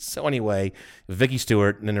 So anyway, Vicky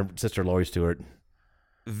Stewart and then her sister Lori Stewart.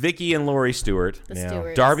 Vicky and Lori Stewart. The Yeah.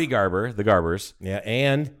 Stewards. Darby Garber, the Garbers. Yeah,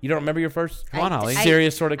 and you don't remember your first Come on, Holly.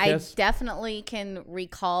 serious sort of kiss? I definitely can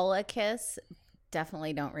recall a kiss.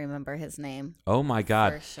 Definitely don't remember his name. Oh my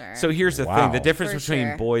God! For sure. So here's the Wow. thing: the difference For between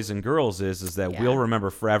sure. boys and girls is that Yeah. we'll remember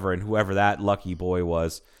forever, and whoever that lucky boy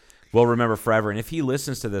was, will remember forever. And if he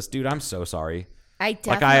listens to this, dude, I'm so sorry. I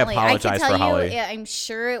Like, I definitely. apologize I can for tell Holly. you. Yeah, I'm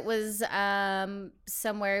sure it was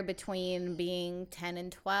somewhere between being 10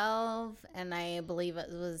 and 12, and I believe it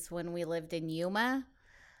was when we lived in Yuma.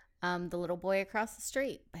 The little boy across the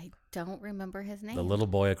street. I don't remember his name. The little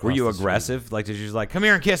boy across Were you the street. aggressive? Like, did you just like, come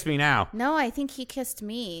here and kiss me now? No, I think he kissed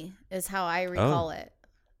me. Is how I recall it.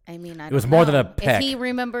 I mean, I. It was don't more than a know. peck. If he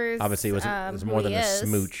remembers, Obviously, it was who more than he a is,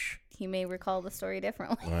 smooch. He may recall the story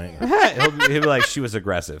differently. Right. he'll be like, she was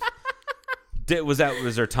aggressive. Was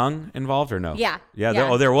there tongue involved or no? Yeah. Yeah.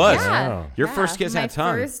 There was. Yeah. Oh. Your first kiss my had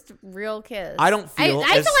tongue. First real kiss. I don't feel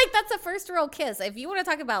I as- feel like that's the first real kiss. If you want to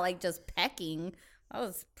talk about like just pecking, that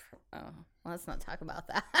was. Oh, well, let's not talk about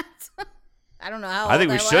that. I don't know how. I think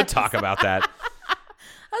old we should was. talk about that. I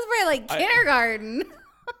was probably like kindergarten.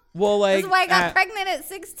 Well, like, That's why I got pregnant at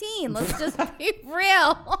 16. Let's just be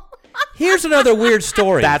real. Here's another weird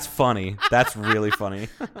story. that's funny. That's really funny.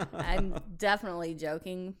 I'm definitely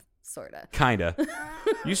joking, sorta. Kinda.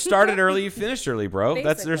 You started early, you finished early, bro.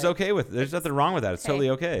 There's Basically. okay with. There's nothing wrong with that. It's totally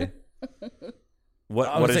okay. What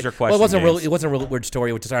I What was is saying- your question? Well, James? it wasn't a really weird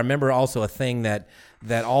story. Which is, I remember also a thing that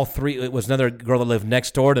all three. It was another girl that lived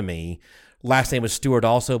next door to me. Last name was Stewart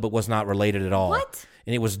also, but was not related at all. What?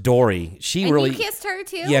 And it was Dory. She And really you kissed her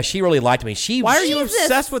too? Yeah, she really liked me. Why are you Jesus.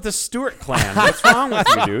 obsessed with the Stewart clan? What's wrong with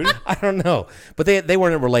you, dude? I don't know, but they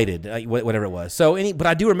weren't related, whatever it was. So, but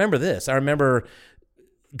I do remember this. I remember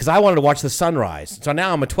because I wanted to watch the sunrise. So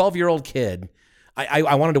now I'm a 12-year-old kid.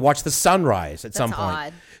 I wanted to watch the sunrise at some That's point.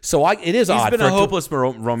 odd. So it is He's odd. been for a it to- hopeless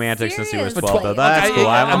romantic since he was Seriously. 12. Though. That's Okay, cool.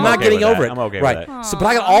 I'm not okay getting with over that. it. I'm okay right. with that. So, but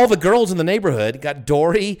I got all the girls in the neighborhood, got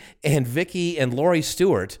Dory and Vicky and Lori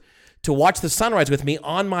Stewart to watch the sunrise with me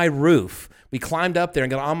on my roof. We climbed up there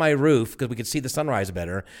and got on my roof because we could see the sunrise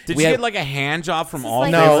better. Did we you had- get like a hand job from all like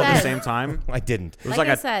three I of them at the said. same time? I didn't. It was Like like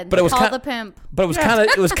I a. said, but it was call kind- the pimp. But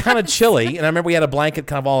it was kind of chilly, and I remember we had a blanket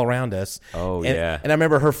kind of all around us. Oh, and, yeah. And I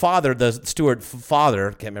remember her father, the Stewart father,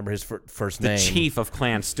 can't remember his first The name. chief of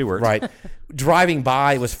Clan Stewart. Right. Driving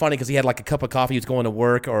by, it was funny because he had like a cup of coffee. He was going to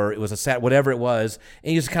work, or it was whatever it was.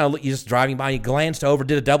 And you just driving by. He glanced over,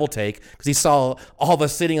 did a double take because he saw all of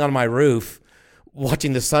us sitting on my roof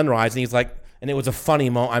watching the sunrise, and he's like, and it was a funny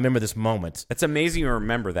moment. I remember this moment. It's amazing you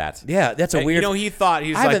remember that. Yeah, that's a And, weird. You know, he thought he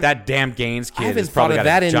was I like haven't- that damn Gaines I kid. haven't Has probably thought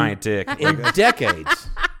got of that a giant dick. in decades.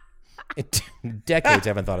 In decades, I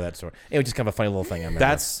haven't thought of that story. It was just kind of a funny little thing. I remember.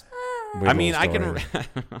 That's. Weird I mean, little I story.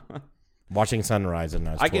 can. Watching sunrise and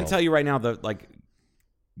I can tell you right now that like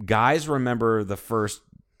guys remember the first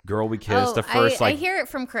girl we kissed. the I, first I hear it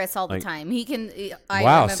from Chris all the like- time. He can. I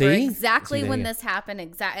Wow, remember see? exactly See, when there you this happened.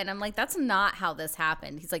 And I'm like, that's not how this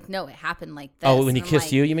happened. He's like, no, it happened like this. Oh, when he And I'm kissed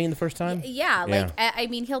like, you, you mean the first time? Yeah, like I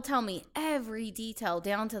mean, he'll tell me every detail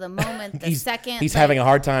down to the moment, the second. He's like- having a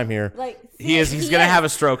hard time here. Like He's gonna have a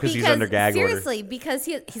stroke 'cause he's under gag order. seriously, because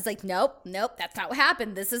he's like, nope, that's not what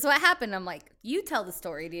happened. This is what happened. I'm like, you tell the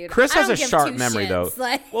story, dude. Chris I has don't a give sharp two memory, though. shits.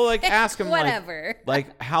 Like, Well, like, ask him, whatever.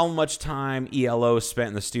 like how much time ELO spent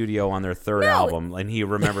in the studio on their third album, and he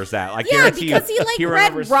remembers that. Like, yeah, guarantee because you, he read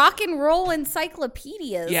remembers- rock and roll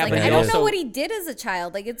encyclopedias. Yeah, like but I he don't also- know what he did as a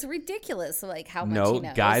child. Like it's ridiculous. Like how much he No,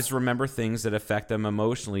 knows. guys remember things that affect them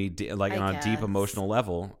emotionally, like I on a deep guess. emotional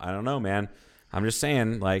level. I don't know, man. I'm just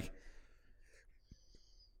saying, like,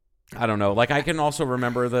 I don't know. Like, I can also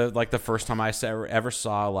remember the first time I ever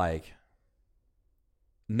saw, like,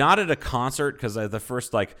 not at a concert, because the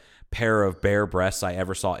first like pair of bare breasts I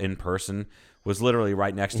ever saw in person was literally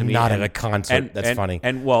right next to me. Not and- at a concert. That's funny.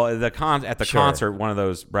 And well, at the Sure. concert, one of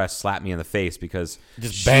those breasts slapped me in the face because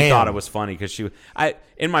Just she bam. thought it was funny because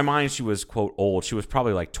in my mind she was quote old. She was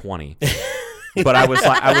probably like 20. But I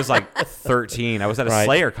was like 13. I was at a Right.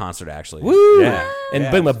 Slayer concert actually. Woo! Yeah. And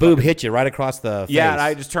Yeah. boom, a boob hit you right across the face. Yeah, and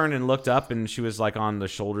I just turned and looked up, and she was like on the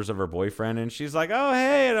shoulders of her boyfriend, and she's like, "Oh,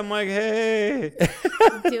 hey," and I'm like, "Hey,"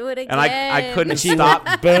 do it again. and I couldn't she stop.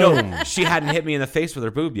 went, boom. No, she hadn't hit me in the face with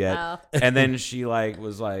her boob yet, Oh. and then she like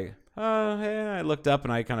was like, "Oh, hey," I looked up,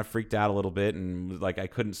 and I kind of freaked out a little bit, and was like I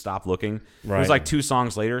couldn't stop looking. It Right. was like 2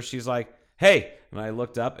 songs later, she's like, "Hey," and I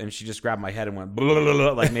looked up, and she just grabbed my head and went, blah, blah, blah,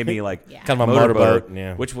 blah, like maybe like Kind of a motorboat.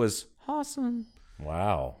 Yeah. which was awesome.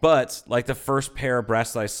 Wow. But like the first pair of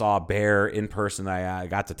breasts I saw bare in person that I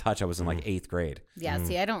got to touch, I was in like 8th grade. Yeah,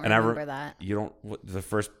 see, I don't And remember that. You don't the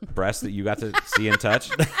first breast that you got to see and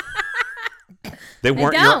touch. They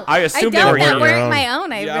weren't. I don't. I assume they don't. were That your weren't own. my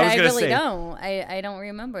own. I, Yeah, I was I gonna really say. don't. I don't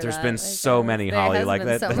remember. There's that. been so many, there Holly. has Like been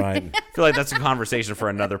that. so many. Right. I feel like that's a conversation for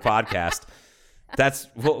another podcast.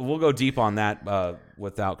 We'll go deep on that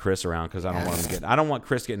without Chris around because I don't want him I don't want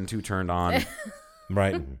Chris getting too turned on.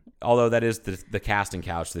 Right. Although that is the casting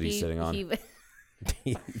couch that he's sitting on.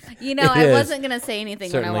 You know, It I is. wasn't gonna say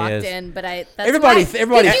anything when I Certainly walked is. in, but that's Everybody- why-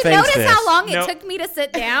 everybody Did you thinks notice this. how long No. it took me to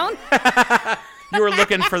sit down? You were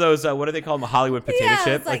looking for those. What do they call them? Hollywood potato Yeah,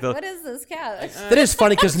 chip. it's like, the- what is this couch? That is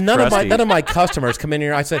funny because none crusty. of my customers come in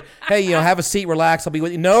here. I say, hey, Uh-huh. have a seat, relax. I'll be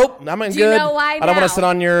with you. Nope, I'm Do good. you know why? I don't want now? to sit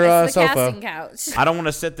on your It's the sofa. casting couch. I don't want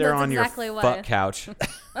to sit there That's on exactly your why. fuck couch.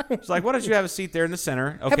 It's like, why don't you have a seat there in the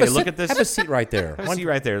center? Have Okay, a look seat- at this. Have a seat right there. Have a seat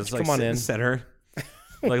right there. It's like Come on sit in in. the center.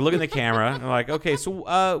 Like look in the camera. And I'm like, okay,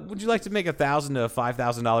 so would you like to make $1,000 to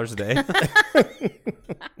 $5,000 a day?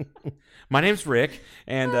 My name's Rick,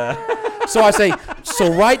 and So I say,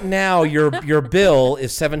 so right now your bill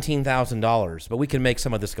is $17,000, but we can make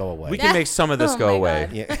some of this go away. we can make some of this Oh go my away.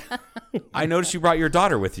 God. Yeah. I noticed you brought your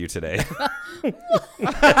daughter with you today.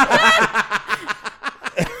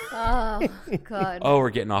 Oh God. Oh, we're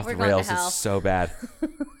getting off We're the going to rails. hell. It's so bad.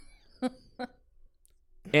 I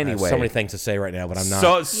Anyway, have so many things to say right now, but I'm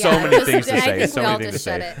not. so Yeah, many just- things to I say. think So we all many things just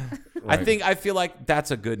to shut say. it. I feel like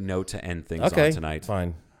that's a good note to end things okay, on tonight.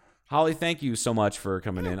 fine. Holly, thank you so much for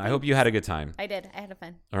coming in. I hope you had a good time. I did. I had a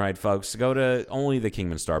fun. All right, folks, go to only the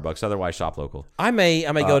Kingman Starbucks. Otherwise, shop local. I may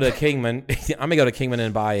go to Kingman. I may go to Kingman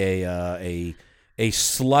and buy a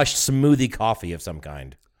slush smoothie coffee of some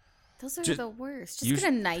kind. Those are Ju- the worst. you Just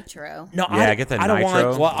get a nitro. No, Yeah, get the I don't nitro.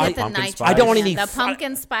 want. Well, Get the pumpkin nitro. spice. I don't want Yeah, any the fr-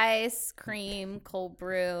 pumpkin spice cream cold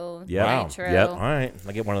brew. Yep. Wow. Nitro. Yep. all right,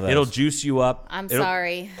 I get one of those. It'll juice you up. I'm It'll-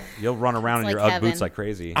 sorry. You'll run around It's in your like UGG boots heaven. like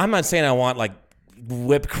crazy. I'm not saying I want like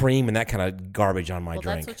whipped cream and that kind of garbage on my Well,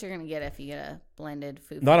 drink. that's what you're gonna get if you get a blended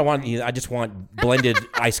food. No, I don't want. I just want blended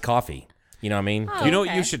iced coffee. You know what I mean? Oh, You know what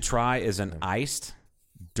okay. you should try is an iced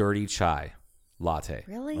dirty chai latte.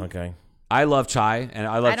 Really? Okay. I love chai, and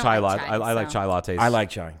I love I don't chai like latte. chai, I like so- chai lattes. I like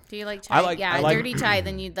chai. Do you like chai? I like- dirty chai.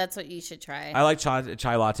 Then that's what you should try. I like chai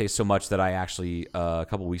lattes so much that I actually a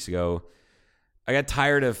couple weeks ago I got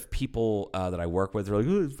tired of people that I work with. They're like,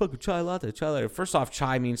 "Oh, fucking chai latte, chai latte." First off,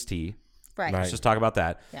 chai means tea. right. Let's just talk about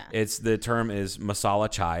that. Yeah. The term is masala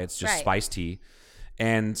chai. It's just Right. spiced tea.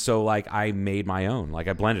 And so like I made my own. Like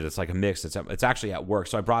I blended. It's like a mix. It's actually at work.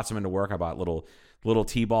 So I brought some into work. I bought little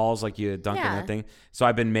tea balls like you dunk in Yeah. that thing. So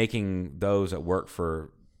I've been making those at work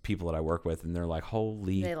for people that I work with, and they're like,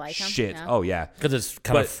 "Holy They like 'em? shit!" Yeah. Oh yeah. Because it's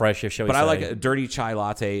kind of But- fresh, shall we But say. I like a dirty chai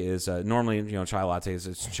latte. Is normally chai lattes.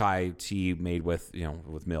 It's chai tea made with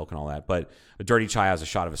with milk and all that. But a dirty chai has a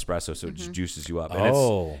shot of espresso, so it just juices you up. And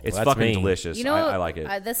Oh, it's that's fucking me. delicious. You know, I like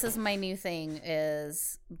it. This is my new thing: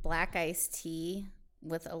 is black iced tea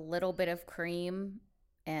with a little bit of cream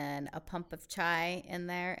and a pump of chai in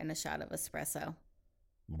there and a shot of espresso.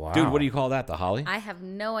 Wow. Dude, what do you call that? The Holly? I have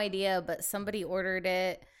no idea, but somebody ordered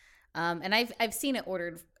it. And I've seen it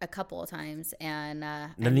ordered a couple of times, and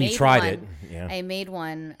then you tried it. Yeah. I made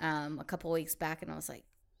one a couple of weeks back, and I was like,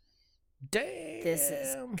 Damn. "This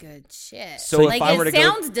is good shit." So like if I were it to go-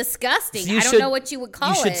 sounds disgusting. So you I don't should- know what you would call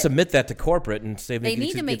You should it. submit that to corporate and say They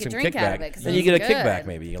need to make get a some drink kickback. out of it, 'cause Then it you get a was kickback good.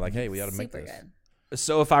 maybe. You're like, hey, we ought to make Super this. good.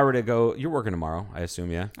 So if I were to go, you're working tomorrow, I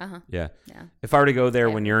assume, yeah? Uh-huh. Yeah. Yeah. If I were to go there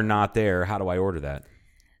when you're not there, how do I order that?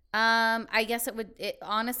 I guess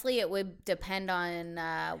honestly, it would depend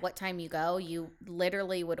on what time you go. You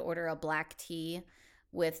literally would order a black tea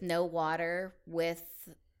with no water, with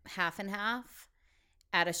half and half,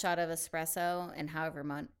 add a shot of espresso, and however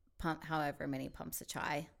many pumps of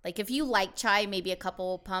chai. Like if you like chai, maybe a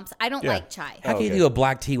couple pumps. I don't like chai. How can you do a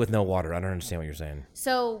black tea with no water? I don't understand what you're saying.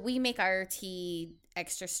 So we make our tea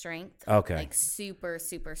extra strength. Okay. Like super,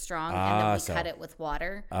 super strong. And then we so- cut it with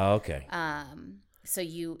water. Oh, okay.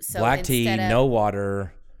 So Black tea, instead of- no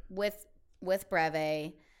water. with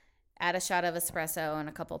Breve, add a shot of espresso and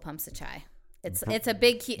a couple pumps of chai. It's a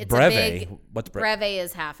big key. It's Breve? a big. What's Breve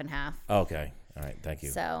is half and half. Okay. All right. Thank you.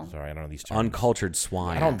 So- Sorry, I don't know these terms. Uncultured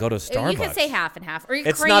swine. I don't go to Starbucks. You could say half and half, or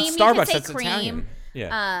It's cream. not you Starbucks, could say it's cream. Italian.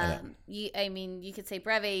 Yeah. You could say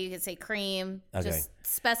Breve. You could say cream. Okay. Just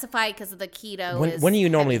specify because of the keto. When are you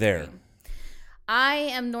normally heavy there? cream. I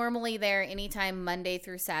am normally there anytime Monday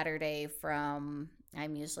through Saturday.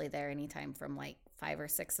 I'm usually there anytime from like 5 or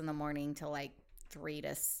 6 in the morning till like 3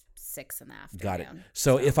 to 6 in the afternoon. Got it.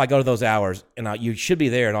 So if I go to those hours, and you should be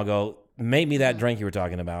there, and I'll go, make me that drink you were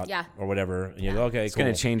talking about, Yeah. or whatever, and you go, okay, It's cool.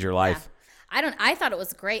 going to change your life. I thought it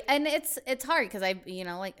was great, and it's hard because I've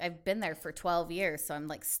been there for 12 years, so I'm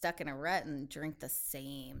like stuck in a rut and drink the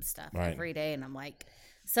same stuff Right. every day, and I'm like,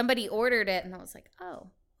 somebody ordered it, and I was like, oh,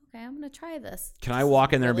 okay, I'm gonna try this. Can I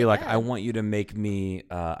walk in there and be really like, good. I want you to make me,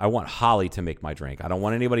 I want Holly to make my drink. I don't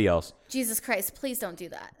want anybody else. Jesus Christ, please don't do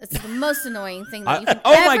that. It's the most annoying thing that you can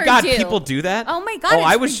Oh my ever God, do. people do that? Oh my God. Oh,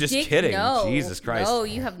 I it's was just ridic- kidding. No, Jesus Christ. No,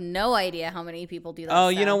 you have no idea how many people do that. Oh,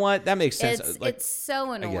 you stuff. know what? That makes sense. It's so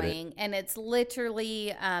get it. annoying, and it's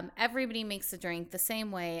literally everybody makes a drink the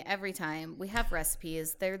same way every time. We have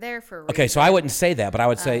recipes; they're there for a Okay, so reason. I wouldn't say that, but I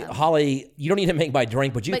would say, Holly, you don't need to make my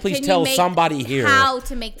drink, but you But please can tell make somebody here. how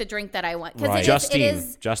to make the drink that I want. Right.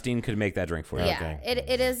 Because Justine could make that drink for you. yeah,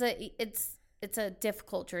 Okay. it's a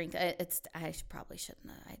difficult drink. Probably shouldn't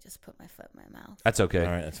have. I just put my foot in my mouth. That's okay.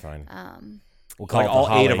 All right, that's fine. We'll Like it the all 8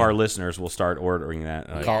 Holly. of our listeners will start ordering that.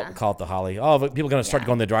 Call it the Holly. Oh, but people are going to start Yeah.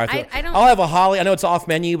 going to the drive-thru. I don't- I'll have a Holly. I know it's off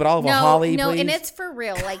menu, but I'll have a Holly, no, please. and it's for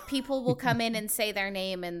real. Like people will come in and say their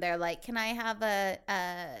name, and they're like, "Can I have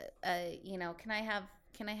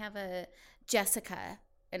can I have a Jessica?"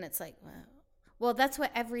 And it's like, well, that's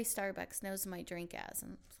what every Starbucks knows my drink as.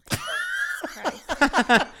 And it's like,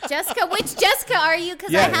 Christ. Jessica, which Jessica are you?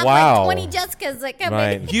 Because I have wow. like 20 Jessicas that come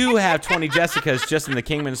Right. in. You have 20 Jessicas just in the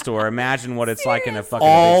Kingman store. Imagine what it's like in a fucking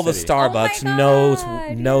All big the city. Starbucks my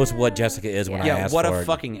knows God, what Jessica is when I Yeah, ask what for a it.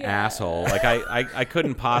 fucking asshole. Like I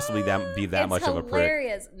couldn't possibly be that It's much of a prick.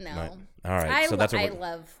 hilarious. No. Right. All right, so that's what I we're-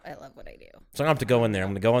 love what I do. So I'm going to have to go in there. I'm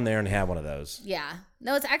going to go in there and have one of those. Yeah.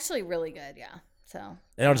 No, it's actually really good. Yeah. So.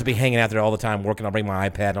 And I'll just be hanging out there all the time working. I'll bring my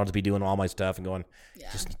iPad and I'll just be doing all my stuff and going, he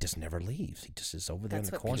just never leaves. He just is over there That's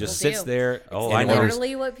in the what corner. people Just do. sits there. Oh, And I he know. orders-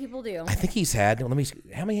 Literally what people do. I think he's had, let me see,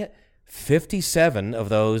 how many? 57 of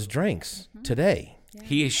those today.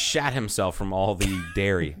 He shat himself from all the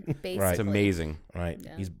dairy. Basically. Right. It's amazing. Right.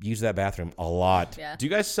 He's used that bathroom a lot. Yeah. Do you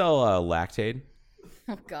guys sell Lactaid?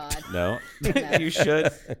 Oh God. No. You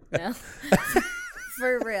should. No.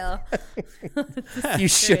 For real. You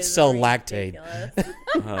should Is sell ridiculous. Lactaid.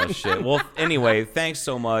 Oh shit. Well, anyway, thanks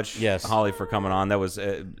so much, Yes. Holly, for coming on. That was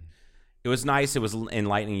it was nice. It was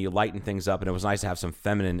enlightening. You lightened things up, and it was nice to have some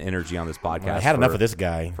feminine energy on this podcast. I had enough of this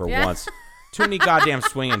guy. for Yeah. once. Too many goddamn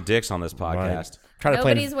swinging dicks on this podcast. Trying to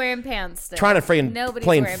Nobody's play, wearing pants still. trying to freaking Nobody's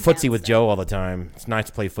playing wearing footsie pants with still. Joe all the time. It's nice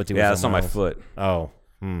to play footsie with Yeah, that's on someone my else. foot. Oh.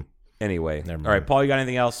 Anyway, Never all right, mind. Paul, you got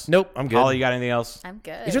anything else? Nope, I'm good. Holly, you got anything else? I'm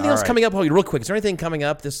good. Is there anything All else right. coming up? Oh, real quick. Is there anything coming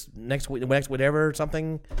up this next week, whatever, or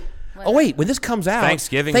something? Oh, wait. When this comes out,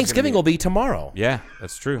 Thanksgiving is gonna Thanksgiving be- will be tomorrow. Yeah,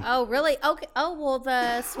 that's true. Oh really? Okay. Oh well,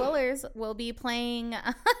 the Swillers will be playing.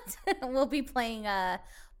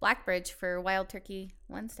 Blackbridge for Wild Turkey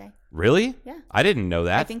Wednesday. Really? Yeah. I didn't know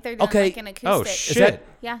that. I think they're doing Okay. like an acoustic. Oh Is shit. that-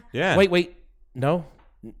 Yeah. Yeah. Wait. No?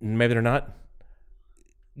 Maybe they're not?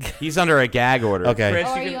 He's under a gag order. Okay. Chris,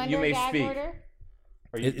 Oh, are you, you can, under you may gag speak. order?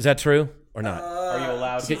 Is that true or not? Are you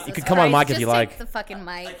allowed to? You could come on mic if Just you take like. the fucking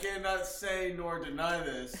mic. I cannot say nor deny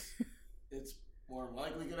this. It's more than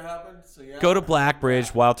likely going to happen. So yeah. Go to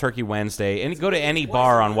Blackbridge, Wild Turkey Wednesday, and go to any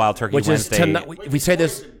bar on Wild Turkey Which is Wednesday. tonight. We say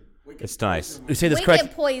this. Wicked It's nice. We say this Wicked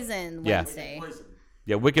correct. Poison Yeah. Wednesday.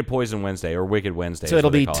 Yeah, Wicked Poison Wednesday or Wicked Wednesday. So is it'll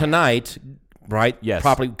what they be call it. tonight, right? Yes.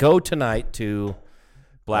 Properly go tonight to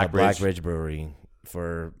Black Ridge. Brewery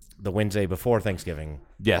for the Wednesday before Thanksgiving.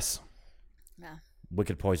 Yes. Yeah.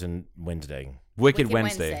 Wicked Poison Wednesday. Wicked Wicked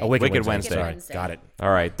Wednesday. Wednesday. Oh, Wicked Wicked Wednesday. Wednesday. Sorry. Wednesday. Got it. All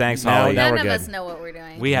right. Thanks, Now- Holly. now None we're of good. us know what we're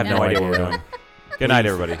doing. We have no idea what we're doing. Good night,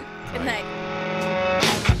 everybody. Good night.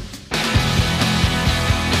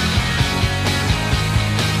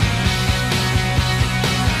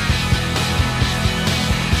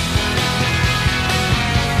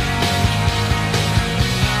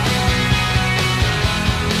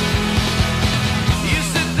 You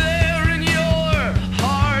sit there in your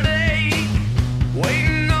heartache,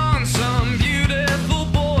 waiting on some beautiful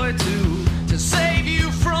boy to save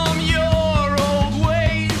you from your old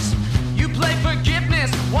ways. You play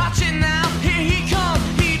forgiveness, watching now. Here he comes.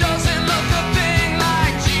 He doesn't look a thing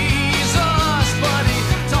like Jesus, but he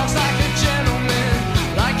talks like a gentleman,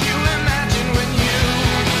 like you imagined when you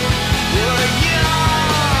were young.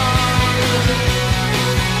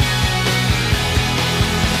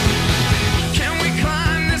 Can we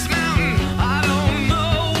climb this mountain? I don't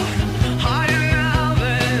know. Higher now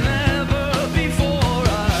than ever before.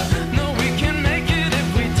 I know we can make it if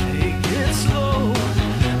we take it slow.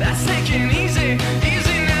 That's taking easy,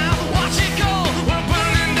 easy now. Watch it go. We're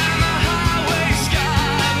burning down the highway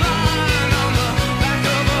skyline on the back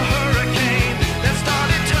of a hurricane that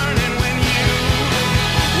started turning when you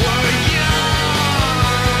were young.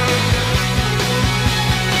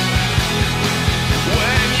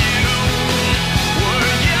 When you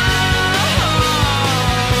were young.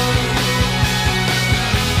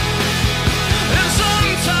 And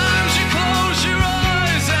sometimes you close your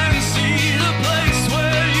eyes and see the place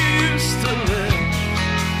where you used to live.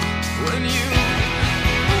 When you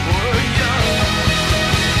were young.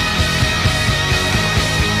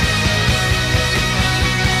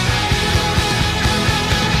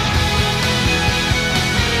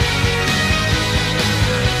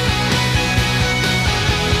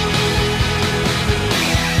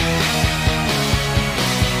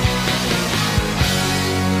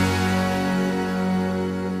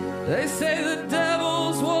 They say the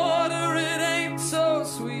devil's water, it ain't so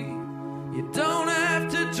sweet. You don't have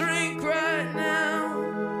to drink right now,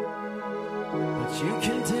 but you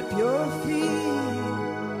can dip your feet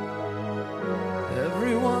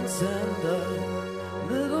every once and a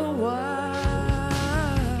little while.